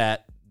guess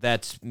that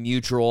that's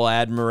mutual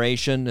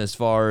admiration as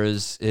far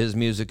as his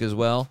music as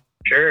well.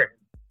 Sure,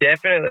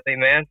 definitely,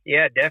 man.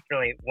 Yeah,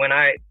 definitely. When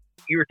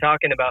you were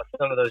talking about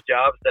some of those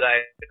jobs that I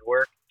had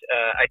worked,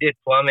 I did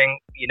plumbing.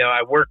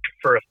 I worked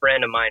for a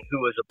friend of mine who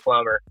was a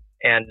plumber.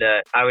 And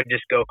I would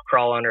just go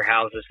crawl under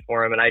houses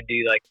for him, and I'd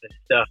do like the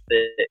stuff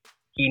that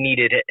he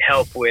needed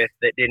help with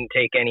that didn't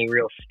take any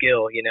real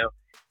skill,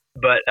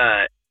 But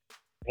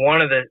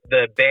one of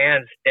the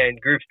bands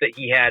and groups that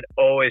he had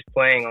always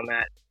playing on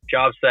that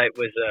job site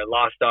was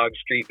Lost Dog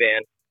Street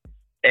Band,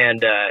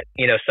 and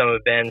some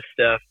of Ben's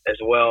stuff as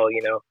well,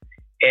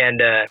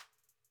 And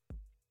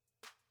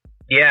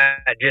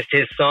just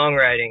his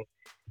songwriting.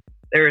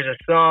 There was a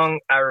song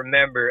I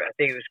remember. I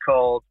think it was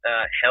called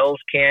Hell's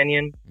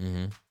Canyon.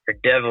 Mm-hmm. Or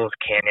Devil's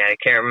Canyon. I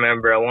can't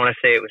remember. I want to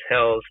say it was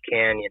Hell's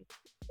Canyon.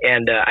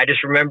 And I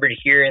just remembered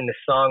hearing the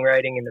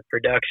songwriting and the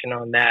production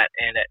on that.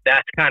 And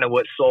that's kind of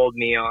what sold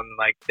me on,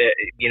 like,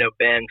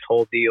 Ben's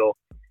whole deal.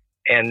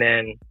 And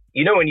then,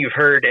 when you've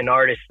heard an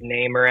artist's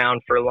name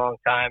around for a long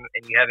time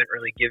and you haven't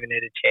really given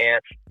it a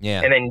chance.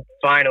 Yeah. And then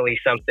finally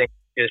something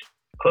just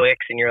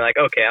clicks and you're like,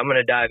 okay, I'm going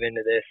to dive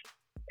into this.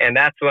 And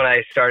that's when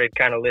I started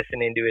kind of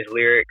listening to his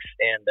lyrics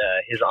and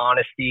his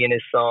honesty in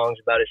his songs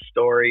about his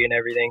story and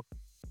everything.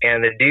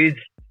 And the dude's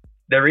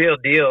the real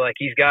deal. Like,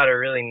 he's got a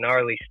really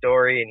gnarly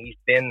story, and he's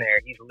been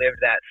there. He's lived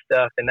that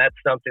stuff, and that's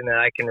something that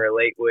I can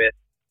relate with.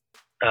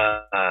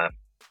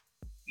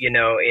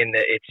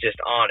 It's just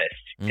honest,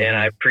 and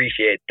I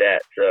appreciate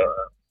that. So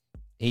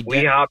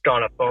we hopped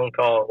on a phone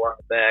call a while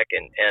back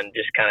and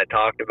just kind of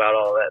talked about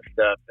all that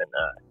stuff. And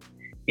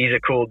he's a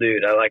cool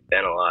dude. I like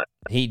Ben a lot.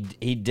 He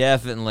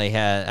definitely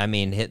had.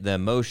 Hit the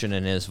emotion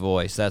in his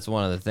voice. That's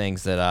one of the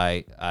things that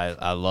I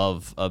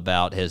love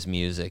about his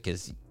music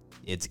is.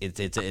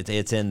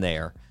 It's in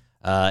there,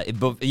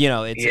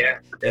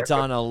 it's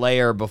on a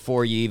layer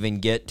before you even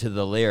get to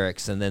the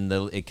lyrics, and then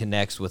it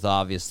connects with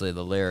obviously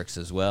the lyrics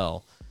as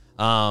well.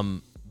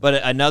 But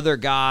another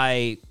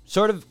guy,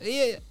 sort of,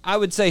 I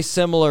would say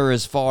similar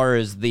as far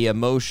as the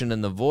emotion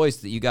and the voice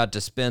that you got to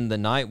spend the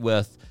night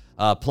with,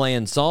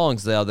 playing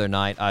songs the other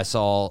night. I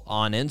saw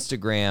on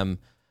Instagram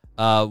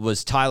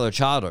was Tyler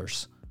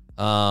Childers.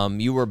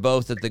 You were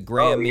both at the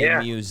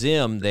Grammy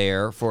Museum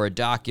there for a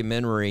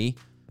documentary.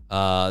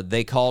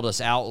 They called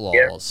us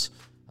Outlaws.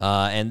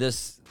 And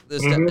this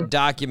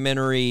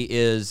documentary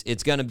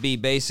it's going to be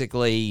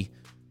basically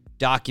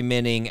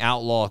documenting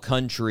outlaw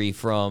country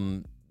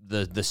from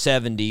the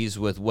 70s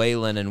with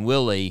Waylon and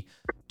Willie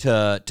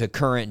to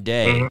current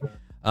day.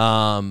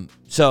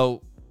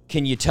 So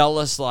can you tell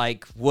us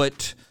like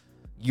what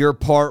your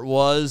part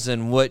was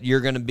and what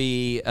you're going to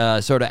be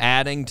sort of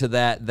adding to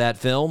that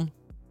film?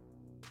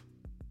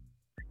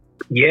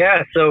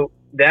 Yeah, so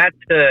that's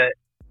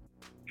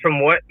from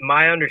what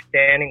my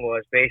understanding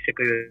was,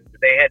 basically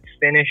they had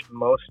finished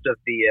most of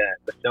the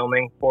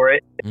filming for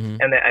it,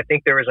 and I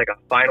think there was like a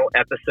final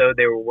episode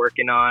they were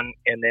working on,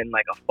 and then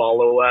like a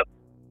follow up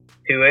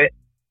to it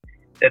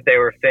that they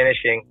were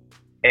finishing.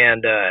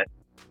 And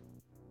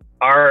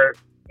our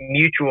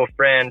mutual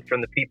friend from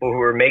the people who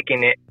were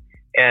making it,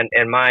 and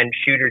mine,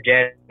 Shooter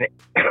Jennings,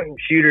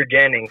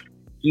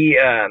 he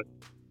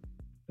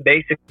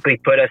basically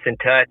put us in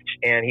touch,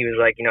 and he was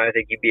like, I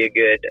think you'd be a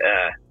good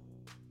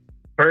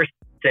person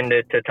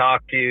to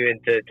talk to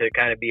and to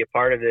kind of be a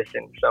part of this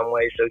in some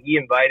way. So he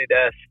invited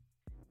us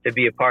to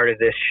be a part of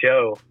this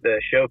show,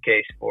 the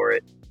showcase for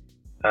it,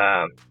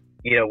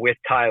 with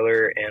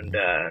Tyler and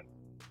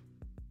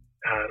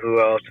who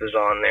else was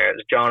on there? It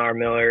was John R.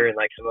 Miller and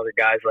like some other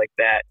guys like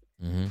that.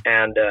 Mm-hmm.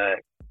 And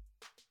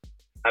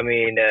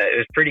it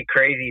was pretty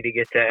crazy to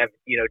get to have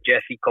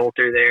Jesse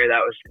Coulter there.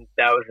 That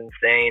was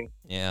insane.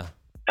 Yeah.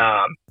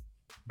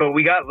 But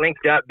we got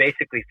linked up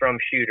basically from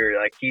Shooter.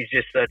 Like, he's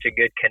just such a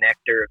good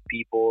connector of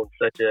people,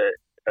 such a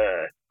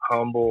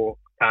humble,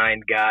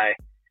 kind guy.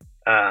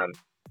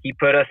 He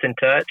put us in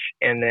touch,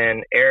 and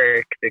then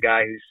Eric, the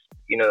guy who's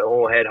the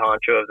whole head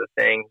honcho of the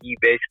thing, he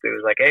basically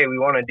was like, "Hey, we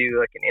want to do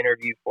like an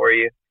interview for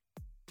you,"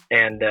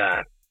 and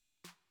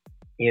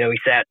we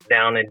sat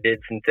down and did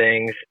some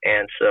things.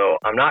 And so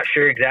I'm not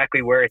sure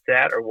exactly where it's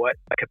at or what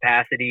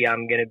capacity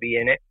I'm going to be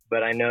in it,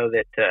 but I know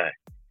that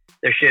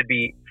there should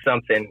be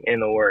something in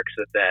the works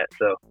with that.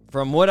 So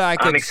from what I'm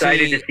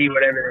excited to see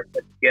whatever they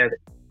put together.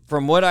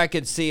 From what I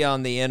could see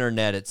on the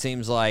internet, it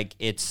seems like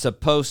it's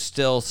supposed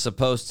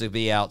to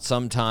be out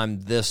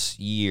sometime this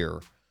year,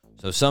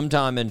 so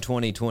sometime in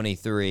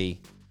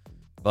 2023.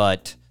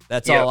 But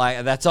that's all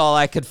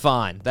I could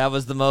find. That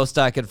was the most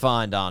I could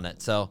find on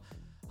it. So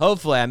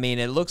hopefully,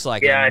 it looks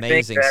like an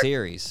amazing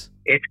series.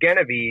 It's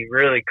gonna be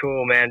really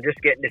cool, man.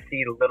 Just getting to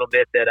see the little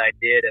bit that I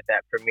did at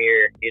that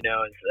premiere,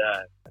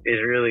 is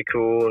really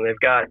cool, and they've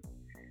got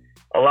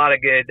a lot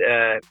of good.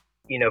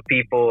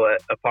 People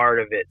a part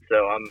of it.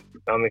 So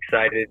I'm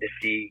excited to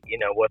see,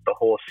 what the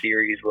whole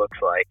series looks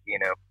like,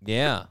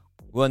 Yeah.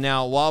 Well,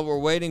 now, while we're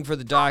waiting for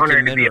the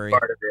documentary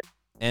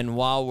and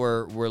while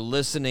we're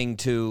listening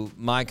to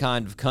My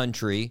Kind of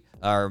Country,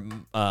 our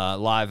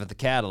live at the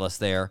Catalyst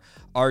there,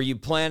 are you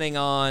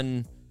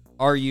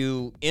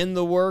in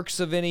the works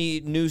of any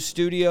new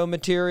studio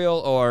material,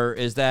 or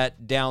is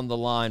that down the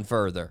line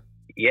further?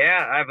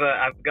 Yeah,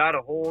 I've got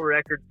a whole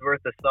record's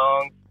worth of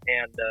songs,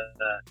 and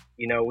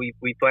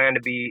we plan to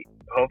be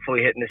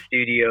hopefully hitting the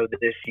studio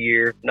this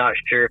year. Not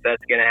sure if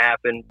that's going to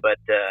happen, but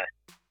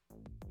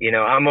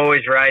I'm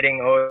always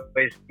writing.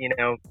 Always,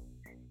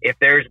 if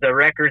there's the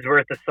record's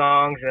worth of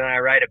songs and I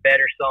write a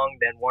better song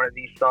than one of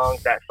these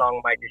songs, that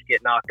song might just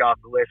get knocked off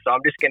the list. So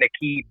I'm just going to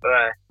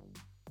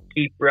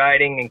keep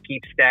writing and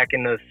keep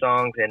stacking those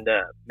songs and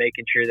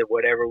making sure that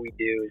whatever we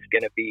do is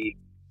going to be.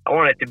 I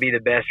want it to be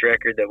the best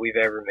record that we've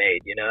ever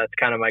made. That's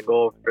kind of my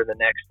goal for the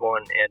next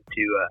one, and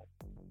to,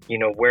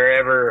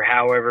 wherever or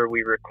however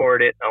we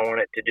record it, I want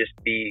it to just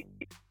be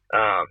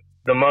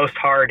the most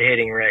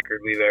hard-hitting record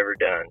we've ever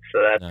done.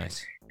 So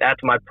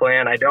that's my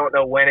plan. I don't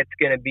know when it's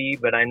going to be,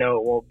 but I know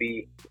it won't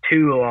be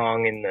too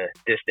long in the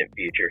distant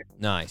future.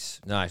 Nice.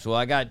 Well,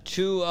 I got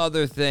two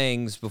other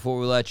things before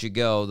we let you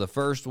go. The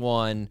first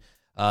one,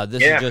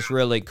 this is just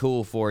really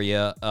cool for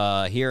you.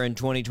 Here in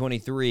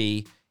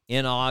 2023,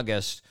 in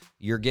August,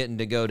 you're getting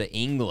to go to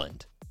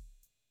England.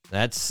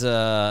 That's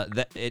Now,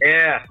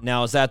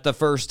 is that the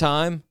first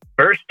time?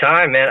 First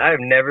time, man. I've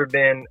never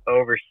been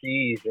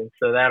overseas, and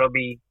so that'll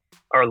be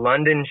our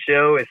London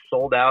show is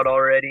sold out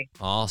already.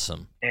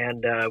 Awesome.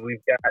 And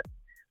we've got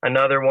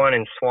another one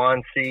in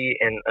Swansea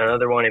and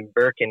another one in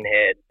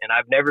Birkenhead. And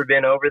I've never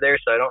been over there,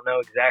 so I don't know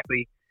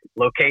exactly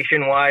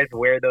location-wise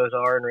where those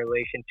are in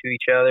relation to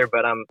each other,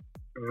 but I'm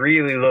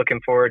really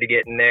looking forward to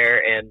getting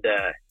there. And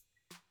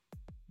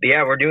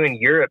we're doing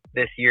Europe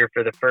this year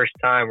for the first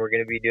time. We're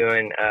going to be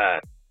doing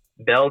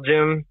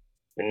Belgium,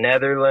 the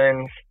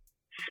Netherlands,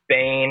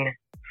 Spain,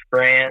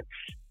 France,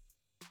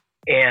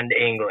 and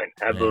England,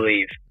 I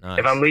believe. Nice.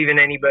 If I'm leaving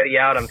anybody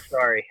out, I'm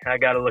sorry. I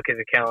got to look at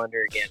the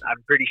calendar again.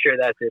 I'm pretty sure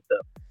that's it,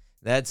 though.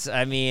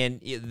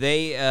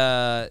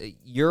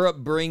 Europe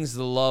brings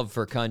the love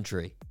for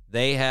country.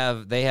 They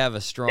have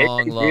a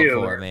strong love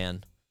for it,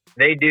 man.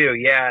 They do,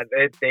 yeah.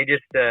 They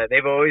just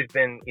they've always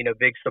been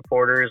big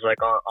supporters,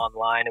 like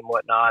online and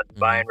whatnot,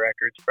 buying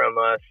records from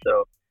us.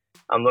 So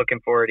I'm looking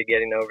forward to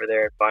getting over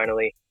there and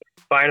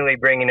finally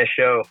bringing a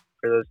show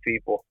for those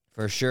people.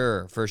 For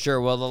sure.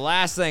 Well, the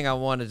last thing I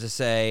wanted to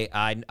say,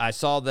 I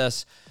saw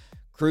this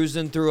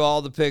cruising through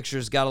all the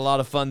pictures, got a lot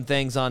of fun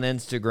things on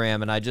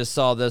Instagram, and I just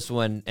saw this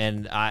one,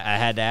 and I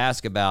had to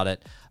ask about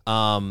it.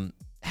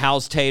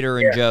 How's Tater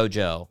and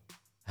JoJo?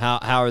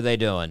 How are they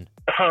doing?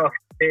 Oh,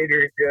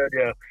 Tater and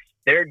JoJo.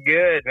 They're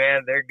good,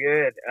 man. They're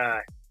good.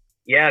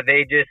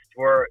 They just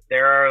were.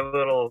 There are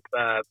little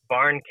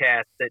barn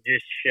cats that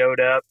just showed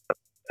up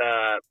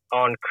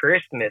on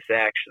Christmas,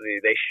 actually.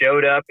 They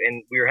showed up,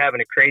 and we were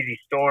having a crazy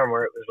storm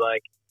where it was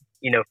like,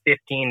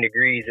 15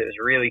 degrees. It was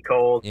really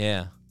cold.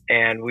 Yeah.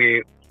 And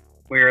we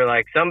were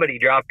like, somebody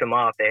dropped them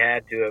off. They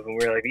had to have. And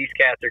we were like, these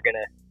cats are going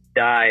to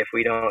die if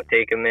we don't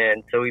take them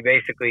in. So we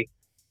basically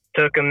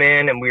took them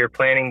in, and we were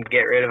planning to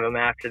get rid of them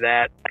after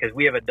that because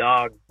we have a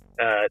dog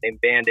named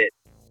Bandit,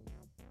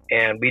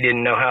 and we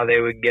didn't know how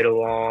they would get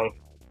along.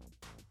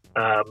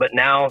 But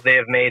now they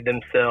have made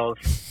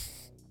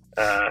themselves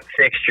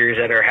fixtures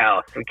at our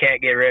house. We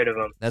can't get rid of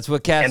them. That's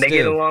what cats do. And they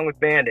get along with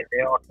Bandit.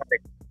 They all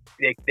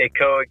they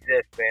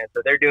coexist, man.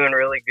 So they're doing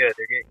really good.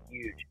 They're getting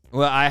huge.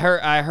 Well, I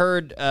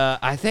heard.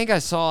 I think I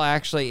saw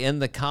actually in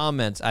the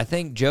comments. I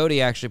think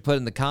Jody actually put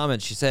in the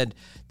comments. She said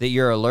that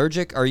you're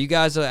allergic. Are you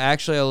guys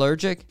actually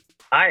allergic?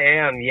 I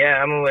am.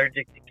 Yeah, I'm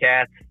allergic to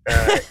cats.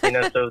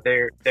 So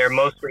they're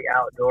mostly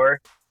outdoor.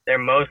 They're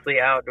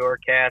mostly outdoor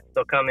cats.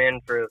 They'll come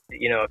in for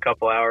a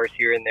couple hours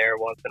here and there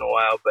once in a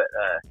while,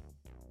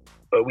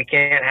 but we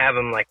can't have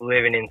them like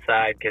living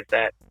inside because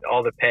that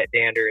all the pet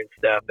dander and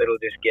stuff, it'll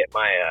just get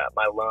my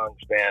lungs,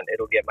 man.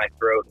 It'll get my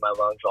throat and my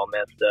lungs all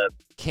messed up.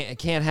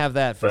 Can't have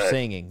that for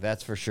singing.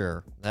 That's for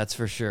sure.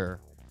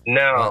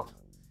 No. Well,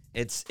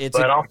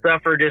 but I'll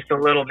suffer just a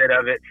little bit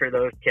of it for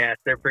those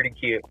cats. They're pretty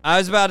cute. I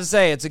was about to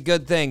say it's a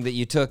good thing that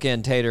you took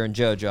in Tater and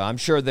JoJo. I'm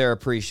sure they're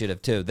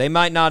appreciative too. They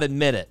might not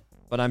admit it,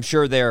 but I'm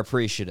sure they're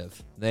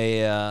appreciative. They,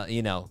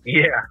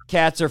 Yeah.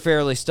 Cats are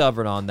fairly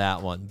stubborn on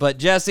that one. But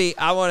Jesse,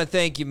 I want to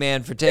thank you,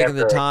 man, for taking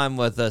the time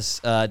with us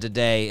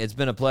today. It's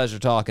been a pleasure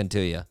talking to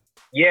you.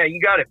 Yeah,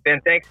 you got it,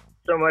 Ben. Thanks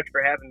so much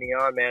for having me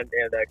on, man.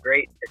 And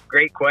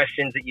great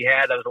questions that you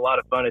had. That was a lot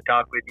of fun to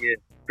talk with you.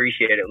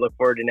 Appreciate it. Look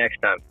forward to next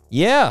time.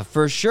 Yeah,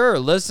 for sure.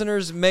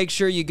 Listeners, make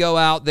sure you go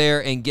out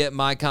there and get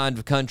My Kind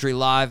of Country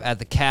live at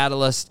the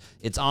Catalyst.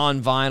 It's on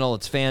vinyl.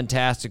 It's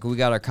fantastic. We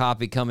got our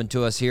copy coming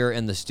to us here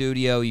in the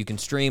studio. You can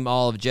stream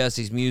all of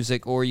Jesse's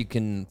music, or you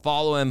can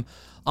follow him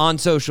on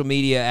social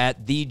media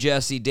at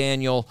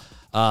 @TheJesseDaniel.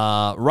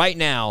 Right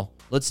now,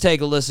 let's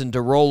take a listen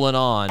to Rollin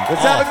On.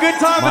 Let's have a good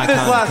time with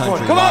this last one.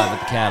 Come on. Live at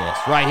the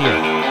Catalyst, right here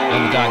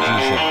on the Doc G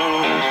Show.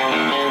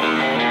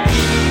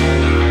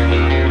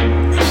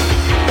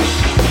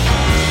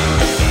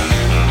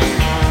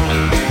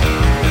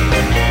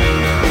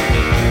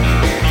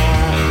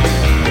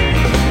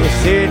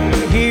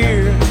 Sitting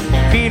here,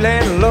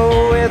 feeling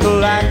low with a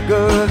lack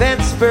of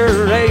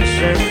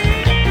inspiration,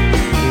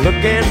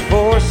 looking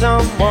for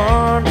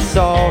someone to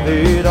solve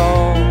it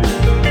all.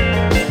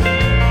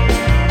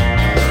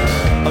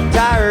 I'm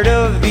tired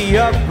of the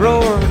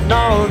uproar and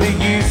all the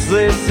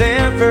useless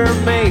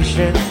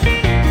information,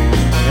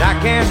 and I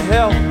can't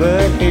help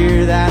but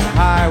hear that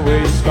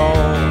highway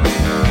stall.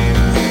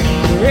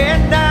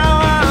 And now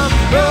I'm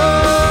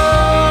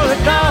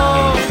rolling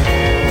on,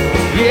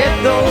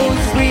 get those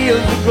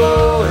wheels are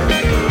going.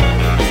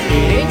 It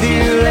ain't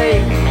too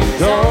late,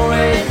 it's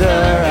always the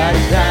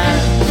right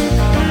time.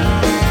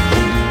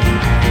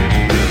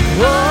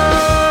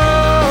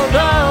 Hold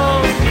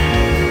on,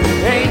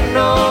 ain't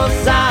no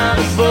sign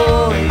of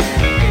slowing.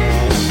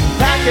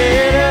 Pack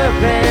it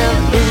up and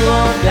move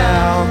on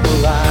down the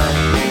line.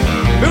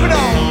 Moving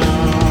on.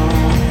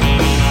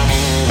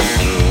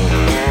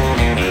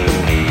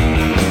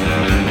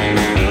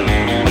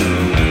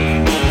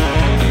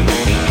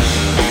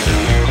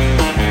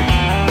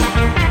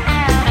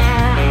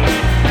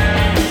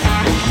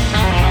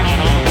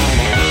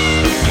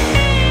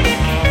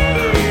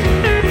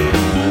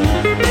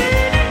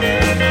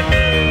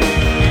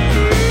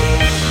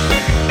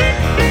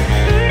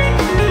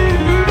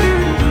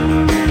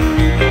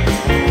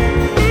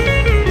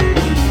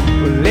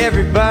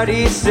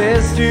 Everybody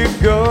says to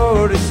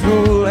go to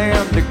school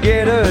and to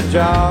get a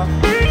job.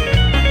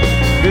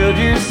 Build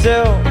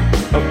yourself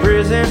a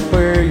prison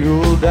where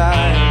you'll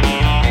die.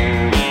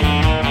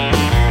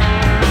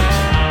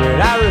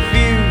 But I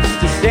refuse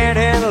to stand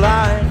in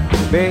line,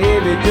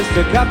 baby, just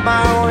to cut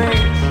my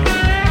wings.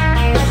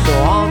 So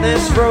on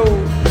this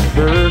road, the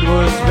bird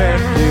was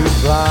meant to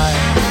fly.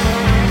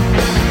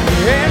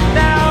 And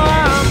now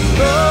I'm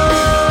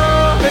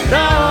going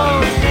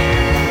on,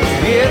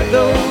 get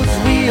those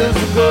wheels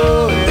are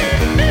going.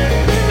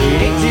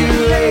 It ain't too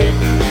late,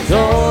 it's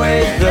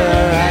always the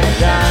right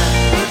time.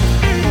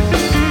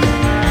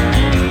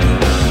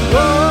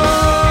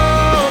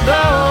 Hold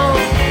on,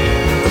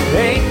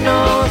 ain't no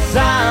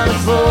sign of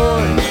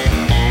slowing.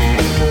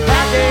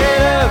 Pack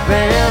it up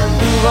and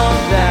move on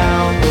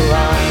down the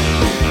line.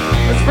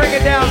 Let's bring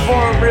it down for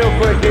him real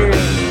quick here.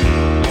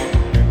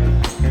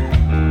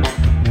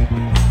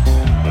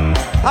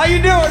 How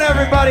you doing,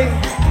 everybody?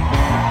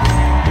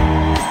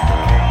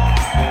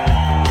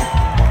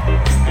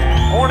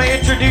 I want to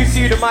introduce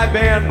you to my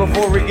band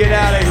before we get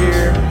out of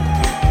here.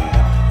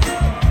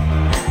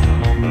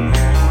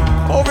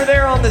 Over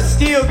there on the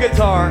steel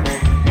guitar,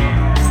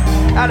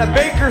 out of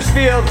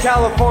Bakersfield,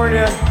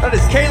 California, that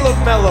is Caleb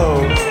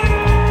Mello.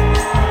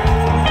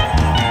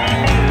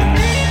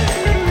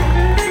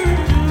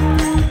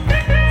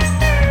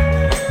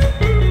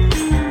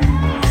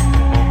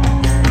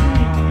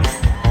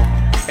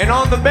 And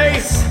on the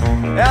bass,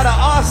 out of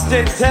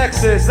Austin,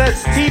 Texas,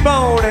 that's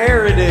T-Bone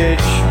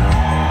Heritage.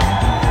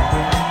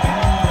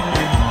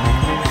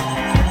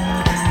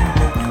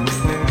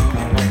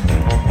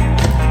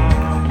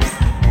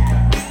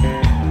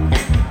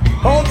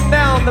 Holding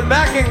down the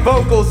backing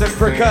vocals and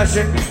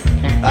percussion,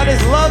 that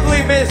is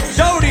lovely Miss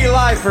Jody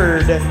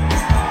Lyford.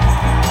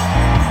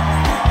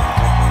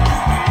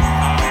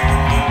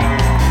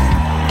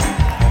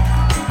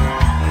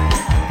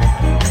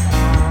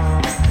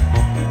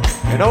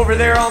 And over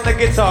there on the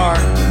guitar,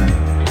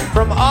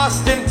 from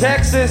Austin,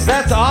 Texas,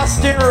 that's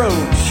Austin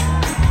Roach.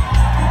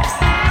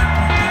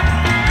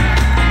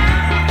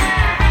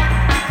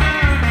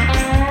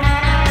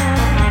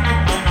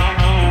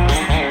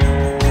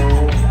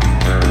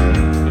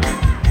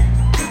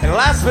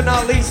 last but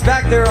not least,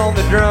 back there on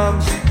the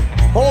drums,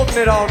 holding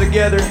it all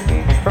together,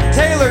 from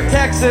Taylor,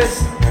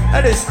 Texas,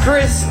 that is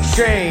Chris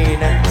Shane.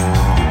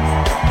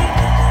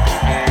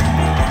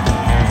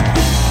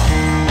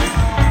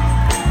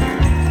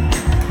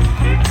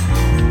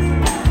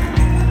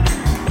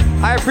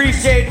 I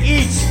appreciate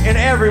each and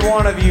every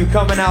one of you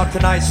coming out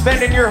tonight,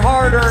 spending your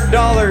hard-earned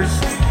dollars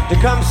to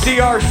come see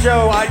our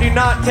show. I do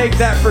not take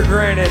that for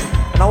granted,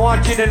 and I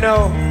want you to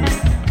know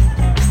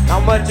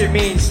how much it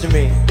means to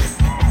me.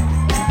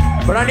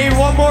 But I need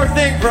one more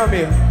thing from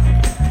you.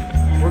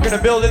 We're gonna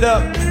build it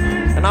up,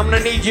 and I'm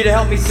gonna need you to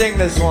help me sing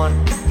this one.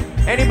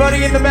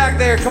 Anybody in the back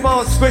there, come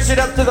on, squish it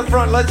up to the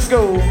front, let's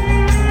go.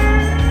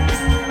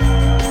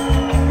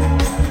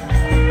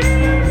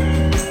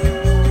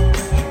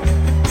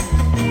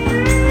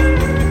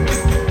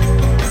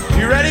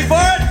 You ready for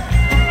it?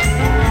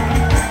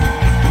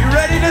 You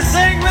ready to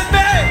sing with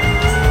me?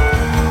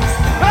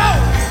 Go!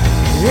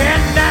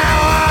 And now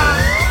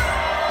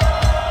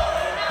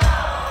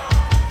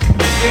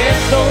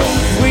if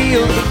those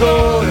wheels are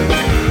going,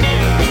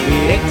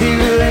 it ain't too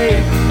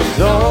late,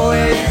 it's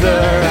always the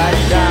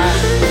right time.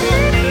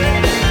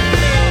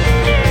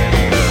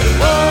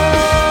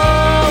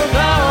 Oh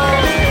no,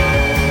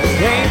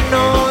 ain't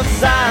no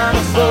sign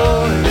of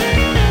slowing.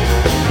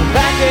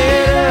 Back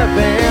it up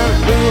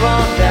and move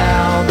on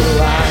down the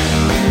line.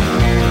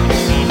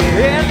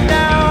 And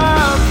now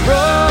I'm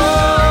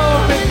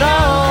rolling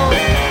on,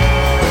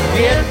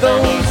 get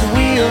those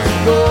wheels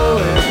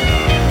going.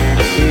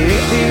 It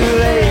ain't too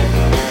late,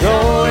 it's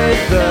always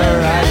the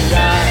right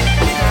time.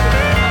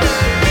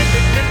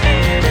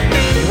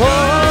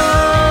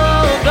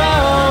 Hold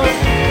on,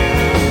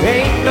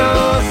 ain't no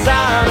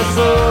sign of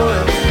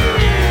slowing.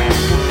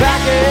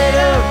 Back it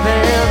up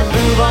and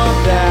move on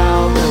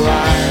down the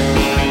line.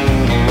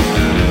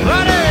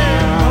 Run it!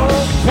 Oh,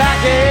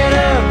 back it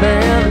up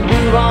and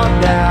move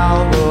on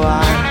down the line.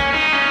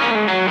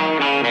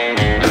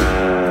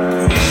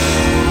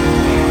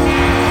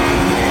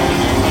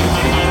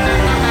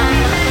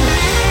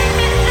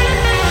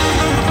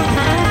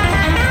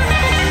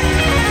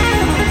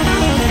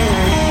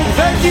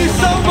 Thank you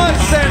so much,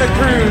 Santa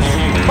Cruz.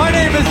 My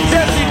name is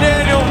Jesse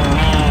Daniel.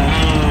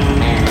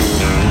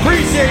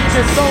 Appreciate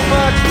you so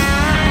much.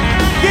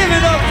 Give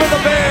it up for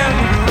the band.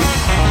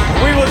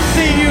 We will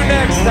see you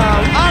next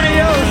time.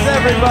 Adios,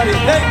 everybody.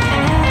 Thank you.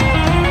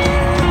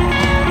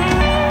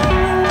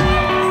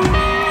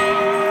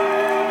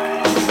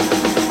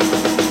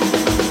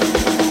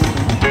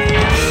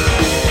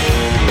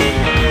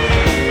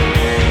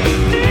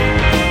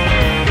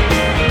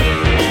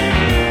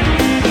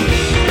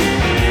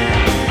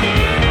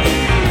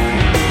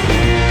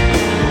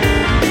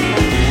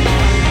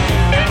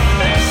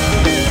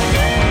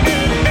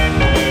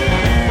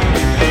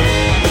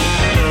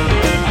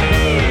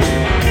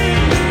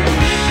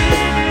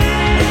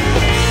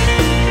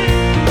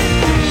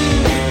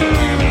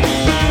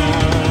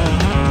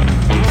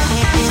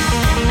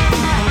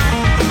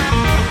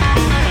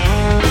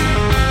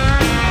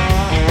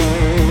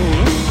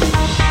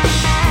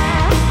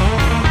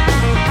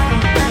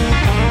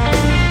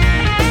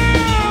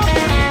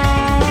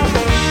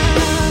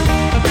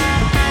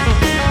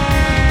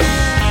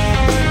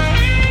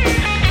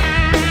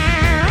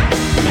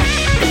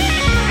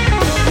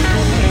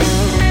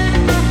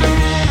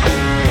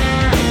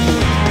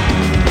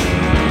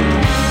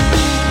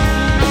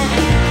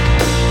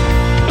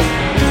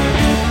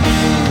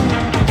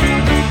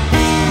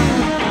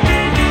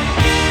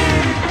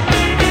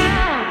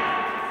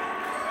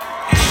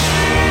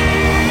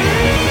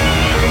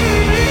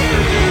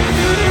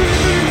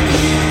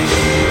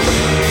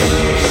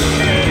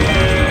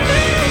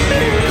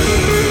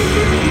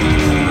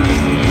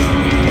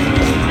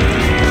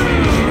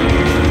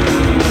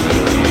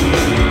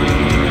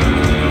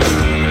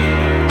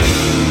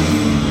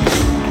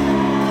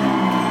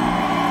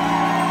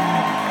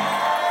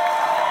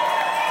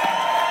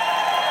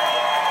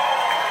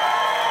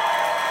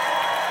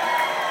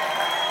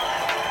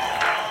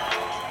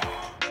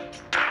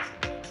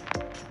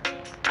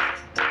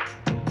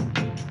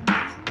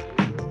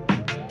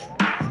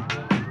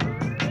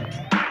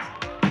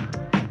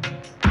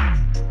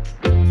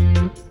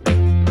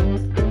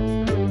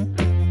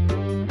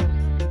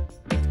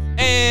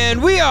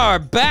 And we are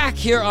back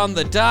here on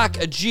the Doc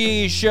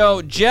G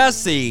Show.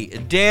 Jesse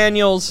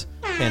Daniels.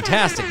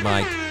 Fantastic,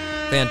 Mike.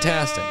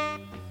 Fantastic.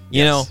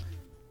 You know,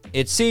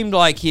 it seemed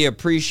like he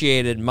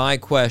appreciated my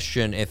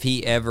question if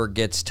he ever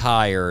gets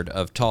tired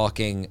of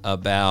talking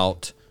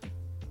about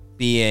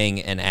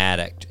being an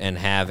addict and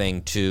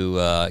having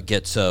to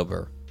get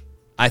sober.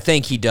 I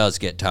think he does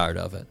get tired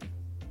of it.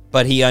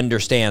 But he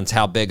understands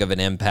how big of an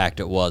impact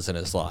it was in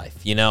his life.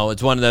 You know,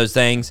 it's one of those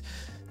things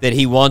that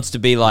he wants to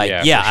be like,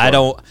 sure. I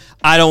don't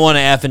want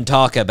to effing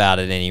talk about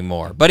it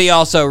anymore. But he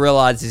also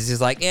realizes, he's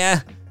like,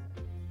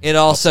 it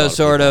also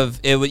sort of,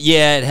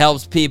 it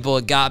helps people.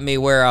 It got me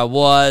where I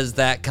was,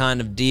 that kind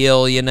of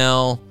deal, you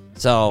know?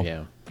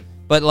 So,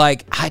 but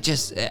like, I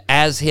just,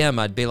 as him,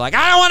 I'd be like,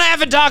 I don't want to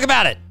effing talk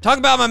about it. Talk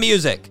about my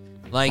music.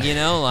 Like, you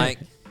know, like,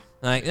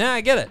 Like, yeah,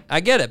 I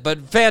get it.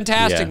 But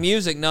fantastic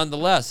music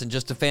nonetheless, and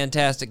just a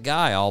fantastic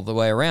guy all the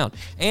way around.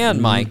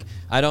 And Mike,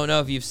 I don't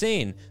know if you've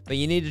seen, but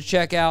you need to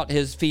check out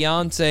his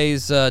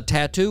fiance's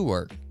tattoo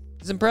work.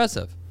 It's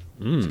impressive.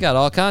 She's got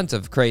all kinds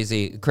of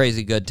crazy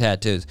good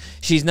tattoos.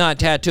 She's not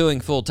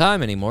tattooing full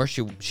time anymore.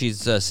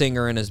 She's a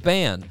singer in his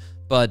band,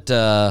 but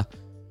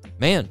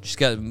man, she's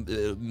got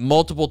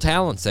multiple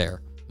talents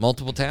there.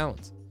 Multiple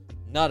talents.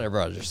 Nutter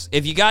Brothers.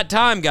 If you got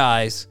time,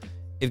 guys,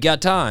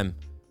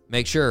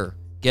 make sure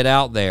get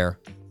out there,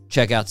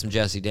 check out some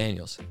Jesse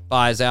Daniels.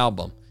 Buy his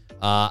album.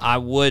 I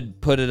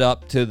would put it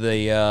up to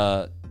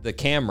the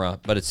camera,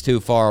 but it's too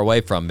far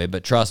away from me.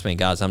 But trust me,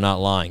 guys, I'm not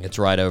lying. It's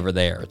right over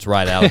there. It's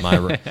right out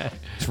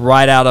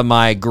of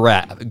my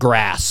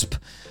grasp.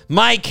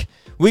 Mike,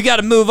 we got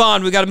to move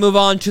on. We got to move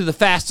on to the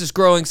fastest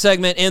growing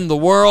segment in the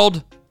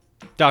world.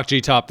 Doc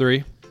G Top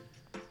 3.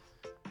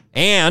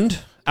 And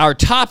our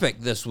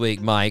topic this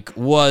week, Mike,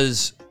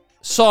 was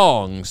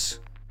songs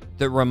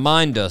that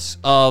remind us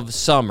of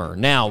summer.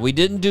 Now, we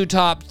didn't do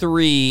top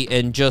 3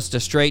 and just a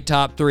straight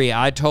top 3.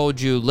 I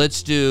told you,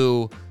 let's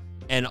do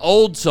an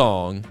old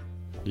song.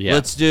 Yeah.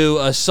 Let's do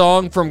a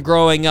song from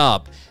growing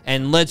up,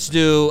 and let's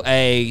do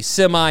a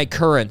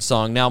semi-current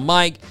song. Now,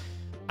 Mike,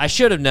 I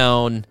should have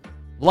known,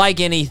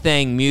 like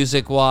anything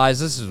music-wise,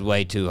 this is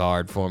way too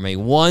hard for me.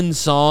 One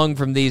song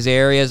from these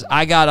areas,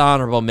 I got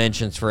honorable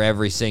mentions for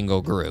every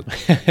single group.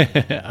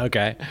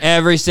 Okay.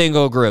 Every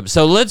single group.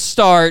 So let's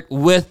start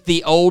with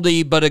the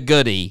oldie but a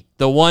goodie,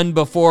 the one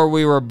before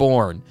we were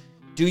born.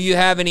 Do you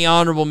have any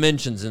honorable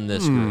mentions in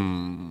this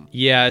group?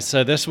 Yeah,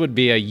 so this would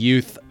be a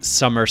youth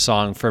summer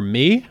song for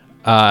me.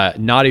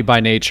 Naughty by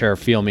Nature,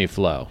 Feel Me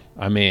Flow.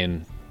 I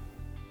mean,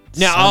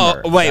 now,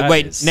 summer,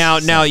 wait.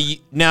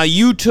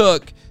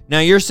 Now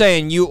you're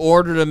saying you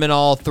ordered them in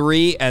all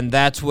 3, and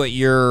that's what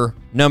your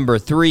number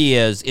 3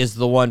 is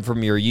the one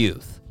from your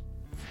youth.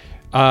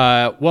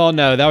 Well,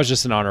 no, that was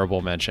just an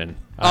honorable mention.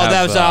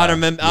 That was an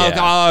honorable. Yeah.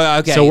 Oh,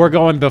 okay. So we're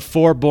going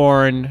before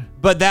born,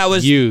 but that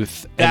was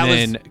youth, and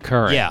then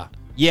current.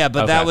 Yeah,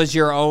 but that was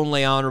your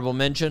only honorable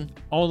mention?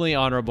 Only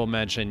honorable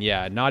mention,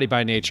 yeah. Naughty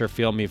by Nature,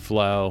 Feel Me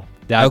Flow.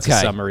 That's a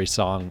summery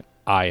song.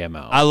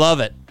 IMO. I love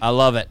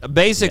it.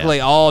 Basically,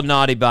 all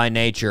Naughty by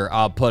Nature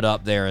I'll put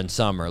up there in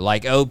summer.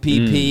 Like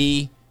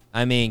OPP.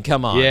 I mean,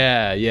 come on.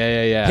 Yeah.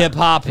 Hip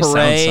Hop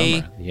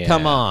Hooray. Yeah.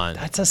 Come on.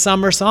 That's a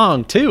summer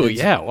song, too.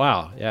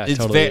 Wow. Yeah, it's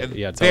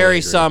totally. Very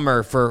agree.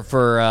 summer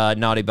for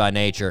Naughty by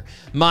Nature.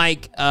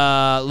 Mike,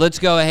 let's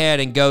go ahead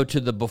and go to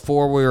the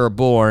Before We Were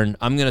Born.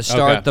 I'm going to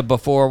start the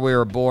Before We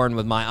Were Born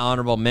with my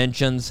honorable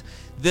mentions.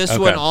 This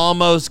one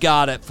almost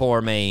got it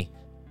for me.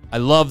 I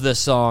love this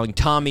song,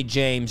 Tommy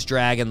James,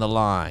 Dragging the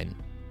Line.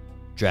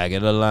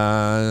 Dragging the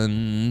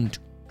Line.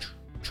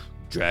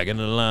 Dragging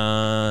the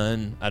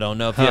Line. I don't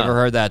know if you ever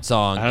heard that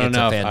song. It's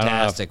a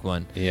fantastic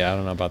one. Yeah, I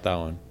don't know about that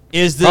one.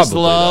 Is This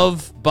Probably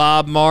Love, though.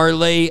 Bob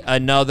Marley,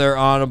 another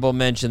honorable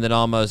mention that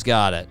almost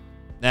got it.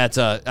 That's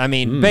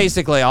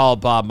basically all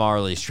Bob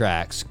Marley's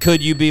tracks.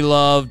 Could You Be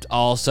Loved,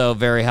 also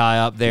very high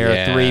up there.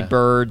 Yeah. Three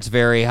Birds,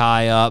 very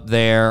high up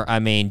there.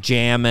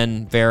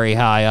 Jammin', very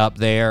high up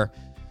there.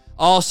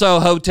 Also,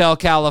 Hotel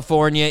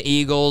California,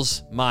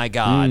 Eagles. My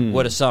God,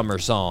 what a summer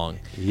song.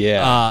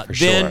 Yeah, for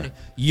then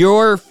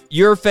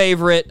your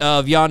favorite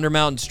of Yonder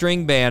Mountain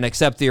String Band,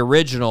 except the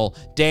original,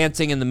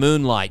 Dancing in the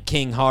Moonlight,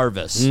 King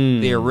Harvest,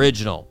 the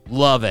original.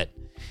 Love it.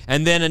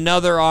 And then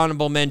another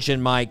honorable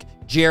mention, Mike,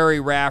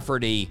 Jerry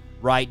Rafferty,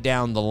 Right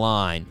Down the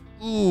Line.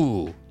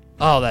 Ooh.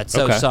 Oh, that's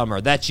so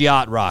summer. That's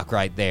yacht rock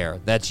right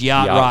there. That's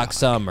yacht rock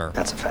summer.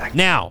 That's a fact.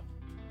 Now,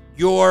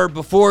 your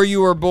Before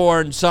You Were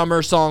Born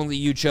summer song that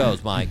you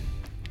chose, Mike.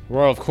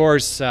 Well, of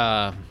course,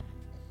 it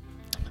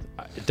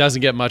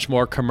doesn't get much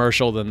more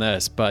commercial than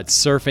this, but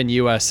Surfin'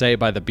 USA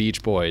by the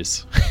Beach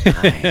Boys.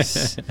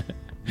 Nice.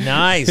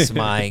 Nice,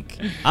 Mike.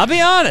 I'll be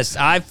honest.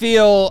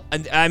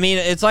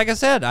 It's like I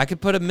said, I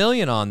could put 1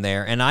 million on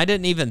there, and I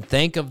didn't even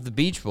think of the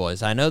Beach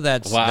Boys. I know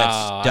that's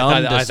dumb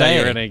to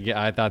say.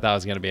 I thought that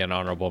was going to be an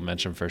honorable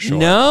mention for sure.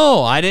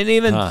 No, I didn't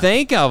even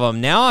think of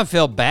them. Now I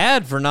feel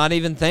bad for not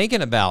even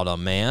thinking about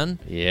them, man.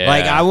 Yeah.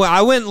 Like,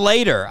 I went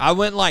later. I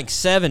went like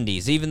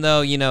 70s, even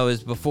though, it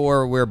was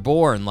before we were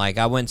born. Like,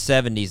 I went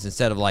 70s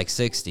instead of like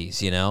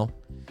 60s,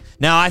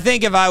 Now, I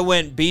think if I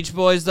went Beach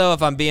Boys, though,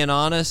 if I'm being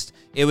honest,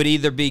 it would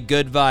either be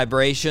Good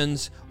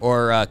Vibrations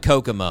or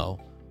Kokomo.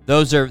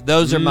 Those are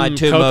my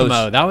two Kokomo.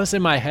 most. That was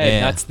in my head. Yeah.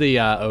 That's the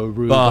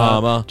Aruba,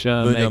 Bahama,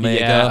 Jamaica.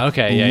 Yeah.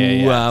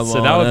 Okay. Yeah.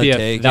 So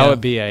that would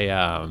be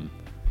a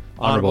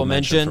honorable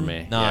mention for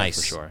me. Nice.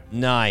 Yeah, for sure.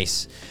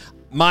 Nice.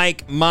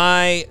 Mike,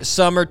 my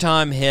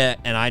summertime hit,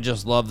 and I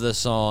just love this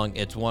song.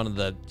 It's one of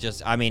the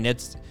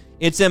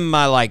it's in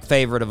my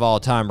favorite of all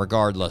time,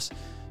 regardless.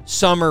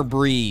 Summer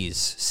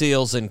Breeze,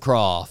 Seals and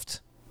Croft.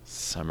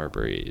 Summer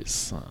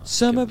Breeze.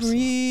 Summer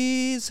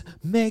breeze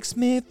makes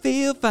me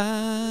feel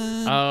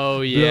fine.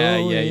 Oh, yeah.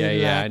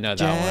 I know that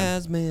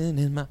jasmine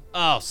in my...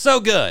 Oh, so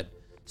good.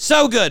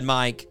 So good,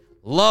 Mike.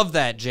 Love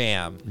that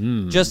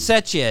jam. Just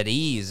sets you at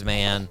ease,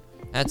 man.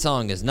 That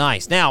song is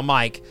nice. Now,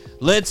 Mike,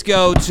 let's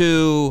go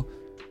to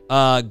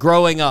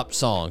growing up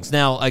songs.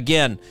 Now,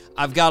 again,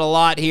 I've got a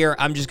lot here.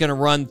 I'm just going to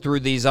run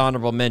through these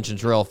honorable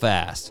mentions real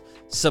fast.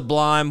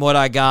 Sublime, What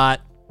I Got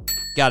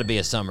to be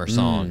a summer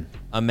song.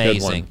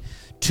 Amazing.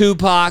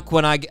 Tupac,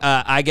 When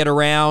I Get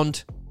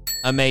Around,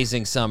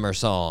 amazing summer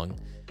song.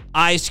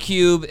 Ice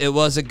Cube, It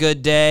Was a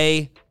Good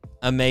Day,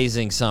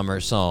 amazing summer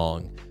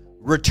song.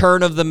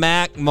 Return of the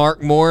Mac,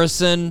 Mark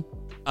Morrison,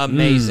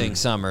 amazing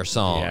summer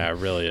song. Yeah, it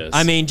really is.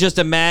 I mean, just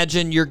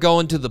imagine you're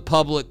going to the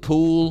public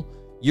pool.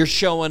 You're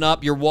showing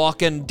up, you're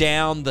walking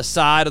down the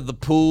side of the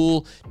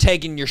pool,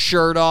 taking your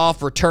shirt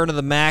off, Return of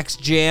the Mac's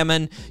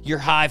jamming, you're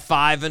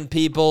high-fiving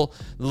people,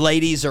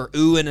 ladies are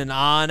oohing and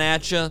ahhing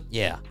at you.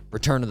 Yeah,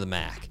 Return of the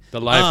Mac.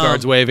 The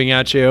lifeguard's waving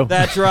at you.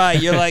 That's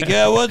right. You're like,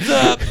 yeah, what's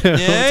up? Yeah,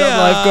 what's up,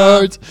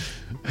 lifeguards?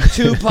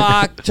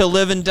 Tupac, To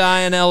Live and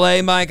Die in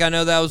L.A., Mike. I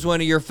know that was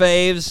one of your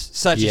faves.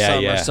 Such a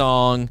summer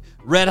song.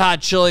 Red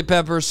Hot Chili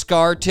Peppers,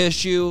 Scar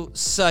Tissue,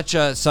 such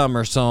a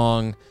summer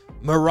song.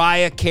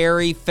 Mariah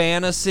Carey,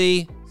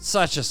 Fantasy,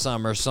 such a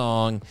summer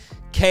song.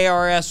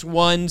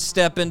 KRS-One,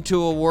 Step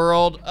Into a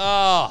World,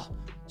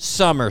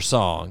 summer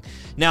song.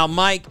 Now,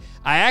 Mike,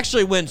 I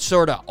actually went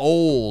sort of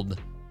old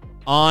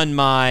on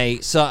my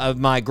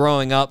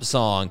growing up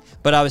song,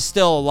 but I was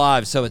still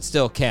alive, so it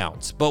still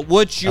counts. But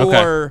what's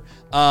your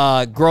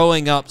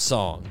growing up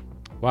song?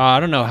 Wow,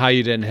 I don't know how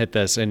you didn't hit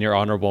this in your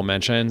honorable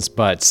mentions,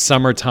 but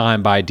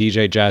Summertime by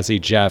DJ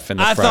Jazzy Jeff and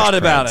the Fresh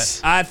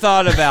Prince. I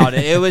thought about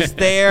it. It was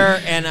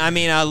there, and I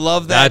mean, I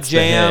love that That's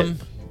jam.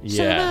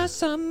 Yeah.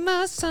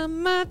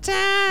 Summertime.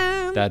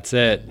 That's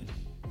it.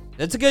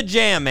 It's a good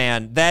jam,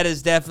 man. That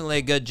is definitely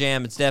a good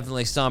jam. It's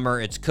definitely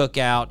summer. It's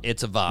cookout.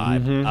 It's a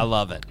vibe. I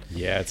love it.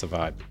 Yeah, it's a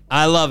vibe.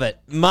 I love it.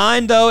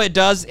 Mine, though, it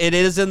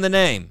is in the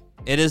name.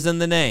 It is in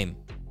the name.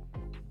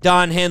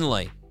 Don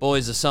Henley,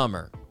 Boys of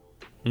Summer.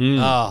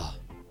 Oh.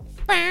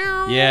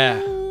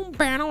 Yeah.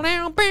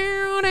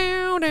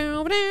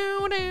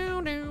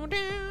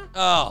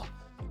 Oh,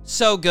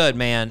 so good,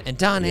 man. And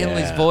Don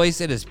Henley's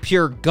voice, it is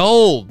pure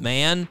gold,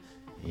 man.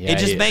 Yeah, it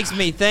just makes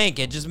me think.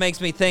 It just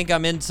makes me think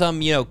I'm in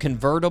some,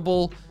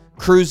 convertible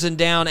cruising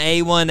down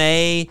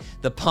A1A,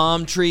 the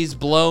palm trees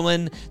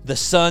blowing, the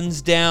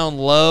sun's down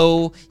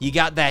low. You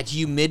got that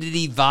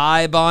humidity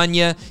vibe on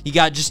you. You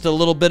got just a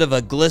little bit of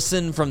a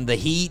glisten from the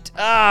heat.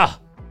 I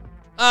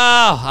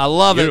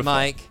love it,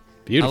 Mike.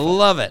 Beautiful. I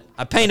love it.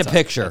 I paint a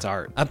picture. That's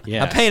art. I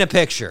paint a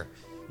picture.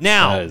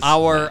 Now,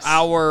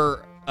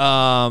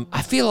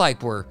 I feel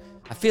like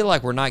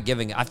we're not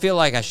giving. I feel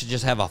like I should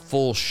just have a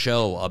full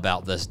show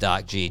about this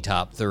Doc G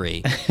top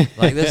 3.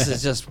 Like, this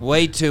is just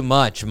way too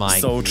much,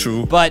 Mike. So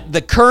true. But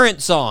the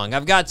current song,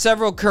 I've got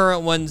several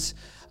current ones.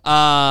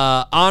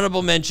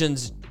 Honorable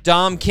mentions: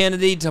 Dom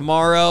Kennedy,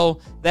 Tomorrow.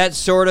 That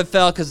sort of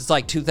fell because it's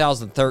like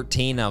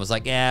 2013. I was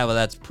like, yeah, well,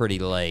 that's pretty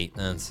late.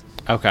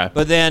 Okay.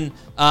 But then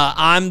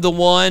I'm the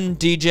One,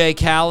 DJ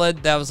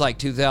Khaled. That was like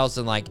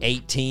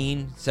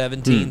 2018,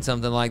 17,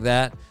 something like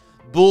that.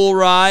 Bull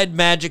Ride,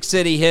 Magic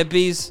City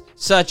Hippies.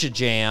 Such a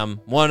jam.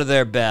 One of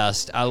their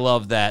best. I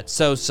love that.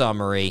 So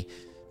summery.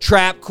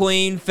 Trap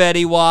Queen,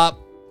 Fetty Wap.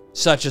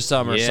 Such a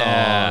summer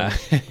song.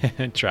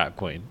 Trap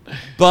Queen.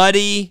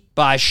 Buddy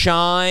by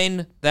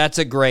Shine. That's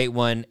a great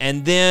one.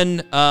 And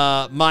then,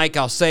 Mike,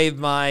 I'll save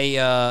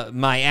my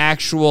my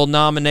actual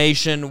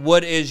nomination.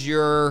 What is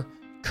your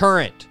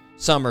current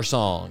summer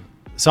song?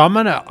 So I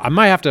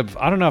might have to,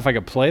 I don't know if I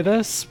could play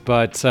this,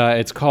 but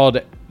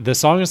the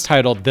song is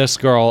titled This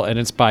Girl, and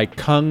it's by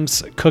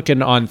Kung's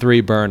Cookin' on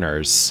 3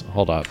 Burners.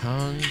 Hold up.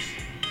 Kung's.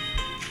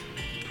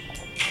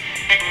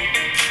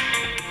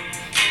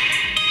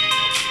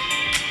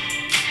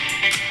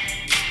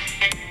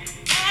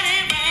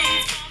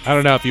 I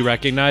don't know if you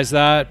recognize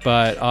that,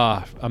 but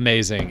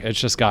amazing. It's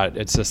just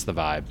the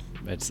vibe.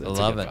 It's I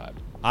love it. Vibe.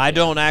 I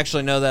don't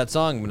actually know that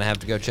song. I'm going to have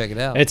to go check it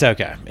out. It's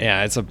okay.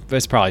 Yeah,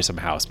 it's probably some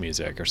house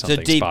music or something.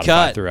 It's a deep Spotify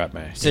cut. Threw at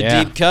me. It's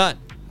a deep cut.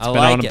 It's been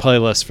on a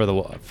playlist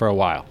for a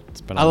while. It's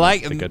been on a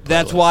good playlist.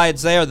 That's why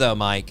it's there, though,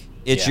 Mike.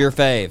 It's your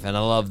fave, and I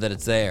love that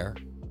it's there.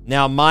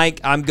 Now, Mike,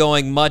 I'm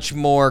going much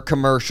more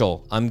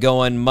commercial. I'm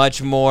going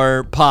much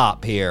more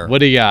pop here. What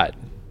do you got?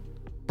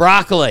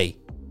 Broccoli.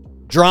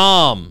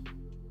 Drum.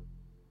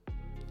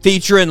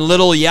 Featuring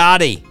Lil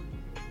Yachty.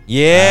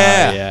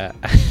 Yeah.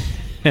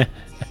 Yeah.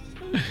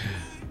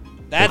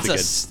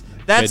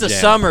 That's a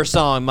summer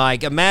song,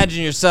 Mike.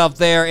 Imagine yourself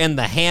there in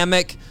the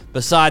hammock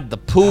beside the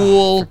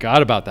pool. I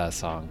forgot about that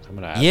song. I'm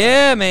gonna add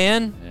that.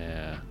 Man.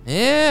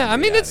 Yeah. I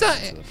mean, it's not.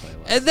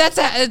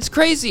 It's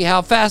crazy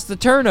how fast the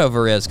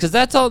turnover is, because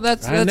that's like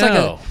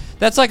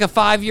a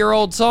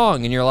 5-year-old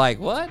song, and you're like,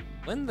 what?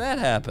 When did that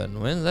happen?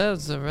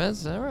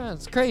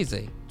 It's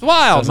crazy. It's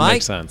wild, Doesn't Mike.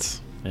 Make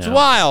sense. Yeah. It's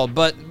wild,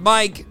 but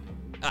Mike,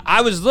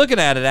 I was looking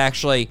at it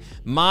actually.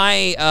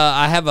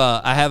 I have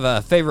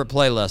a favorite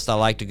playlist I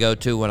like to go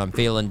to when I'm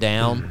feeling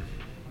down.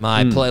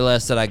 My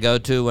playlist that I go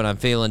to when I'm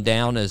feeling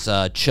down is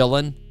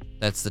Chillin'.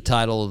 That's the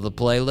title of the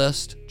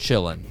playlist,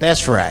 Chillin'.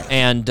 That's right.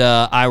 And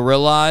I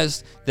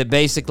realized that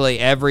basically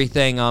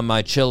everything on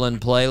my Chillin'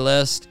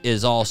 playlist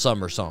is all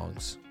summer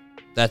songs.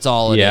 That's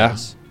all it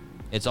is.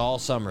 It's all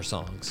summer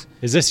songs.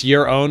 Is this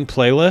your own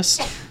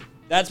playlist?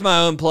 That's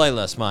my own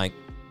playlist, Mike.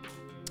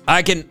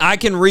 I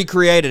can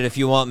recreate it if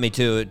you want me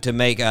to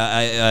make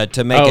a it's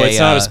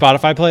not a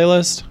Spotify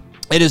playlist?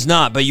 It is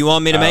not, but you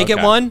want me to make it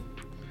one?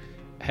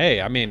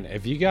 Hey, I mean,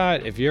 if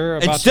you're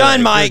about it's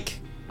done, Mike.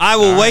 I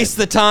will waste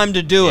the time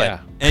to do it,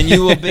 and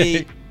you will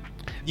be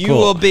you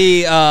will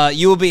be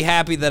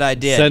happy that I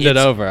did. Send it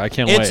over. I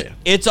can't wait.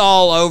 It's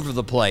all over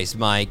the place,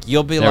 Mike.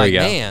 You'll be like, go.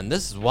 man,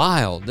 this is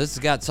wild. This has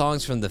got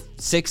songs from the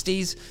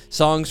 60s,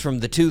 songs from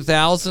the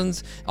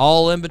 2000s,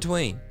 all in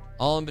between.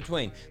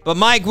 But,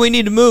 Mike, we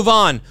need to move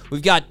on.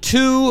 We've got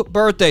 2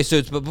 birthday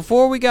suits. But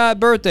before we got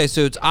birthday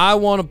suits, I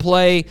want to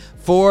play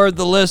for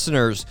the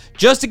listeners,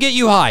 just to get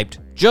you hyped,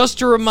 just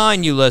to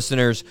remind you,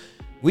 listeners,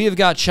 we have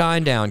got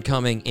Shinedown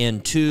coming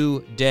in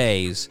 2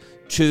 days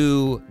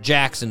to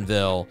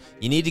Jacksonville.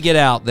 You need to get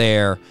out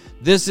there.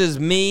 This is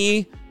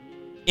me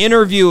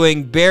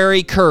interviewing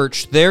Barry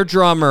Kirch, their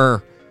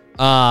drummer,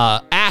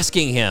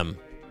 asking him,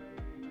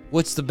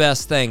 what's the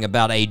best thing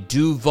about a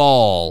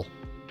Duval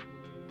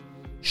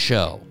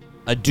show?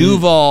 A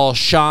Duval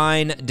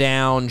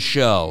Shinedown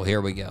show.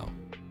 Here we go.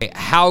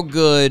 How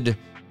good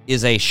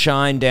is a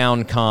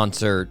Shinedown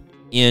concert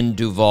in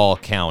Duval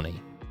County?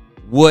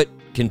 What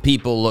can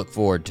people look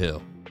forward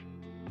to?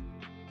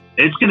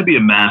 It's going to be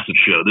a massive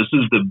show. This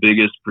is the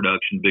biggest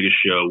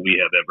show we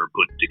have ever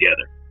put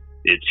together.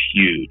 It's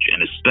huge,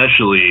 and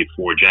especially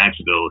for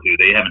Jacksonville, who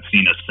they haven't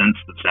seen us since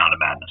the Sound of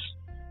Madness.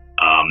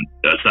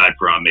 Aside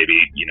from maybe,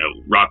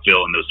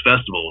 Rockville and those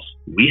festivals,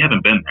 we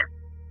haven't been there.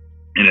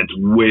 And it's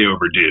way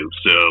overdue.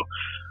 So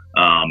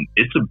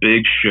it's a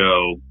big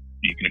show.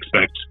 You can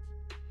expect,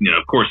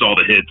 of course, all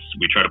the hits.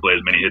 We try to play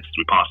as many hits as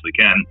we possibly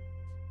can,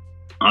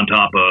 on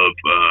top of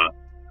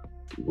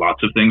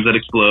lots of things that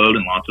explode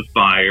and lots of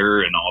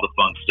fire and all the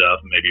fun stuff,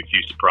 and maybe a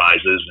few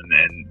surprises.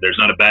 And there's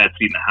not a bad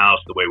seat in the house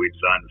the way we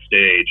designed the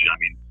stage. I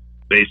mean,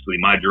 basically,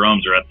 my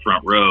drums are at the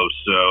front row,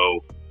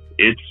 so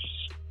it's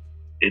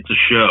a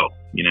show.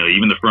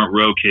 Even the front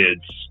row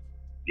kids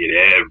get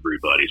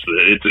everybody. So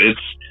it's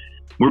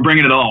we're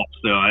bringing it all.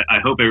 So I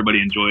hope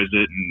everybody enjoys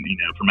it. And,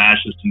 from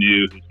Ashes to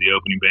New, who's the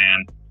opening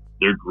band,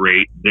 they're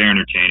great. They're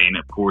entertaining.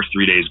 Of course,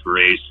 3 Days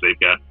Grace, they've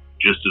got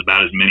just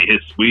about as many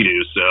hits as we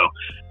do. So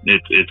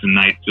it's a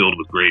night filled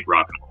with great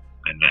rock and roll.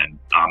 And then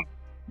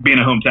being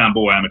a hometown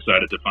boy, I'm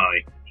excited to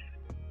finally,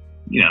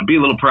 be a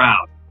little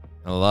proud.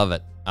 I love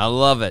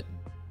it.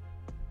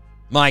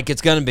 Mike,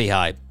 it's going to be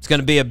hype. It's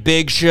going to be a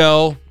big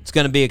show. It's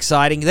going to be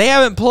exciting. They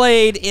haven't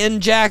played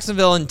in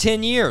Jacksonville in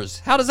 10 years.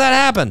 How does that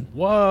happen?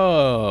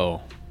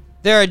 Whoa.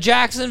 They're a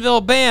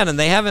Jacksonville band, and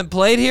they haven't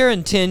played here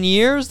in 10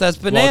 years? That's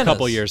bananas. Well, a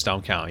couple years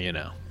don't count,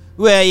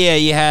 Well, yeah,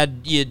 you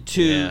had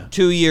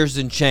 2 years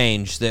and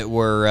change that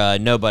were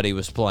nobody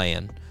was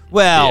playing.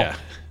 Well,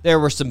 there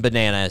were some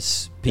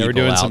bananas people out there.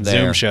 They were doing some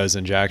Zoom shows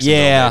in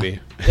Jacksonville, maybe.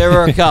 There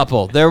were a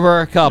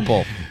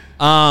couple.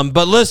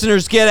 But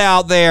listeners, get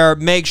out there.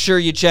 Make sure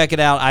you check it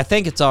out. I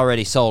think it's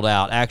already sold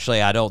out.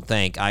 Actually, I don't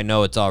think. I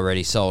know it's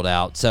already sold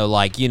out. So,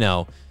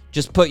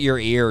 just put your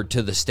ear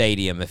to the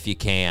stadium if you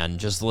can.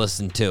 Just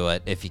listen to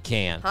it if you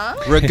can.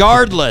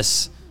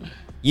 Regardless,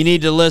 you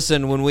need to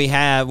listen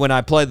when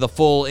I play the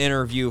full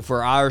interview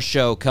for our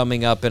show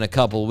coming up in a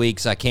couple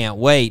weeks. I can't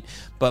wait.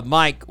 But,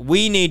 Mike,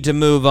 we need to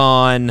move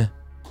on to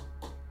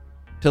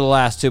the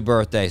last 2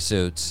 birthday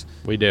suits.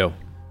 We do.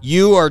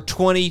 You are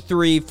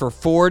 23 for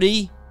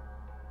 40.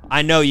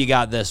 I know you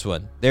got this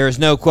one. There is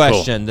no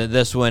question that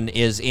this one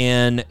is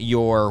in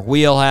your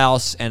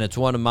wheelhouse, and it's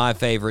one of my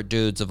favorite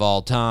dudes of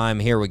all time.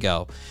 Here we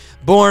go.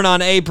 Born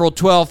on April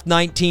 12th,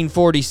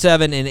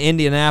 1947 in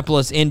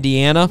Indianapolis,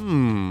 Indiana.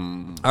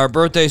 Our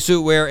birthday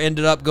suit wearer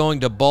ended up going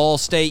to Ball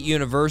State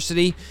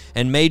University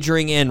and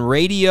majoring in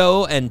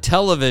radio and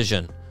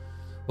television.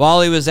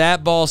 While he was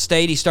at Ball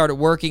State, he started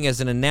working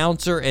as an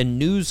announcer and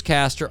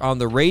newscaster on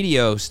the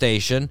radio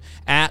station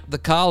at the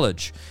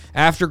college.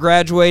 After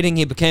graduating,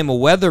 he became a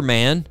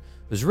weatherman,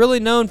 was really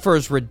known for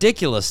his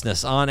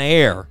ridiculousness on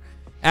air.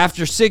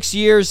 After 6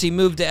 years, he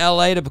moved to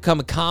L.A. to become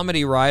a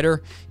comedy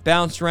writer.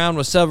 Bounced around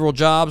with several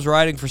jobs,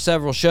 writing for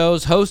several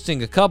shows,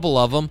 hosting a couple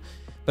of them.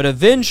 But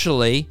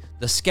eventually,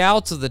 the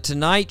scouts of The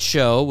Tonight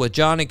Show with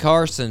Johnny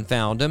Carson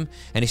found him,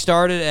 and he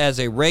started as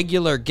a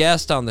regular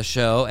guest on the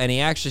show, and he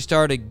actually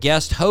started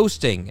guest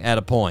hosting at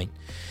a point.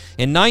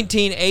 In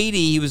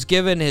 1980, he was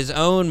given his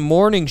own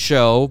morning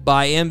show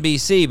by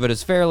NBC, but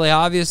it's fairly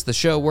obvious the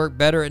show worked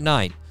better at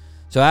night.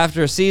 So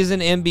after a season,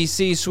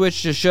 NBC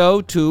switched the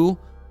show to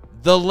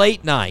The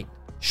Late Night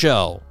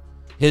Show.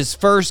 His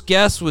first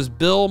guest was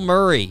Bill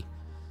Murray.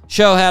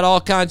 Show had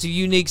all kinds of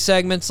unique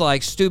segments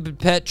like Stupid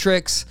Pet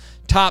Tricks,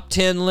 Top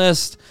 10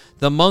 List,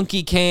 The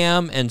Monkey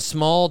Cam, and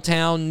Small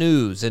Town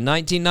News. In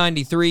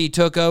 1993, he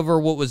took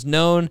over what was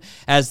known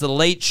as The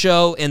Late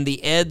Show in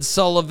the Ed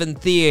Sullivan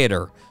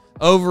Theater.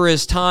 Over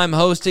his time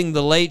hosting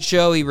The Late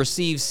Show, he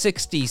received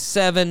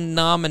 67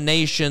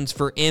 nominations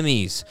for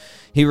Emmys.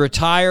 He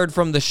retired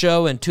from the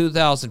show in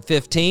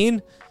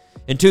 2015.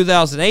 In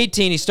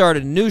 2018, he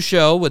started a new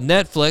show with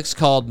Netflix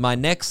called My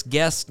Next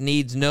Guest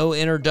Needs No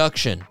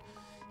Introduction.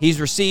 He's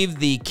received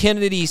the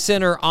Kennedy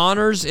Center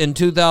Honors in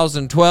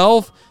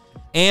 2012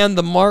 and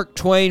the Mark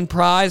Twain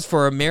Prize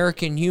for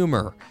American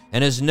Humor,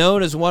 and is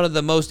known as one of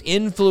the most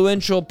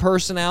influential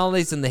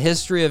personalities in the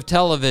history of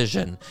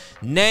television.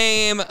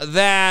 Name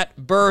that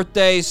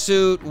birthday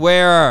suit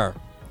wearer.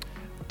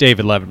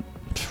 David Letterman.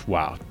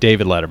 Wow,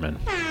 David Letterman.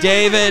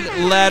 David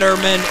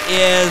Letterman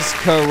is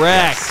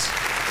correct.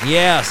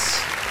 Yes.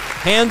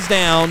 Hands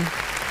down.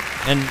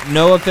 And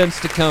no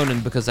offense to Conan,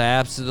 because I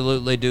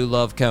absolutely do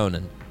love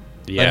Conan.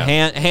 Yeah.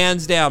 But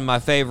hands down, my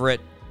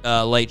favorite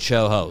Late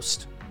Show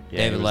host,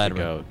 David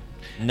Letterman.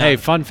 No. Hey,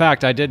 fun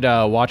fact, I did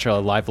watch a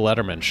live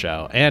Letterman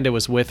show, and it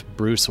was with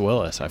Bruce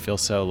Willis. I feel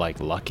so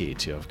lucky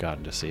to have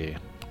gotten to see.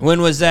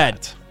 When was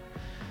that?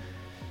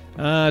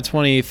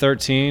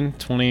 2013,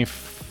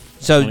 2013.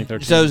 So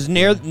it's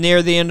near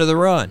the end of the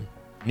run.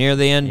 Near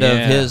the end of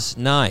his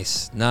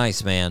nice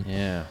man.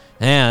 Yeah.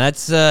 Yeah,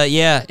 that's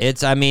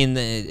it's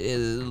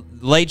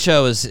Late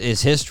Show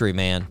is history,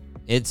 man.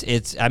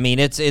 It's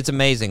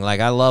amazing. Like,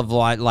 I love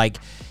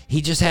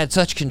he just had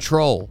such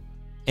control.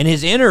 In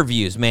his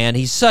interviews, man,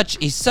 he's such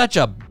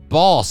a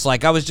boss.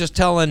 Like, I was just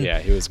telling... Yeah,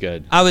 he was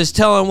good. I was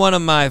telling one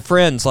of my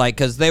friends, like,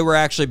 because they were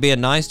actually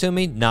being nice to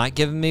me, not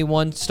giving me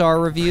 1-star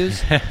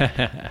reviews.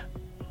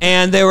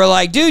 And they were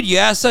like, dude, you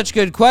ask such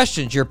good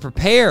questions. You're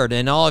prepared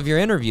in all of your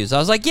interviews. I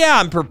was like, yeah,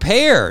 I'm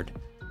prepared.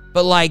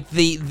 But, like,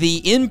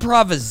 the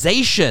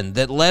improvisation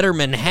that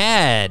Letterman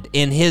had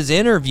in his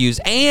interviews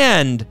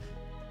and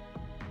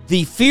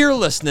the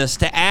fearlessness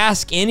to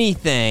ask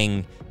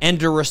anything and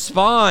to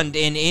respond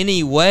in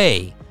any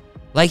way.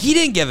 Like, he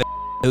didn't give a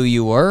who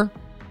you were.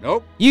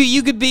 Nope.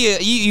 You could be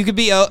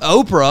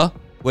Oprah,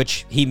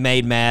 which he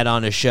made mad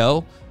on his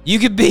show. You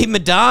could be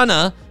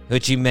Madonna,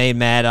 which he made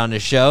mad on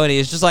his show, and he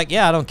was just like,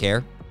 yeah, I don't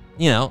care.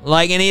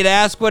 And he'd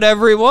ask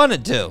whatever he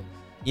wanted to,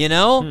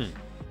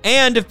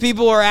 And if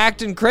people were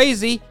acting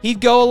crazy,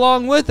 he'd go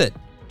along with it.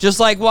 Just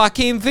like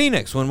Joaquin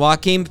Phoenix. When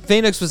Joaquin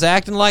Phoenix was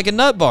acting like a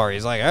nut bar,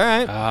 he's like, all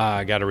right.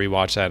 I got to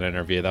rewatch that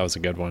interview. That was a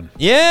good one.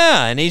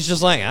 Yeah, and he's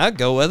just like, I'll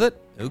go with it.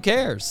 Who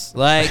cares?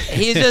 Like,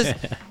 he's just...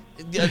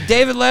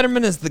 David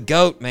Letterman is the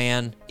GOAT,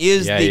 man. He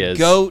is the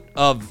GOAT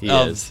of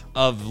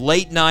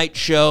late night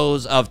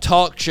shows, of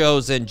talk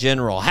shows in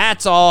general.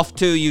 Hats off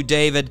to you,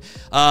 David.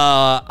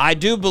 I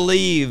do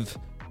believe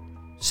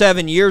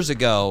 7 years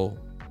ago,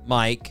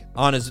 Mike,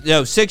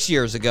 6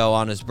 years ago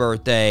on his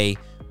birthday,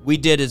 we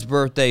did his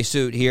birthday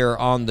suit here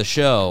on the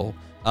show.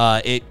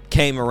 It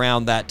came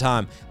around that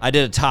time. I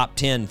did a top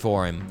 10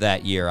 for him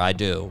that year. I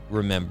do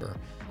remember.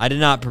 I did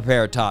not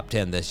prepare a top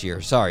 10 this year.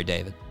 Sorry,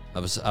 David. I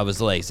was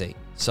lazy.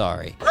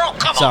 Sorry.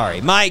 Sorry.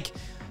 Mike,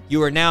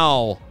 you are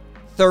now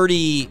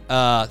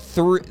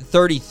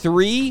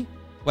 33.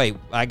 Wait,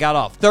 I got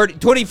off.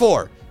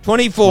 24.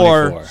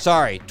 24.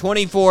 Sorry.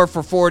 24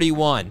 for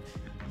 41.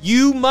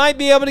 You might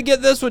be able to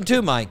get this one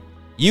too, Mike.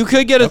 You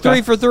could get a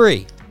 3 for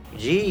 3.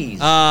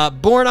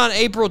 Jeez. Born on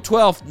April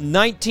 12th,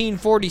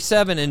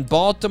 1947 in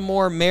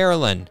Baltimore,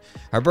 Maryland.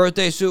 Our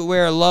birthday suit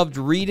wearer loved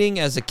reading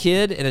as a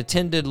kid and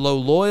attended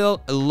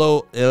Loyola.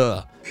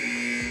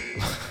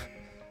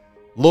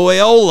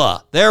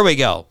 There we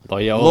go.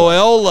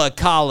 Loyola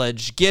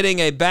College, getting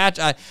a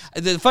bachelor.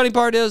 The funny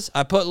part is,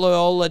 I put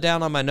Loyola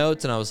down on my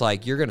notes, and I was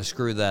like, you're going to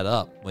screw that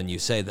up when you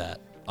say that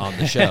on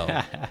the show.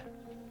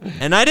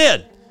 And I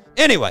did.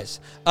 Anyways,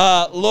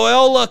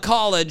 Loyola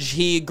College,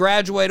 he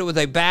graduated with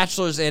a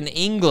bachelor's in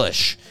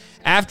English.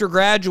 After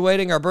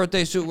graduating, our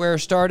birthday suit wearer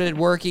started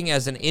working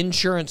as an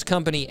insurance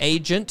company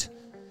agent,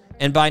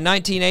 and by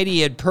 1980, he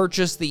had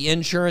purchased the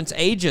insurance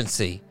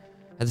agency.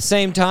 At the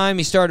same time,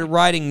 he started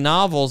writing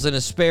novels in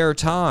his spare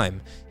time.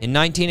 In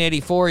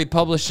 1984, he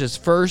published his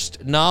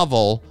first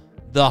novel,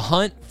 The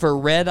Hunt for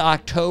Red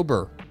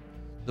October.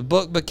 The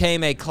book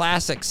became a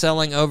classic,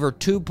 selling over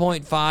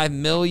 2.5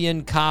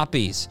 million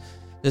copies.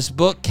 This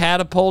book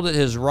catapulted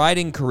his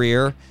writing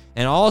career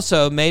and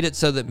also made it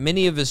so that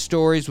many of his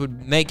stories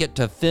would make it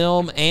to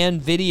film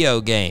and video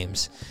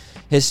games.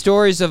 His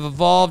stories have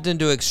evolved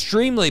into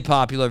extremely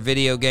popular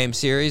video game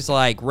series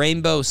like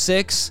Rainbow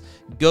Six,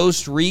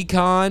 Ghost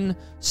Recon,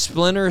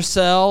 Splinter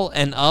Cell,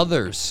 and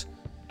others.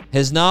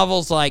 His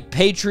novels like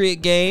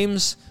Patriot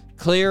Games,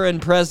 Clear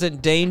and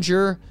Present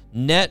Danger,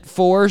 Net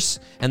Force,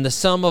 and The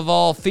Sum of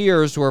All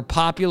Fears were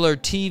popular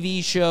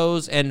TV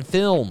shows and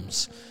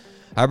films.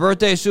 Our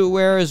birthday suit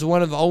wearer is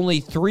one of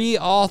only 3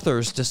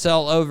 authors to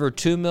sell over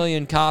 2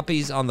 million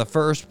copies on the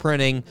first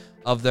printing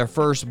of their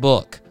first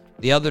book.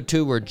 The other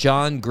 2 were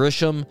John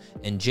Grisham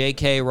and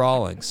J.K.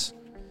 Rowling.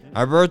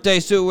 Our birthday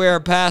suit wearer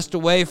passed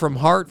away from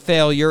heart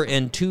failure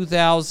in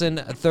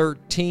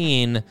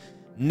 2013.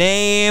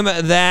 Name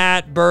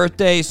that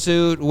birthday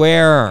suit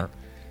wearer.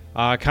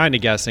 Kind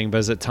of guessing, but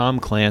is it Tom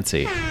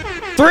Clancy?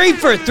 3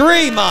 for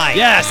 3, Mike.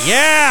 Yes.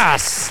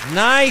 Yes.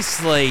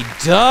 Nicely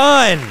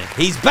done.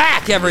 He's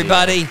back,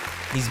 everybody.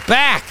 He's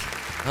back.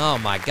 Oh,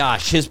 my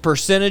gosh. His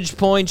percentage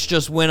points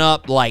just went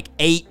up like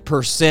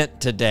 8%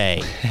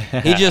 today.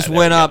 He just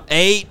went up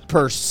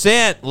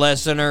 8%,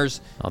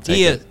 listeners. I'll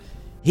take it.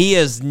 He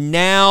is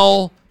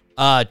now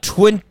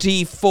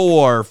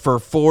 24 for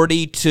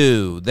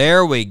 42.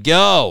 There we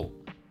go.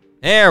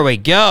 There we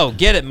go.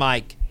 Get it,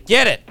 Mike.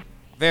 Get it.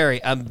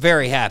 I'm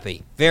very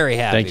happy. Very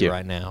happy Thank you.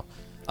 right now.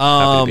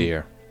 Happy to be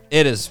here.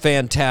 It is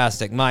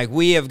fantastic. Mike,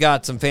 we have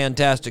got some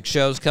fantastic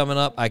shows coming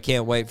up. I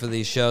can't wait for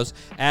these shows.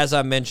 As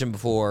I mentioned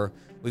before,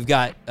 we've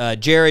got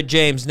Jared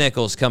James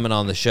Nichols coming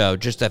on the show.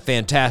 Just a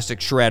fantastic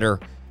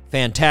shredder,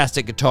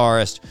 fantastic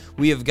guitarist.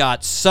 We have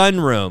got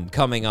Sunroom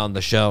coming on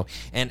the show.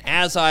 And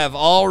as I have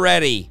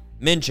already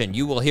mentioned,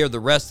 you will hear the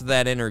rest of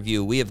that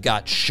interview. We have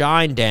got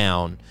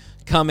Shinedown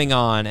coming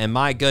on. And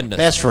my goodness.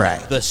 That's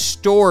right. The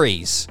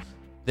stories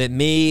that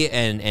me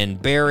and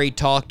Barry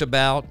talked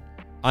about.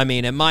 I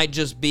mean, it might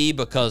just be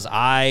because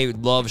I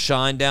love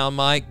Shinedown,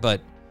 Mike,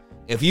 but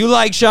if you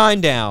like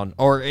Shinedown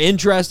or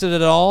interested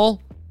at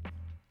all,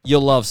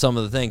 you'll love some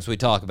of the things we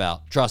talk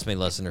about. Trust me,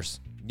 listeners.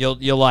 You'll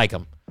like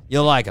them.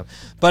 You'll like them.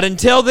 But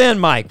until then,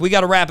 Mike, we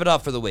got to wrap it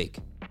up for the week.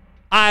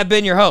 I've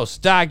been your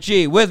host, Doc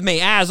G. With me,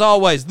 as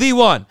always, the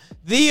one,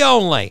 the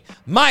only,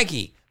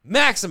 Mikey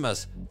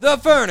Maximus, the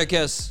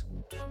Furnicus,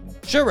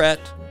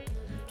 Charette.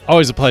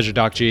 Always a pleasure,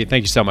 Doc G.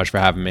 Thank you so much for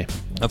having me.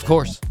 Of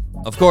course.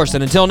 Of course.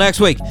 And until next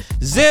week,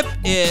 zip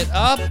it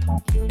up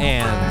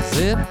and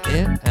zip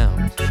it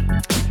out.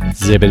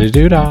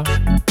 Zippity-doo-dah.